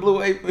speak. Him and Blue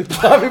Ivy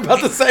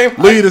about the same.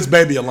 Leave this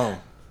baby alone.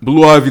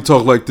 Blue Ivy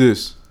talk like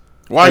this.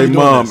 Why hey you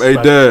doing mom, this?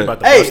 hey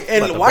dad. Hey,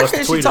 and why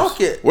can't she talk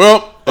yet?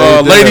 Well,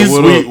 Hey, ladies,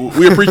 Dad,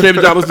 we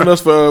appreciated y'all listening to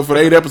us for the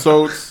 8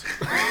 episodes.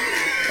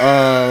 We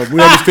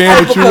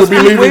understand that you will be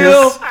leaving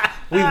us.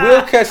 We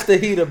will catch the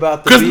heat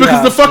about the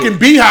because the fucking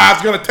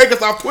Beehive's gonna take us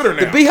off Twitter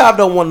now. The Beehive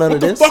don't want none of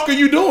this. What the fuck are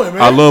you doing,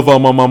 man? I love all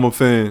my mama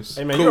fans.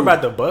 Hey man, you're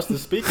about to bust the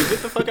speaker. Get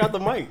the fuck out the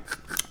mic.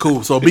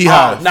 Cool. So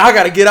Beehive. Now I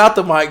gotta get out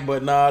the mic,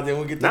 but then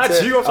we'll get the Not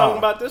text. you. I'm talking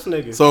about this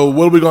nigga. So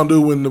what are we gonna do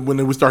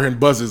when we start hearing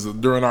buzzes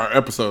during our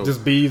episodes?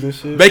 Just bees and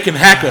shit. They can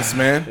hack us,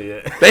 man.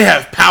 Yeah. They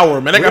have power,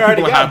 man. They got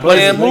people in high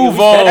places. Move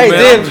on,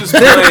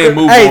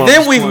 man.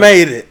 Then we've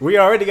made it. We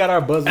already got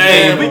our buzzes.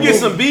 Hey, we get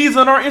some bees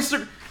on our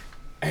Instagram.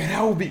 Hey,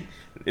 that would be.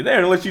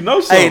 They're to let you know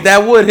something. Hey,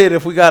 that would hit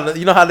if we got.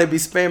 You know how they be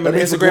spamming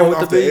Instagram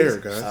with the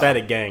bees.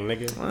 Static gang,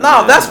 nigga.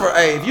 No, that's for.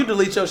 Hey, if you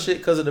delete your shit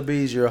because of the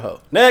bees, you're a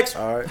hoe. Next.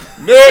 All right.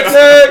 Next.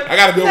 I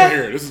got a good one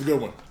here. This is a good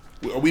one.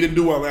 We didn't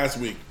do one last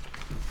week.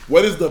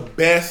 What is the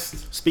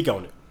best Speak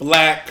on it.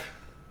 black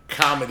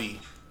comedy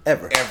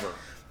ever?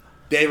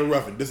 David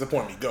Ruffin,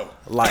 disappoint me. Go.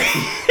 Life.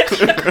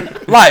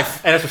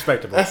 Hey, that's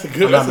respectable. That's a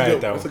good. I'm That's not a mad good.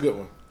 at that That's a one. good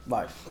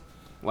one.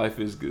 Life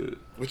is good.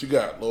 What you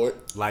got, Lloyd?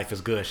 Life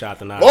is good. Shout out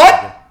to Nas.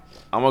 What?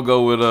 I'm gonna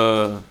go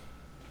with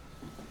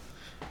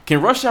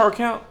Can Rush Hour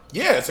count?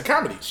 Yeah, it's a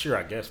comedy. Sure,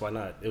 I guess. Why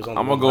not? It was on.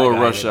 I'm gonna go with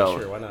Rush Hour.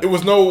 Sure, why not? It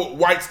was no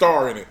white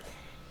star in it.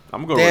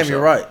 I'm gonna go. Damn, Rush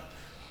you're Hour.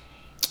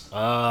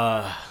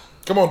 right.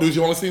 Come on, dudes.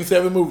 You only seen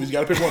 7 movies. You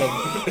gotta pick one of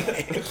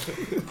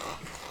them.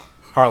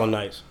 Harlem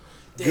Nights.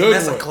 Good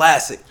That's one. a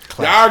classic.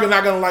 Y'all are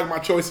not gonna like my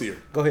choice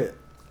here. Go ahead.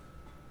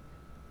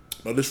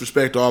 No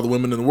disrespect to all the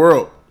women in the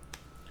world.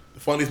 The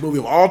funniest movie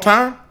of all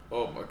time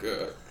Oh my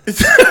god.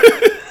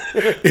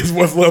 is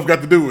What's Love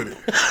Got to Do with It.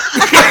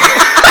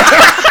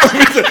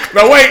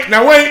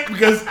 Now wait,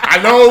 because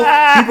I know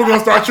people are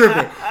gonna start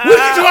tripping. What are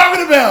you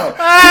talking about?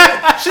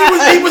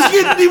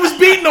 He was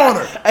beating on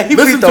her. And he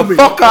Listen beat to the me.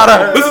 fuck out of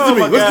her. Listen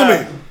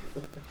to me.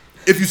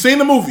 If you've seen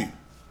the movie,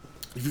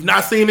 if you've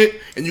not seen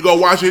it and you go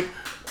watch it,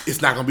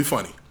 it's not gonna be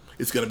funny.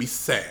 It's gonna be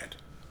sad.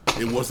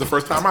 It was the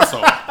first time I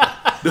saw it.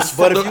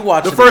 If you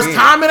watch the it first again.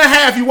 time and a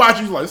half you watch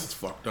it, you're like, this is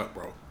fucked up,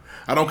 bro.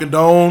 I don't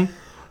condone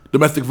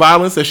domestic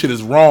violence. That shit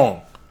is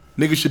wrong.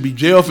 Niggas should be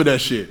jailed for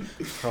that shit.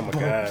 Oh my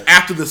god.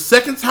 After the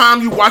second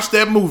time you watch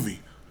that movie,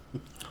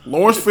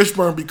 Lawrence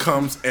Fishburne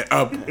becomes a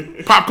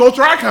pop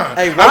culture icon.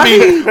 Hey, I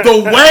mean,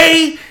 the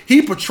way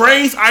he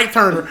portrays Ike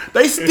Turner,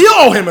 they still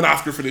owe him an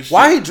Oscar for this shit.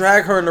 Why he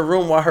drag her in the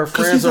room while her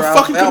friends he's are a out?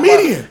 fucking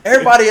comedian.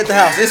 Everybody at the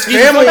house. His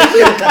family is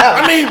in the house.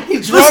 I mean, he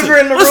drug her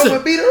in the room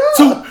and beat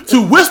her up.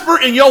 To whisper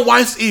in your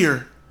wife's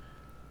ear,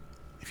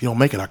 if you don't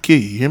make it, I'll kill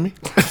you. You hear me?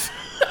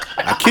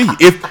 I'll kill you.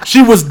 If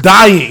she was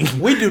dying.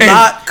 We do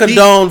not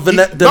condone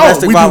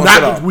domestic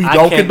violence. We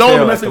don't condone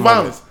domestic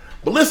violence.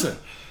 But listen,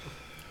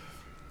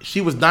 she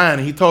was dying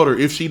and he told her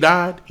if she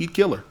died, he'd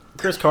kill her.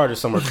 Chris Carter's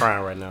somewhere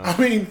crying right now. I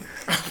mean,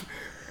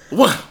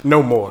 what?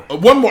 No more.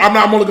 One more.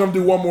 I'm only going to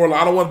do one more line.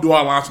 I don't want to do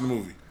all lines in the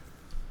movie.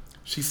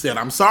 She said,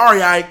 I'm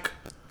sorry, Ike.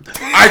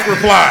 Ike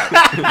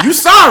replied, you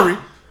sorry?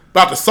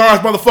 About the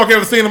sorriest motherfucker I've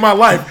ever seen in my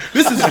life.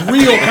 This is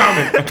real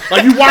comedy.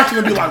 Like, you watch it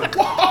and be like,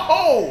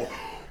 whoa,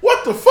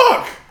 what the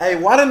fuck? Hey,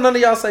 why didn't none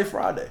of y'all say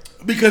Friday?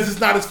 Because it's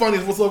not as funny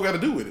as What's Love Got to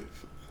Do with it.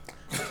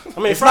 I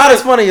mean, It's not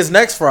as funny as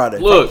Next Friday.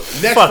 Look,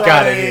 Next fuck Friday.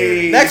 outta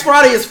here. Next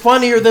Friday is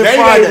funnier than Day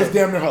Friday. Day was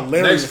damn near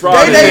hilarious. Next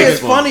Friday. Day is is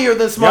funnier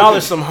than Smoking. Y'all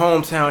are some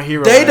hometown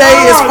heroes. Day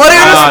Day is funnier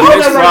than Nah, Smoking.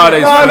 next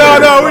Friday's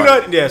No, we're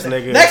not. Yes,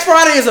 nigga. Next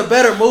Friday is a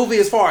better movie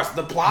as far as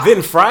the plot.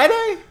 Then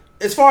Friday?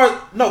 As far as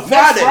Next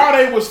Friday.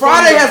 Friday was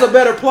Friday funny. has a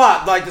better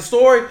plot, like the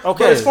story.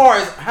 Okay. But as far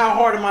as how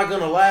hard am I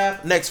gonna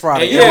laugh, Next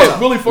Friday. You know what's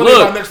really funny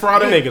Look, about Next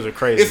Friday? you niggas are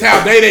crazy. It's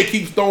how Day Day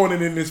keeps throwing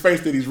it in his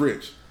face that he's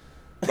rich.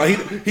 Like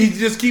he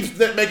just keeps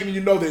making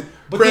you know that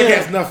Craig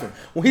then- has nothing.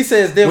 When he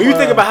says them, When you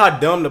think about how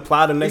dumb the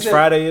plot of Next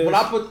Friday is, when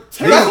I put,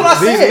 these, that's what I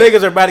these said.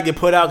 niggas are about to get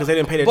put out because they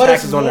didn't pay their But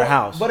taxes it's on their more-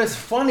 house. But it's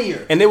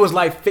funnier. And it was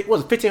like,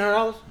 was it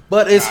 $1,500?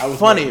 But it's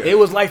funnier. It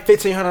was like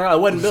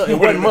 $1,500. It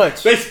wasn't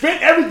much. They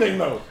spent everything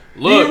though.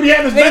 Look, he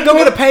had his Nigga, go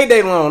get a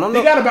payday loan.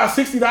 He got about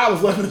 $60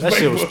 left in his That bank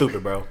shit was book.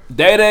 stupid, bro.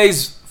 Day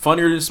Day's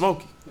funnier than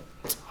Smokey.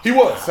 He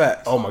was.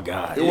 Facts. Oh my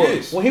god. It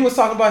was. When he was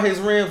talking about his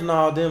rims,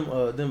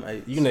 them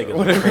eights. You niggas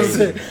Whatever are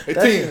crazy. it It That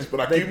tens, shit- but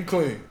I keep him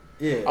clean.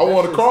 Yeah. I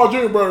want to Carl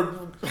Jr. Bird.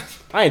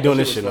 I ain't doing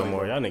this That shit shit no was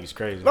more. Y'all niggas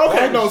crazy.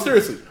 Okay, no,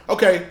 seriously.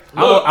 Okay.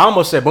 I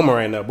almost said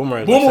Boomerang though.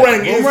 Boomerang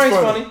Boomerang is Boomerang's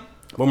funny. funny.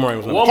 Boomerang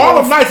was number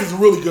Harlem Nights is a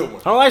really good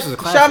one. Harlem Nights is a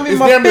classic. Shot me in It's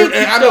my damn near, pinky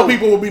and I know toe.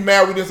 people will be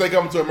mad we didn't say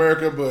Coming to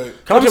America,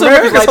 but Coming to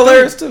America is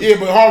hilarious too. yeah,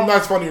 but Harlem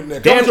Nights funnier than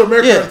that. Coming to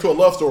America yeah. is to a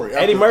love story.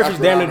 Eddie Murphy's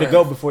damn near Iron to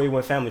go Man. before he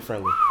went family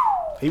friendly.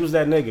 He was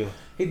that nigga.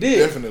 He did.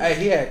 Definitely. Hey,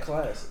 he had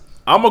class.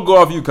 I'm gonna go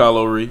off you,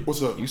 Kylo Ree.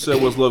 What's up? You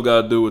said What's Love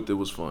Gotta Do With It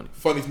was funny.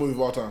 Funniest movie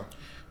of all time.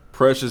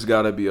 Precious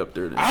gotta be up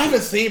there. Then. I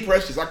haven't seen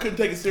Precious. I couldn't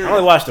take it I serious.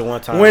 only watched it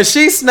one time. When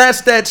she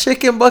snatched that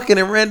chicken bucket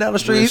and ran down the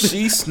street,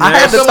 She I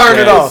had to snatched turn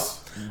it that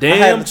off. I Damn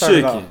had to turn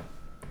it off. chicken.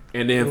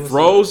 And then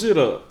froze it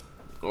up.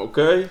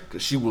 Okay?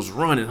 Because she was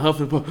running,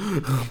 huffing, Well,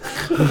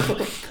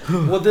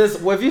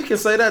 if you can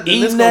say that, then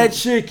eating that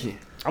chicken.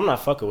 I'm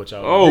not fucking with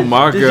y'all. Oh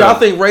my Did God. y'all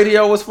think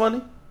radio was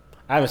funny?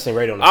 I haven't seen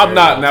radio. I'm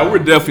not. Now, we're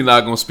definitely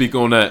not going to speak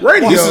on that.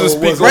 Radio This is a was-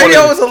 speak on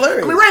Radio it. was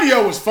hilarious. I mean,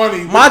 radio was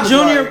funny. My It was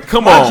junior, like-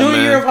 Come my on, junior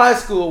man. year of high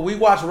school, we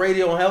watched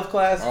radio in health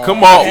class.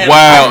 Come on. And Wow.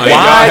 I- And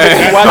Why y'all did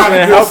you had- watch it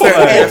in health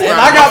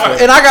class?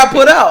 And I got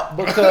put out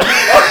because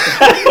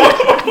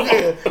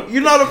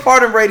you know the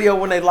part in radio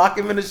when they lock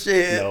him in the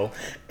shed. No.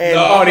 And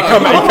Oh, he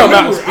come out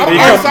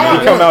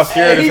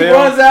scared and as he hell.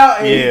 runs out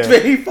and Yeah.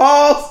 he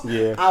falls.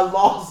 Yeah. I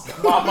lost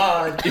my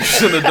mind. You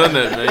shouldn't have done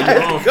that, man. I You had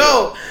wrong. to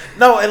go.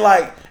 No,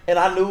 and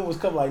I knew it was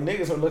coming. Like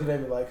niggas were looking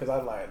at me like, because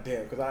I'm like,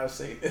 damn, because I've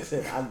seen this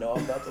and I know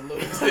I'm about to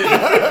lose.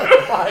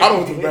 I don't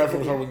went to the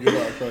bathroom so I would get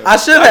out. I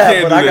should I have,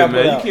 can't but do I got that, put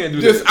man. You out. can't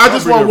do Just, that. I Don't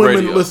just bring want up women.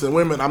 radio. Listen,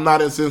 women. I'm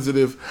not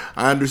insensitive.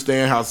 I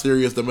understand how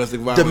serious domestic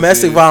violence.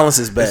 Domestic is. violence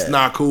is bad. It's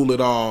not cool at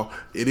all.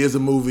 It is a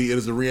movie. It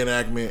is a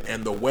reenactment,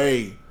 and the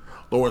way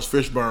Lawrence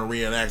Fishburne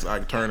reenacts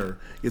Ike Turner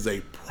is a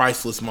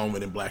priceless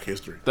moment in Black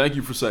history. Thank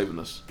you for saving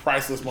us.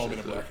 Priceless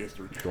moment in Black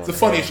history. It's the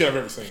funniest shit I've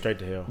ever seen. Straight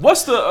to hell.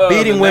 What's the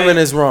Beating the women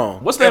name? is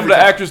wrong. What's the name of Every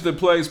the time. actress that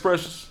plays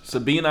Precious?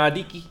 Sabina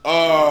Adiki.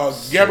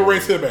 Gabourey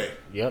Sidibe.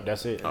 Yep,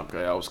 that's it.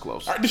 Okay, I was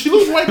close. Did she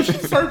lose weight? Did she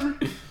do surgery?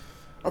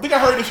 I think I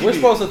heard that she We're did.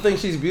 supposed to think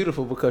she's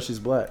beautiful because she's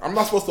black. I'm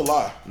not supposed to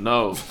lie.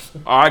 No.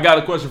 All right, I got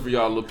a question for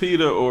y'all.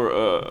 Lupita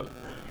or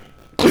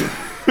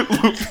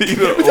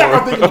Lupita Every time I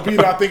or think of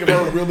Lupita, I think of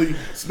her really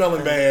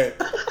smelling bad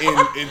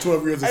in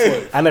 12 Years a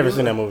Slave. I never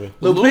seen that movie.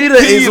 Lupita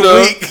is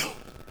weak.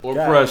 or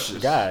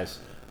Precious. Guys.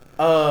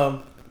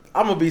 I'm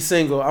gonna be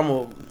single.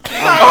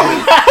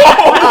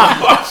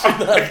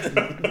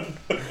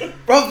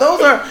 Bro,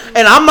 those are,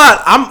 and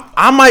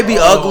I might be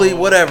ugly,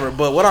 whatever.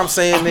 But what I'm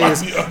saying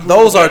is,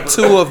 those are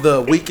two of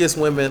the weakest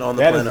women on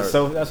the That planet is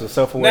Earth. that's a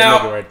self-aware Now,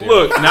 nigga right there.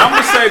 look. Now I'm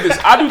gonna say this.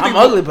 I do think I'm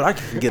ugly, but I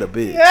can get a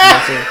bitch. You know what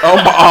I'm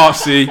saying? Oh,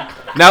 see.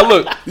 Now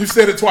look. You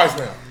said it twice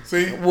now.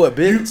 See? What,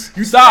 bitch?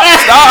 You stop.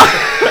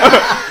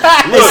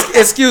 Look.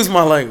 Excuse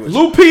my language.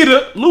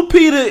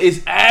 Lupita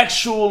is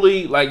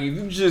actually like if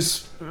you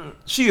just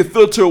she a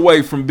filter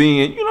away from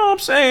being, you know what I'm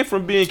saying,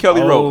 from being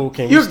Kelly Rowland.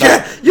 Can You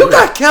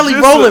got Kelly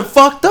Just Rowland a-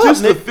 fucked up,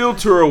 Just a nigga.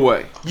 filter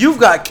away You've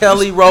got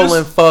Kelly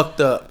Rowland fucked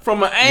up.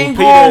 from an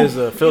angle. Lupita is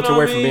a filter you know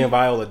away what I from mean? being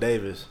Viola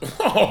Davis.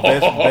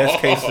 best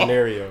case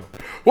scenario.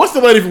 What's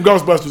the lady from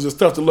Ghostbusters that's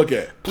tough to look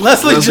at?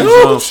 Leslie Leslie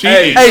Jones. Jones.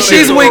 Hey, Hey, they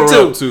she's tore weak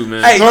her up too. too,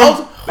 man. Hey, those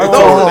They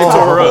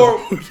tore her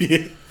up.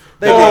 Yeah.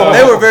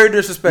 They were very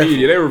disrespectful.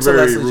 Yeah, they were to very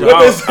Leslie rude.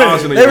 Jones.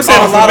 Honestly, They were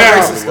saying a lot of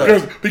Now, racist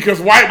stuff. because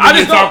white I men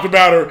just don't- talked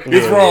about her.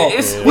 It's wrong.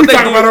 It's- We what they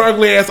talk do- about her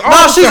ugly ass.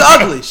 No, she's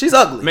ugly. She's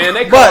ugly. Man,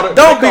 they call but her,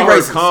 don't they be call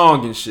her racist.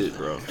 Kong and shit,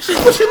 bro. What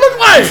she look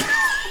like?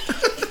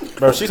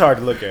 Bro, she's hard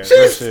to look at.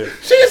 Real shit.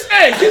 She's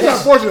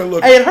unfortunate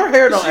looking. Hey, and her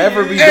hair don't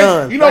ever be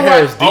done. You know Her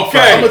hair what? is deep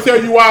Okay. I'm gonna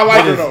tell you why I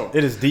like her though.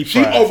 It is deep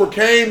She fried.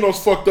 overcame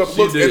those fucked up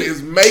looks and did.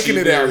 is making She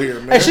it did. out here,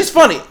 man. Hey, she's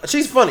funny.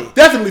 She's funny.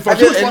 definitely funny.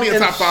 She was And- funny in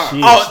and- top 5.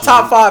 She- Oh,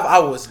 top 5. I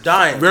was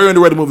dying. Very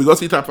underrated movie. Go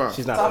see top 5.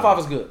 She's not Top funny. 5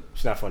 is good.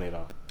 She's not funny at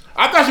all.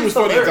 I thought she was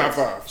funny in top hilarious.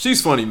 5.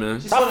 She's funny, man.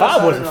 Top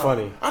 5 wasn't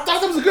funny. I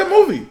thought that was a good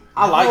movie.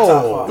 I like No.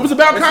 top 5. It was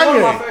about It's one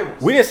of my Kanye.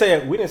 favorites. We didn't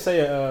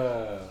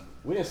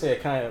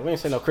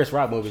say no Chris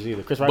Rock movies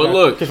either. Chris Rock But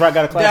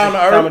got a classic Down to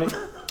Earth.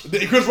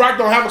 comedy. Chris Rock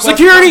don't have a classic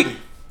Security. comedy.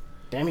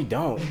 Damn, he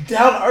don't.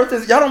 Down to Earth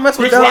is y'all don't mess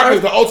with Chris Down Rock to is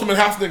Earth. the ultimate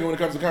house nigga when it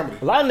comes to comedy.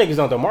 A lot of niggas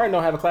don't though. Martin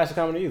don't have a classic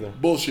comedy either.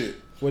 Bullshit.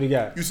 What he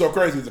got? You So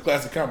Crazy is a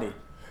classic comedy.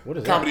 What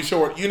is Comedy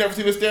short. You never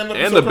seen this stand up?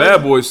 And the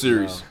Bad Boys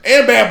series.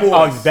 And Bad Boys.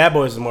 that? Oh, Bad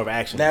Boys is more of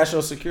action.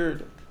 National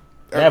Security.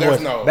 Bad That's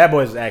Boys. no. Bad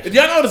Boys is action.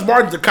 Did y'all notice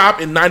Martin's a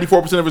cop in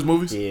 94% of his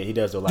movies? Yeah, he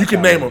does do a lot. You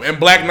can name them. And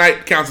Black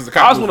Knight counts as a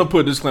cop. I just movie. want to put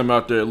a disclaimer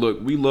out there. Look,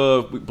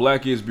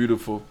 Black is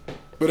beautiful.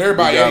 But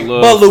everybody Got ain't.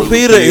 love But for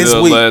Lupita is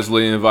weak.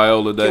 Leslie and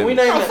Viola Can we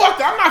Davis. name Oh, that? fuck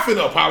that. I'm not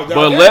finna apologize.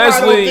 But Everybody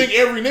Leslie- don't think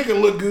every nigga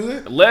look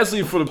good.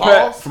 Leslie,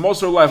 for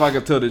most of her life, I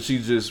can tell that she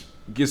just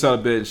gets out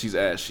of bed and she's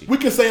ashy. We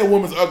can say a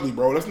woman's ugly,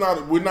 bro.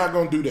 We're not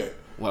gonna do that.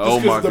 Well,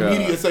 Just oh my the God.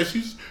 media say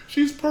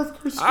she's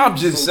perfect. Her skin I'm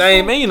is just so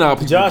saying, man. You know how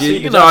people y'all get. see- You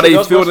did know y'all how see they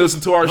Ghostbusters? feel to listen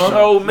to our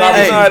show, man.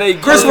 Hey, You know how they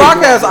Chris go. Rock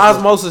has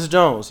Osmosis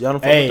Jones. Y'all don't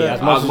fuck Hey, with that?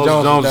 Osmosis Osmosis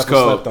Jones Jones is is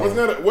cold.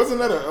 definitely Wasn't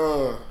that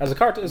a As a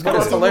cartoon, it's It's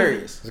kind of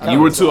hilarious. You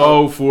were too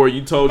old for it.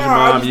 You told your Nah, I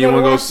mom just you didn't want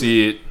to never go watched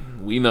see it.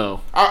 We know.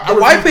 I The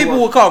white people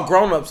will call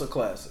Grown Ups a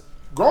classic.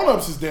 Grown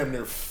Ups is damn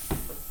near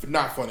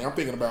not funny. I'm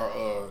thinking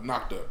about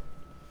Knocked Up.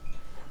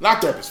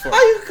 Knocked Up is funny.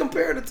 How you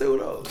compare the two of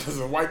those? It's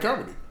a white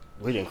comedy.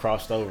 We didn't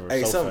crossed over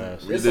Hey, so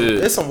fast.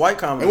 It's some white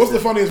comedy. Hey, what's the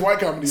funniest white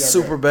comedy?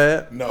 Super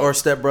Bad No. or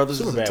Step Brothers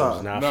is the Superbad top.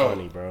 was not No.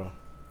 funny, bro.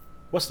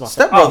 What's my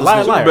Step Brothers?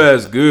 Liar, Liar.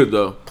 Superbad's good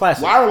though.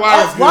 Classic. Liar,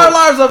 Liar's good.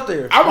 Liar's up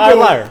there. I'm Liar, gonna go.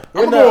 Liar.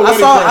 I'm gonna go with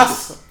Wedding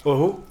Crashers. Well,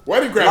 who?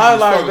 Wedding Liar, Crashers is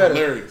Liar fucking better.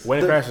 hilarious.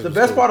 Wedding Crashers The was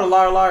best cool. part of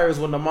Liar Liar is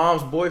when the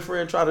mom's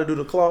boyfriend tried to do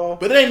the claw,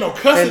 But it ain't no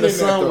cussing and the in that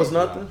son though. was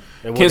nothing.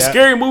 And Can with that-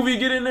 Scary Movie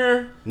get in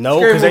there? No,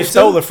 Scary because they Movie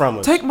stole too? it from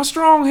us. Take my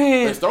strong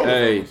hand. They stole it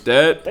Hey, from us.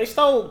 that. They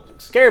stole.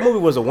 Scary Movie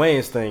was a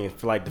Wayne's thing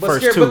for like the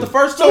first two. But the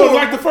first two, So it's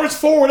like the first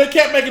four, they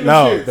kept making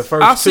no, this shit. the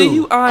first I two. see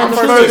you eyeing I'm the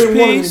first first taking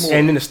one piece. anymore.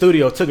 And then the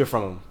studio took it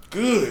from them.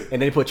 Good. And then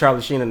they put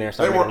Charlie Sheen in there.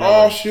 They were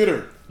all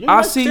shitter.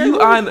 I see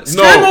you eyeing the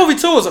Scary Movie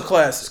 2 is a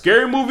classic.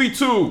 Scary Movie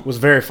 2. Was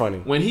very funny.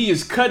 When he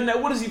is cutting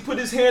that, what does he put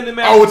his hand in?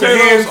 Oh, with the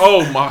hands.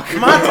 Oh my god.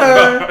 My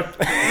turn.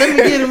 Let me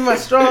get in my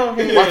strong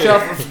hand. Watch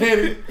out for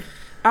Fanny.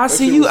 I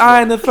see you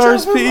eyeing the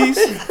first piece.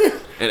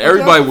 And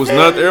everybody was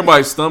nuts.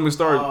 Everybody's stomach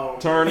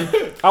started turning.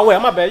 Oh wait,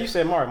 my bad. You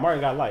said Martin.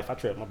 Martin got Life. I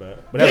tripped. My bad.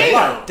 But that's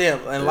Life.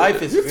 Damn, and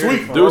Life is very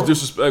tweak. fun. There was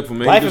disrespectful,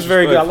 man. Life is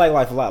very good. I Disrespectful.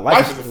 like Life a lot.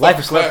 Life Life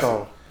is is slept classic.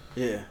 on.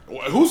 Yeah.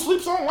 Who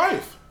sleeps on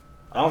Life?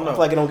 I don't I know. feel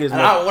like it don't get as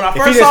And much. when I If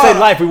first he didn't saw say it,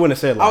 Life, we wouldn't have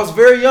said Life. I was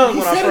very young He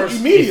when I said first. it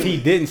immediately. If he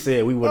didn't say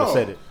it, we wouldn't have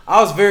said it.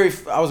 I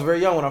was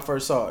very young when I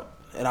first saw it,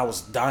 and I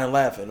was dying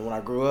laughing. And when I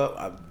grew up,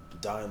 I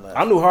dying laughing.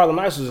 I knew Harlem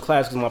Nights was a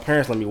class because my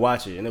parents let me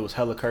watch it, and it was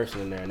hella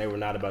cursing in there, and they were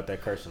not about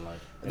that cursing life.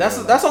 That's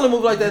the only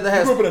movie like that that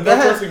has. You grew up in a that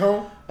no had- cursing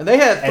home? And they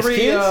had As three.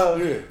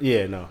 kids?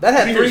 Yeah, no. That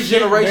had You three hear shit,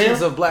 generations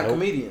damn? of black Nope.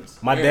 comedians.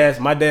 My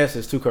dad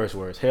says two curse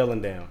words: hell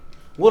and damn.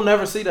 We'll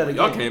never see that again.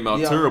 Y'all came out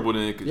terrible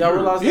then. 'Cause Y'all you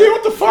were- realize that? Yeah,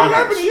 what the fuck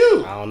happened to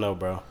you? I don't know,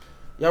 bro.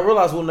 Y'all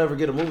realize we'll never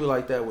get a movie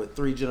like that with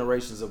three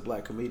generations of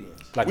black comedians.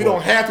 Like We what?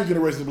 don't have 3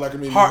 generations of black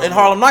comedians. In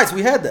Harlem Nights,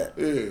 we had that.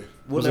 Yeah.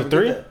 We'll Was never it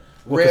 3? get that.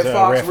 What Red was that?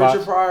 Fox, Red Fox?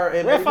 Richard Pryor,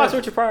 and Red Eddie Fox, Murphy.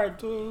 Richard Pryor.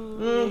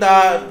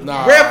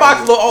 Nah. Red Fox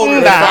a little older.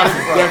 Red than Fox Richard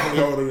is Pryor.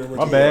 definitely older than Richard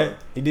My bad.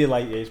 He did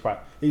like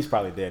he's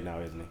probably dead now,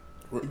 isn't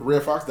he?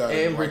 Red Fox died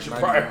in And like Richard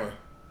 91. Pryor.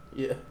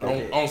 Yeah.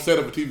 On set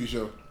of a TV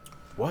show.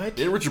 What?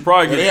 Didn't Richard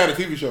Pryor Yeah, they get? had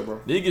a TV show, bro.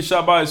 Did he get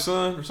shot by his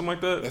son or something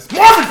like that? That's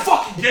Marvin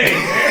fucking Gaye,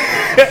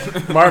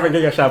 man. Marvin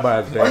Gaye got shot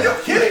by his dad. Are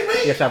you kidding me?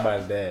 He got shot by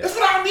his dad. That's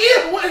what I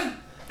did, but what?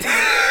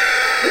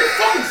 Are you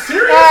fucking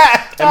serious?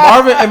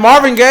 And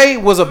Marvin Gaye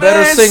was a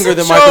better Man, singer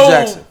than sit Michael your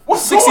Jackson.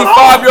 What's going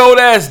 65-year-old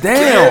ass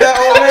down. That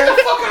old Get man.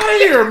 the fuck out of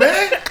here,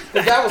 man.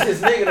 Because that was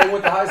his nigga. They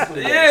went to high school.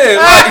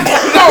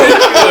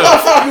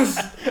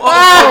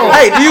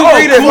 Hey, do you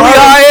agree that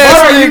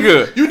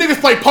nigga. You niggas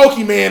play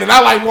Pokemon, and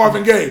I like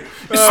Marvin Gaye.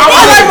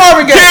 I like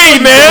Marvin Gaye.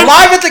 Gaye, man.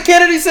 Live at the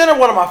Kennedy Center,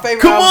 one of my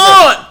favorite Come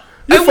albums on.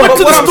 They fucking- went to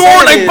the what I'm store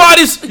and saying they is- bought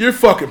his. You're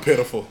fucking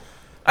pitiful.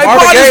 They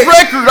Marvin bought his Gaye-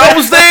 record. I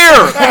was there.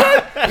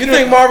 ever. You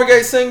think Marvin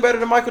Gaye sing better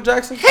than Michael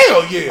Jackson?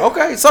 Hell yeah.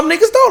 Okay, some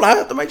niggas don't. I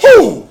have to make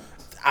sure. Who?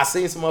 I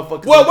seen some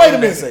motherfuckers. Well, wait a that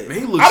minute. say it.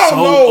 He looks I don't so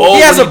know. old.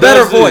 He has when a better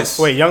does this. voice.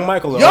 Wait, Young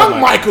Michael or Young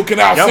old Michael can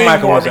out Young sing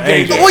Michael was Marvin an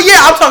Gaye. angel. Well,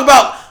 yeah, I'm talking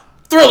about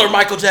Thriller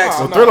Michael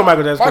Jackson. Well, Thriller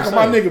Michael Jackson. Michael,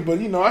 my nigga, but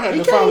you know, I had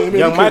to finally admit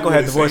Young he Michael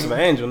couldn't had the really voice sing. of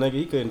an angel, nigga.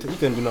 He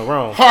couldn't do no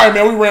wrong. All right,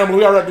 man, we ramble.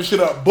 We gotta wrap this shit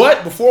up.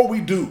 But before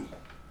we do,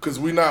 because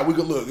we could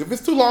look. If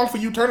it's too long for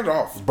you, turn it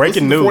off.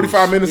 Breaking Listen to news.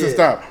 45 minutes and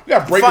stop. We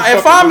got breaking And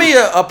fucking find news. me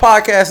a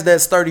podcast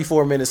that's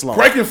 34 minutes long.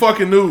 Breaking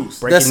fucking news.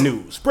 Breaking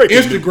news. Breaking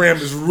news.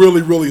 Instagram is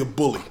really, really a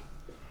bully.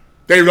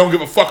 They don't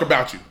give a fuck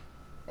about you.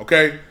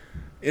 Okay?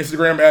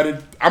 Instagram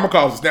added, I'm gonna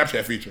call it a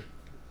Snapchat feature.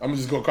 I'm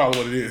just gonna call it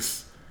what it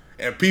is.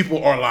 And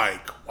people are like,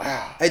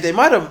 wow. Hey,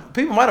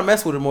 people might have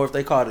messed with it more if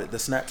they called it the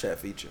Snapchat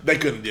feature. They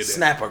couldn't do that.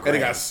 Snappergram. And they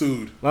got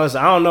sued.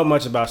 Listen, I don't know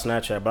much about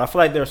Snapchat, but I feel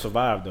like they'll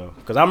survive though.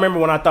 Because I remember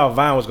when I thought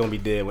Vine was gonna be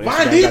dead when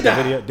Vine Instagram did got that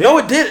die. video. No,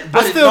 it did.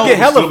 But I still get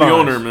hella Still be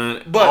on there, Vines.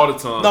 man. but all the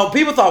time. No,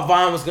 people thought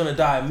Vine was gonna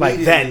die Like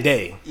immediately. that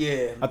day.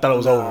 Yeah. I thought it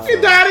was over. He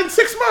died in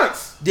 6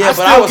 months. Yeah, I but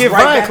still I was get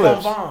right Vine back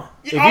clips. on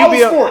Vine. All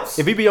the sports.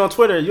 If you be on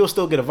Twitter, you'll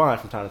still get a Vine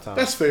from time to time.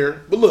 That's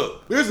fair. But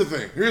look, here's the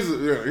thing. Here's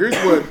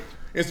what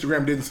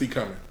Instagram didn't see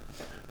coming.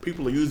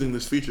 People are using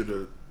this feature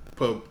to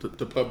pub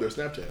their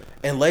Snapchat.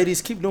 And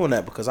ladies, keep doing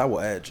that because I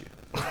will add you.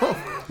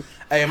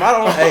 Hey, am I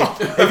don't?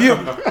 Hey, if you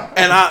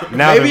and I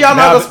maybe y'all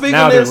not gonna speak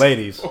now on they're this,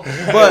 ladies.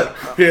 but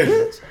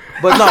Yeah.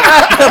 but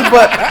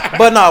no,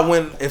 but no.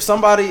 When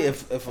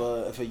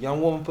if a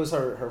young woman puts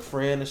her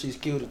friend and she's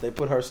cute, if they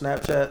put her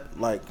Snapchat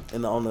like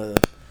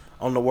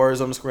on the words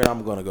on the screen,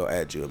 I'm gonna go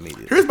add you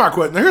immediately. Here's my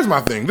question. Here's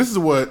my thing. This is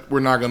what we're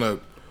not gonna.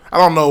 I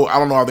don't know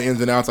all the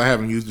ins and outs. I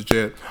haven't used it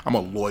yet. I'm a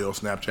loyal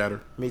Snapchatter.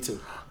 Me too.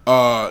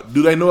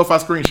 Do they know if I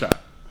screenshot?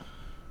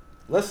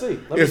 Let's see.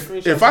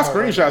 If I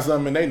screenshot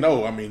something and they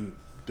know, I mean,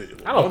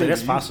 I don't think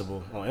that's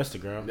possible on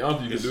Instagram. I don't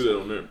think you can do that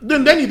on there.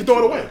 then they need to throw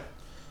it away.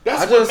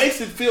 That's I what just-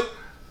 makes it feel.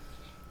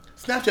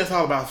 Snapchat's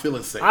all about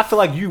feeling safe. I feel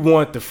like you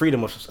want the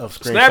freedom of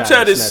screenshotting.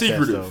 Snapchat is Snapchat,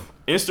 secretive. though.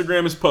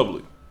 Instagram is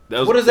public.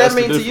 What does that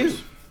mean to you?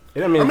 It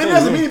doesn't mean I mean, it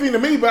doesn't mean anything to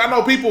me, but I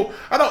know people.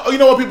 I don't. You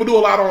know what people do a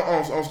lot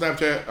on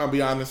Snapchat? I'll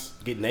be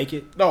honest. Get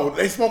naked. No,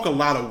 they smoke a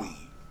lot of weed,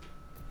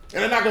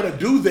 and they're not gonna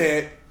do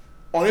that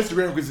on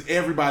Instagram because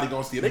everybody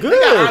gonna see it. They got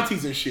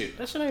aunties and shit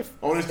That shit ain't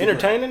on Instagram.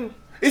 entertaining.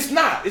 It's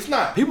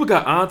not. People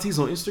got aunties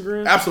on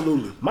Instagram.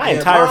 Absolutely. My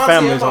entire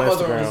family's on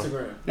mother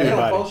Instagram. They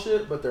don't post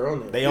shit, but they're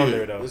on there. They on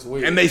there though. It's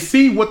weird. And they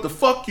see what the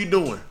fuck you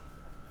doing.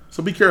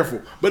 So be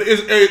careful. But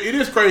it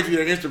is crazy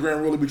that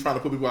Instagram really be trying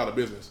to put people out of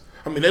business.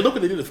 I mean, they look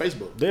what they did to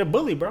Facebook. They're a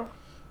bully, bro.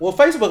 Well,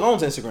 Facebook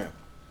owns Instagram.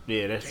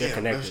 Yeah, they're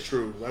connected. That's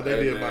true. Like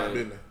they did mine,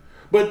 didn't they?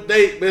 But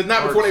it's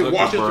not before they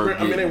wash Instagram.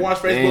 I mean, they wash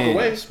Facebook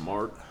away.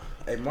 Smart.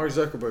 Hey, Mark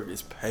Zuckerberg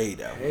is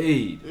paid out.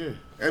 Paid. Yeah.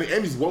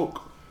 And he's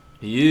woke.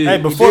 He is.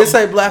 Hey, before you did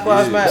say Black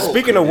Lives Matter.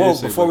 Speaking of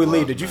woke, before we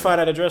leave, did you find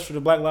that address for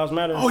the Black Lives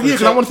Matter? Oh yeah,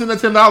 because I want to send that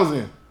 $10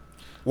 in.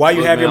 Why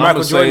you have your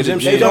Michael Jordan gym?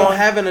 They don't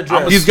have an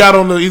address. He's got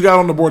on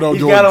the Bordeaux.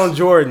 He's got on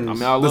Jordans. I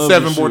mean, I the love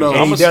 7 these Bordeaux.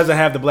 shoes. And he doesn't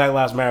have the Black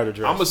Lives Matter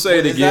address. I'm gonna say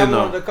it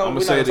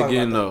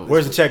again though.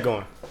 Where's the check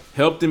going?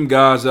 Help them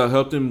guys out.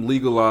 Help them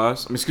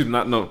legalize. Help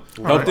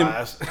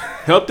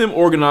them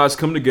organize,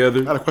 come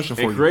together. I got a question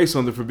for and you. create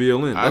something for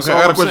BLM. That's I all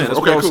got a I'm question. saying. That's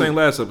what I was saying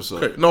last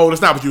episode. Okay. No,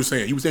 that's not what you were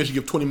saying. You were saying she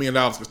give $20 million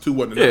because 2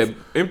 wasn't enough.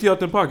 Yeah, empty out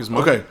them pockets,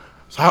 man. Okay.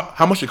 So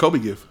how much did Kobe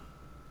give?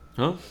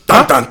 Huh?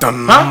 Dun, dun,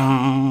 dun.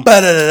 Huh?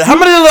 How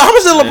much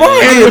did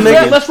LeBron give,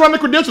 nigga? Let's run the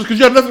credentials because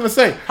you have nothing to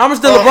say. How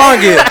much did LeBron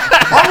give?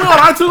 Are we on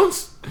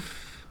iTunes?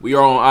 We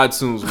are on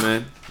iTunes,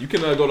 man. You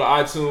can go to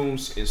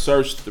iTunes and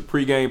search the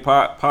pregame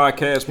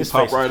podcast. We'll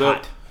pop right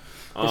up.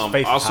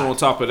 Also on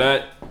top of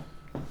that,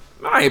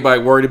 I ain't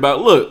worried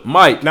about. Look,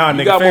 Mike, you got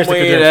more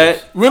money than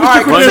that. Run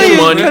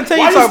money.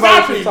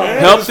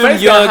 Help them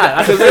young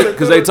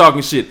because they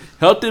talking shit.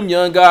 Help them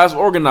young guys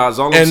organize.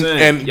 All I'm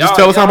saying. And just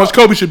tell us how much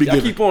Kobe should be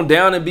giving. Keep on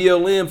down in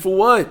BLM for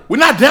what? We're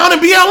not down in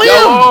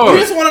BLM. We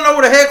just want to know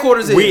where the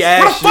headquarters is.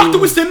 Where the fuck do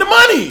we send the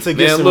money? To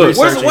get some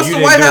research. What's the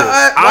White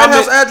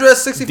House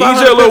address? 6500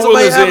 DJ Lloyd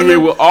Willin is in here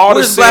with all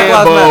the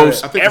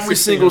Sambos, Matter? every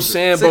single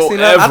Sambo 69?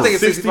 ever. I think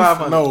it's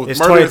 6500. No, It's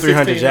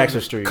 2300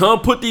 Jackson Street. Come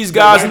put these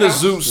guys in the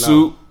zoot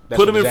suit.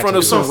 Put them in front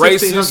of some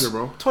racist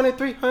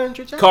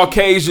 2300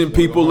 Caucasian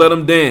people. Let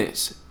them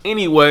dance.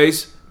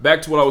 Anyways,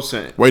 back to what I was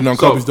saying. Waiting on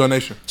Kobe's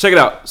donation. Check it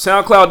out.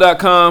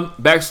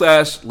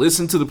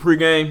 SoundCloud.com/listen to the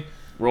pregame.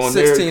 We're on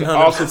there. You can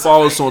also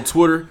follow us on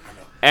Twitter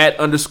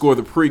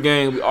 @_the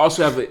pregame. We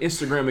also have an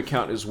Instagram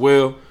account as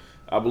well.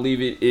 I believe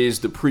it is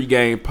the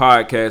pregame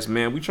podcast,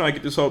 man. We trying to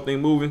get this whole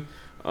thing moving.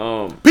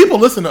 People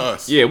listen to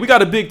us. Yeah, we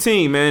got a big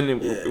team, man.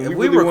 And if we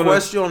we really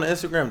request you on the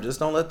Instagram, just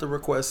don't let the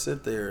request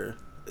sit there.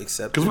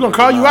 Because we're gonna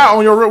call you out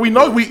on your. We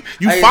know you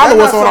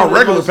follow us on our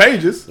regular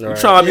pages. We're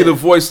trying to be the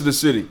voice of the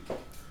city.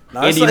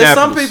 No, Indianapolis.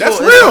 Some people, that's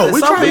real. We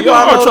trying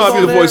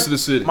to be the voice of the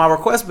city. My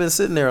request been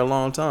sitting there a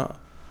long time.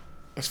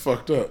 That's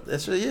fucked up.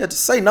 That's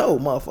just say no,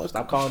 motherfucker.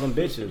 Stop calling them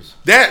bitches.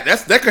 That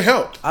could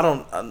help. I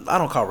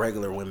don't call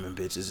regular women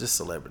bitches, just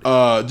celebrities.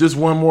 Just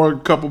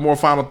couple more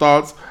final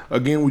thoughts.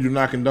 Again, we do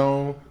not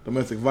condone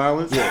domestic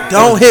violence. Yeah.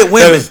 Don't hit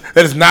women.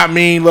 That does not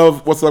mean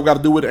love. What's love got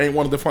to do with it? Ain't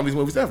one of the funniest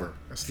movies ever.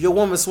 If your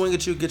woman swing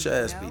at you, get your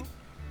ass beat.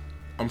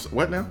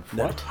 What now?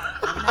 What?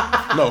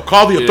 No,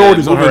 call the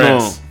authorities on her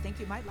ass.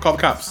 Call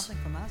the cops.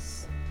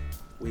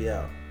 We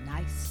out.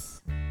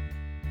 Nice.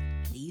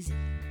 Easy.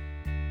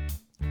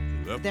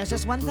 There's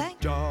just one thing.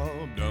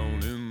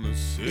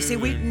 You see,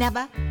 we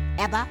never,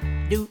 ever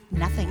do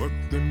nothing.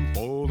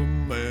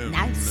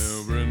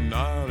 Nice.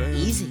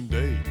 Easy.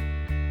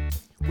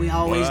 We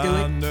always do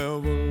it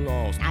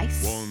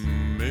nice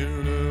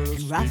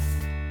and rough.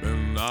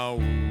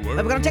 But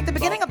we're going to take the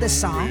beginning of this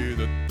song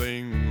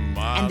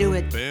and do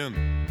it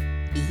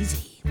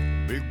easy.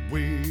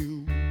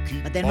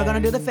 But then we're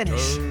going to do the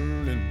finish.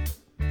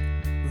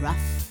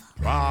 Rough.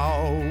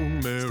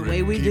 It's the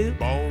way we do.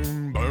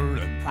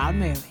 Proud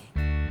Mary.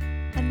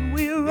 And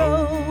we're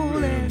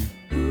rolling.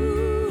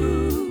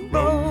 Ooh,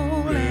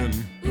 rolling.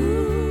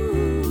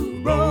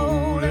 Ooh,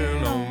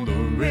 rolling on the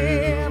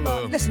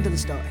river. Listen to the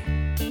story.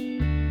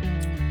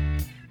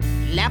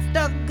 Left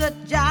a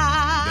good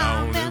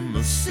job in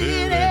the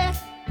city.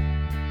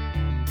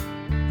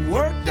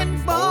 Working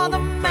for the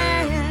man.